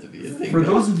want it to be a thing. For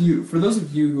those of you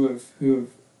who have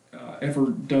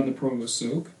ever done the provost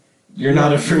soak, you're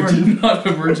not a virgin. You're not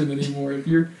a virgin anymore.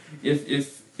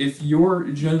 If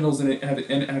your genitals have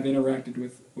interacted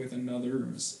with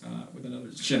another's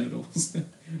genitals,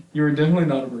 you're definitely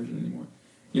not a virgin anymore.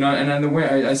 And the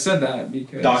way I said that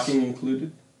because docking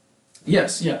included.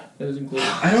 Yes, yeah, that is included.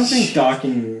 I don't think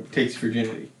docking takes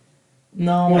virginity.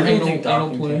 No, I don't think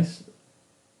docking takes.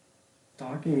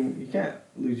 Docking, you can't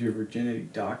lose your virginity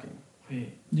docking.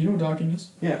 Wait, do you know what docking is?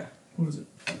 Yeah. What is it?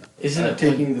 Isn't it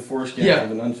taking the foreskin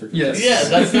of an uncircumcised? Yes. Yeah,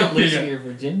 that's not losing your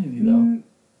virginity though.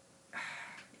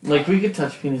 Like we could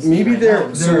touch penis. Maybe there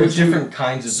are different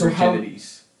kinds of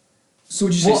virginities. So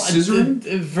would you say scissoring?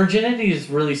 Virginity is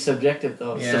really subjective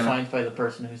though. It's defined by the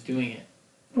person who's doing it.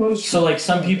 Well, so like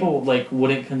some people like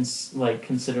wouldn't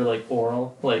consider like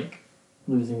oral like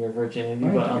losing your virginity,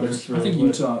 but others really I think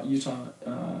Utah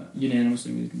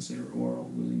unanimously would consider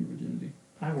oral losing your virginity.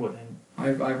 I wouldn't.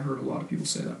 I've heard a lot of people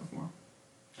say that before.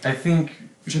 Which I think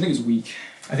is weak.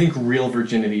 I think real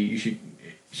virginity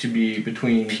should be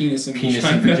between penis and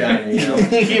vagina,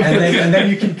 and then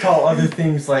you can call other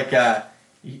things like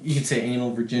you can say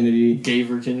anal virginity, gay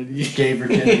virginity,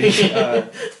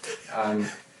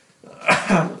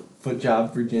 foot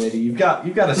job virginity. You've got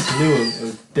a slew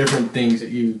of different things that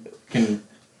you can,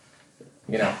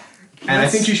 and I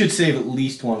think you should save at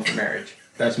least one for marriage.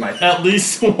 That's my thing. At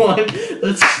least one.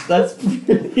 That's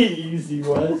pretty easy,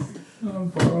 Wes. I'm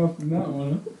far off from that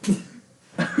one.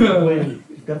 Wait,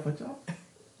 you've got a foot job?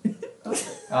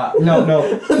 No,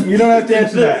 you don't have to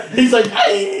answer that. He's like,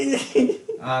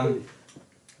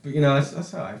 but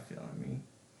that's how I feel. I mean,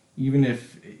 even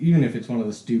if it's one of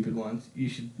the stupid ones, you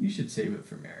should save it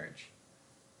for marriage.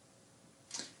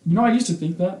 I used to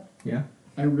think that. Yeah.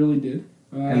 I really did.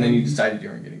 And then you decided you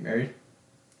weren't getting married.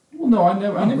 Well, no,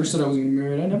 I never said I was getting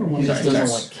married. I never wanted to.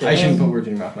 I shouldn't put words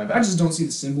in your mouth. My bad. I just don't see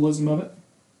the symbolism of it.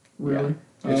 Really.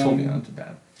 Yeah. It's holding on to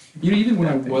bad. Even when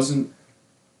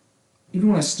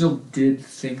I still did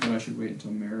think that I should wait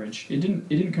until marriage, it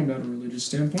didn't come down to a religious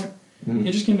standpoint. Mm-hmm.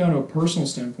 It just came down to a personal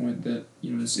standpoint that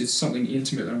it's something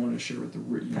intimate that I want to share with the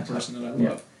person that I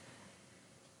love.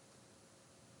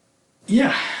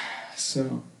 Yeah.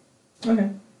 So.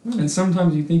 Okay. And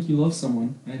sometimes you think you love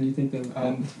someone, and you think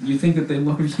that they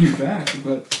love you back,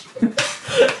 but.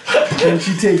 And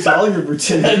she takes all your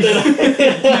virginity.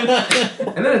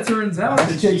 And then it turns out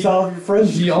that she takes all of your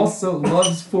friends. She also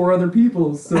loves 4 other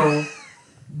people, so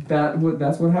that's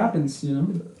what happens,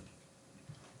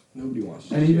 Nobody wants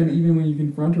to. And even when you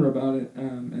confront her about it,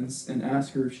 and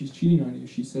ask her if she's cheating on you,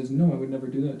 she says, "No, I would never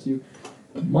do that to you."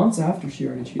 Months after she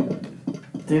already cheated on you.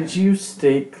 Did you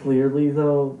state clearly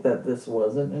though that this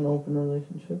wasn't an open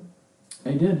relationship?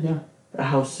 I did, yeah.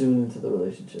 How soon into the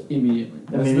relationship? Immediately.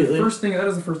 That is the first thing I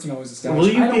always established. Will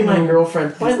you be my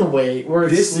girlfriend? By the way,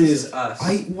 this is us.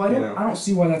 I don't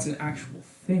see why that's an actual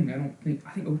thing. I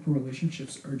think open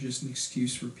relationships are just an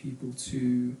excuse for people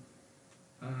to.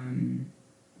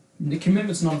 The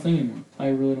commitment's not a thing anymore. I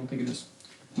really don't think it is.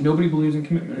 Nobody believes in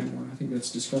commitment anymore. I think that's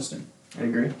disgusting. I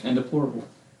agree. And deplorable.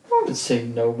 I would say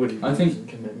nobody believes in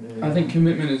commitment anymore. I think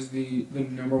commitment is the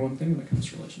number one thing when it comes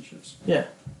to relationships. Yeah.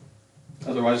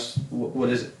 Otherwise, what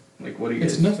is it? Like, what do you?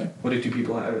 It's nothing. What do 2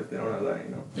 people have if they don't have that?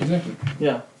 Exactly.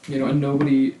 Yeah. And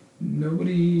nobody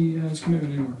has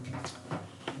commitment anymore.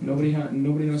 Nobody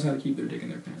knows how to keep their dick in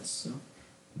their pants. So,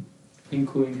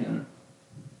 including Hannah.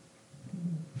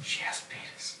 She has a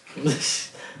penis.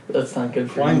 That's not good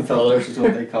for you, fellas, is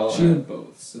what they call it. She had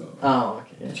both. So. Oh,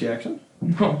 okay. Did she actually?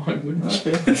 No, I wouldn't.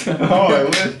 Okay. I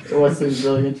would. Wesley's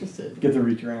really interested. Get the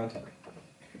reach around.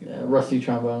 Yeah, rusty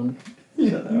trombone.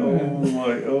 Yeah. Oh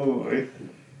my.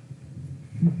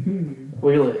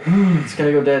 Wiggle it. It's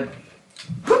gonna go dead.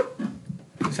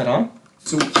 Is that on?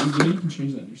 So you can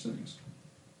change that in your settings.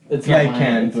 It's yeah, not I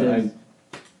can, but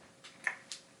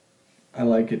I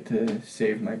like it to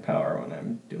save my power when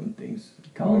I'm doing things.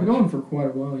 Well, we're going for quite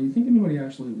a while. You think anybody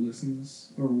actually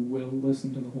listens or will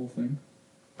listen to the whole thing?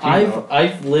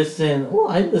 I've listened. Well,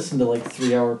 I listened to like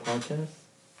 3-hour podcasts,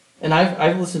 and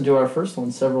I've listened to our first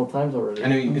one several times already. I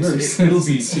mean, it'll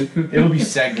be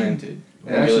segmented.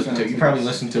 You probably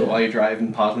listen to it while you drive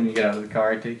and pause when you get out of the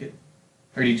car. I take it,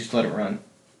 or do you just let it run?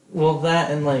 Well, that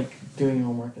and like doing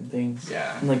homework and things.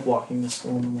 Yeah. And like walking to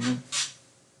school in the morning.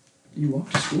 You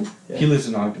walk to school? Yeah. He lives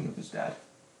in Ogden with his dad.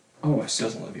 Oh, I see. He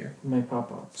doesn't live here. My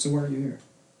papa. So why are you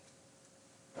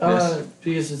there?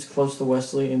 Because it's close to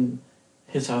Wesley and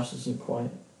his house isn't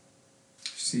quiet.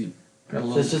 See.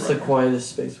 So it's just the quietest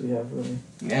space we have, really.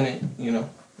 And it,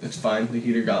 it's fine. The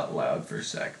heater got loud for a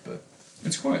sec, but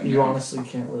it's quiet. You honestly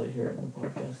can't really hear it in the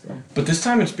podcast, though. But this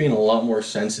time it's being a lot more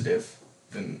sensitive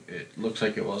than it looks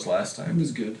like it was last time. It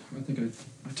was good. I think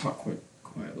I talk quite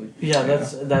quietly. Yeah,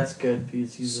 that's good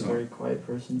because he's a very quiet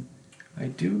person. I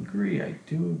do agree. I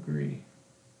do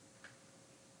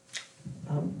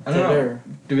I don't know.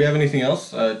 Do we have anything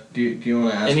else? Do you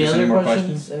want to ask us any more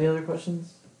questions? Any other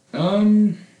questions?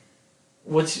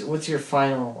 What's your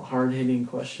final hard-hitting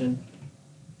question?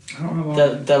 I don't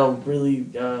have that'll really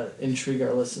intrigue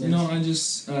our listeners. I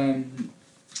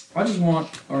just want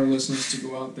our listeners to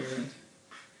go out there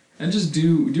and just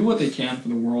do what they can for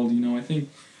the world. I think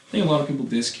a lot of people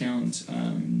discount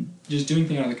just doing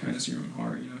things out of the kindness of your own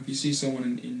heart. If you see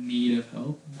someone in need of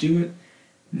help, do it.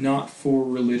 Not for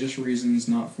religious reasons,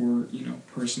 not for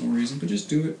personal reasons, but just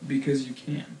do it because you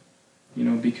can.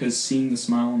 Because seeing the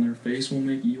smile on their face will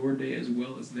make your day as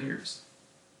well as theirs.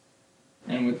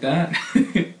 And with that,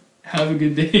 have a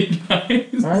good day,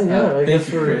 guys. All right, yeah, I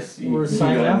guess we're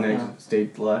signing off now. Stay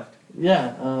left.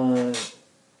 Yeah.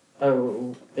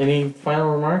 Any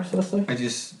final remarks, Leslie? I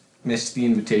just missed the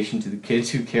invitation to the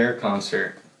Kids Who Care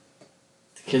concert.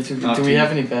 The Kids Who Care. Do we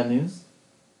have any bad news?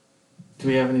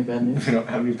 We don't have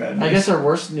any bad news. I guess our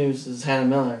worst news is Hannah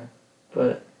Miller,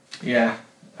 but yeah.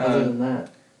 Other than that,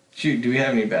 shoot, do we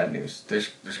have any bad news? There's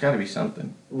got to be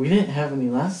something. We didn't have any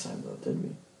last time though, did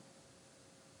we?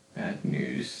 Bad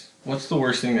news. What's the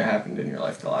worst thing that happened in your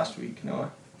life the last week,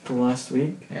 Noah? The last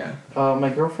week? Yeah. My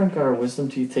girlfriend got her wisdom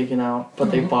teeth taken out, but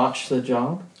they botched the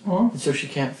job, and so she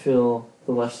can't feel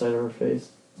the left side of her face.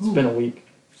 It's been a week.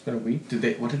 It's been a week.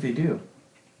 What did they do?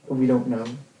 We don't know.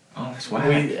 Oh, that's whack.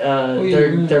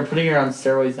 They're putting her on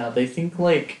steroids now. They think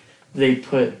they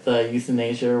put the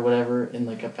euthanasia or whatever in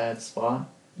a bad spot,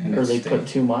 or they put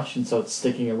too much, and so it's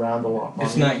sticking around a lot longer.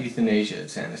 It's not euthanasia.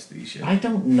 It's anesthesia. I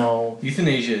don't know.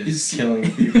 Euthanasia is killing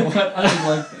people. I don't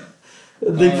like that.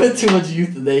 They put too much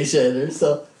euthanasia in her,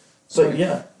 so. But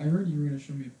yeah. I heard you were gonna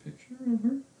show me a picture of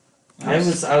her. I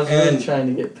was really trying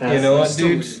to get past. You know what,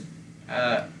 dude?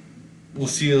 We'll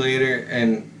see you later,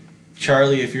 and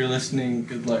Charlie, if you're listening,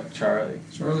 good luck, Charlie.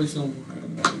 Charlie film.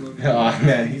 Oh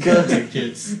man, he's got two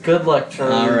kids. Good luck,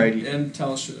 Charlie. Alrighty. And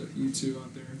Talsha, you two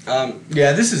out there.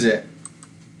 Yeah, this is it.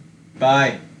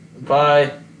 Bye.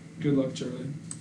 Bye. Good luck, Charlie.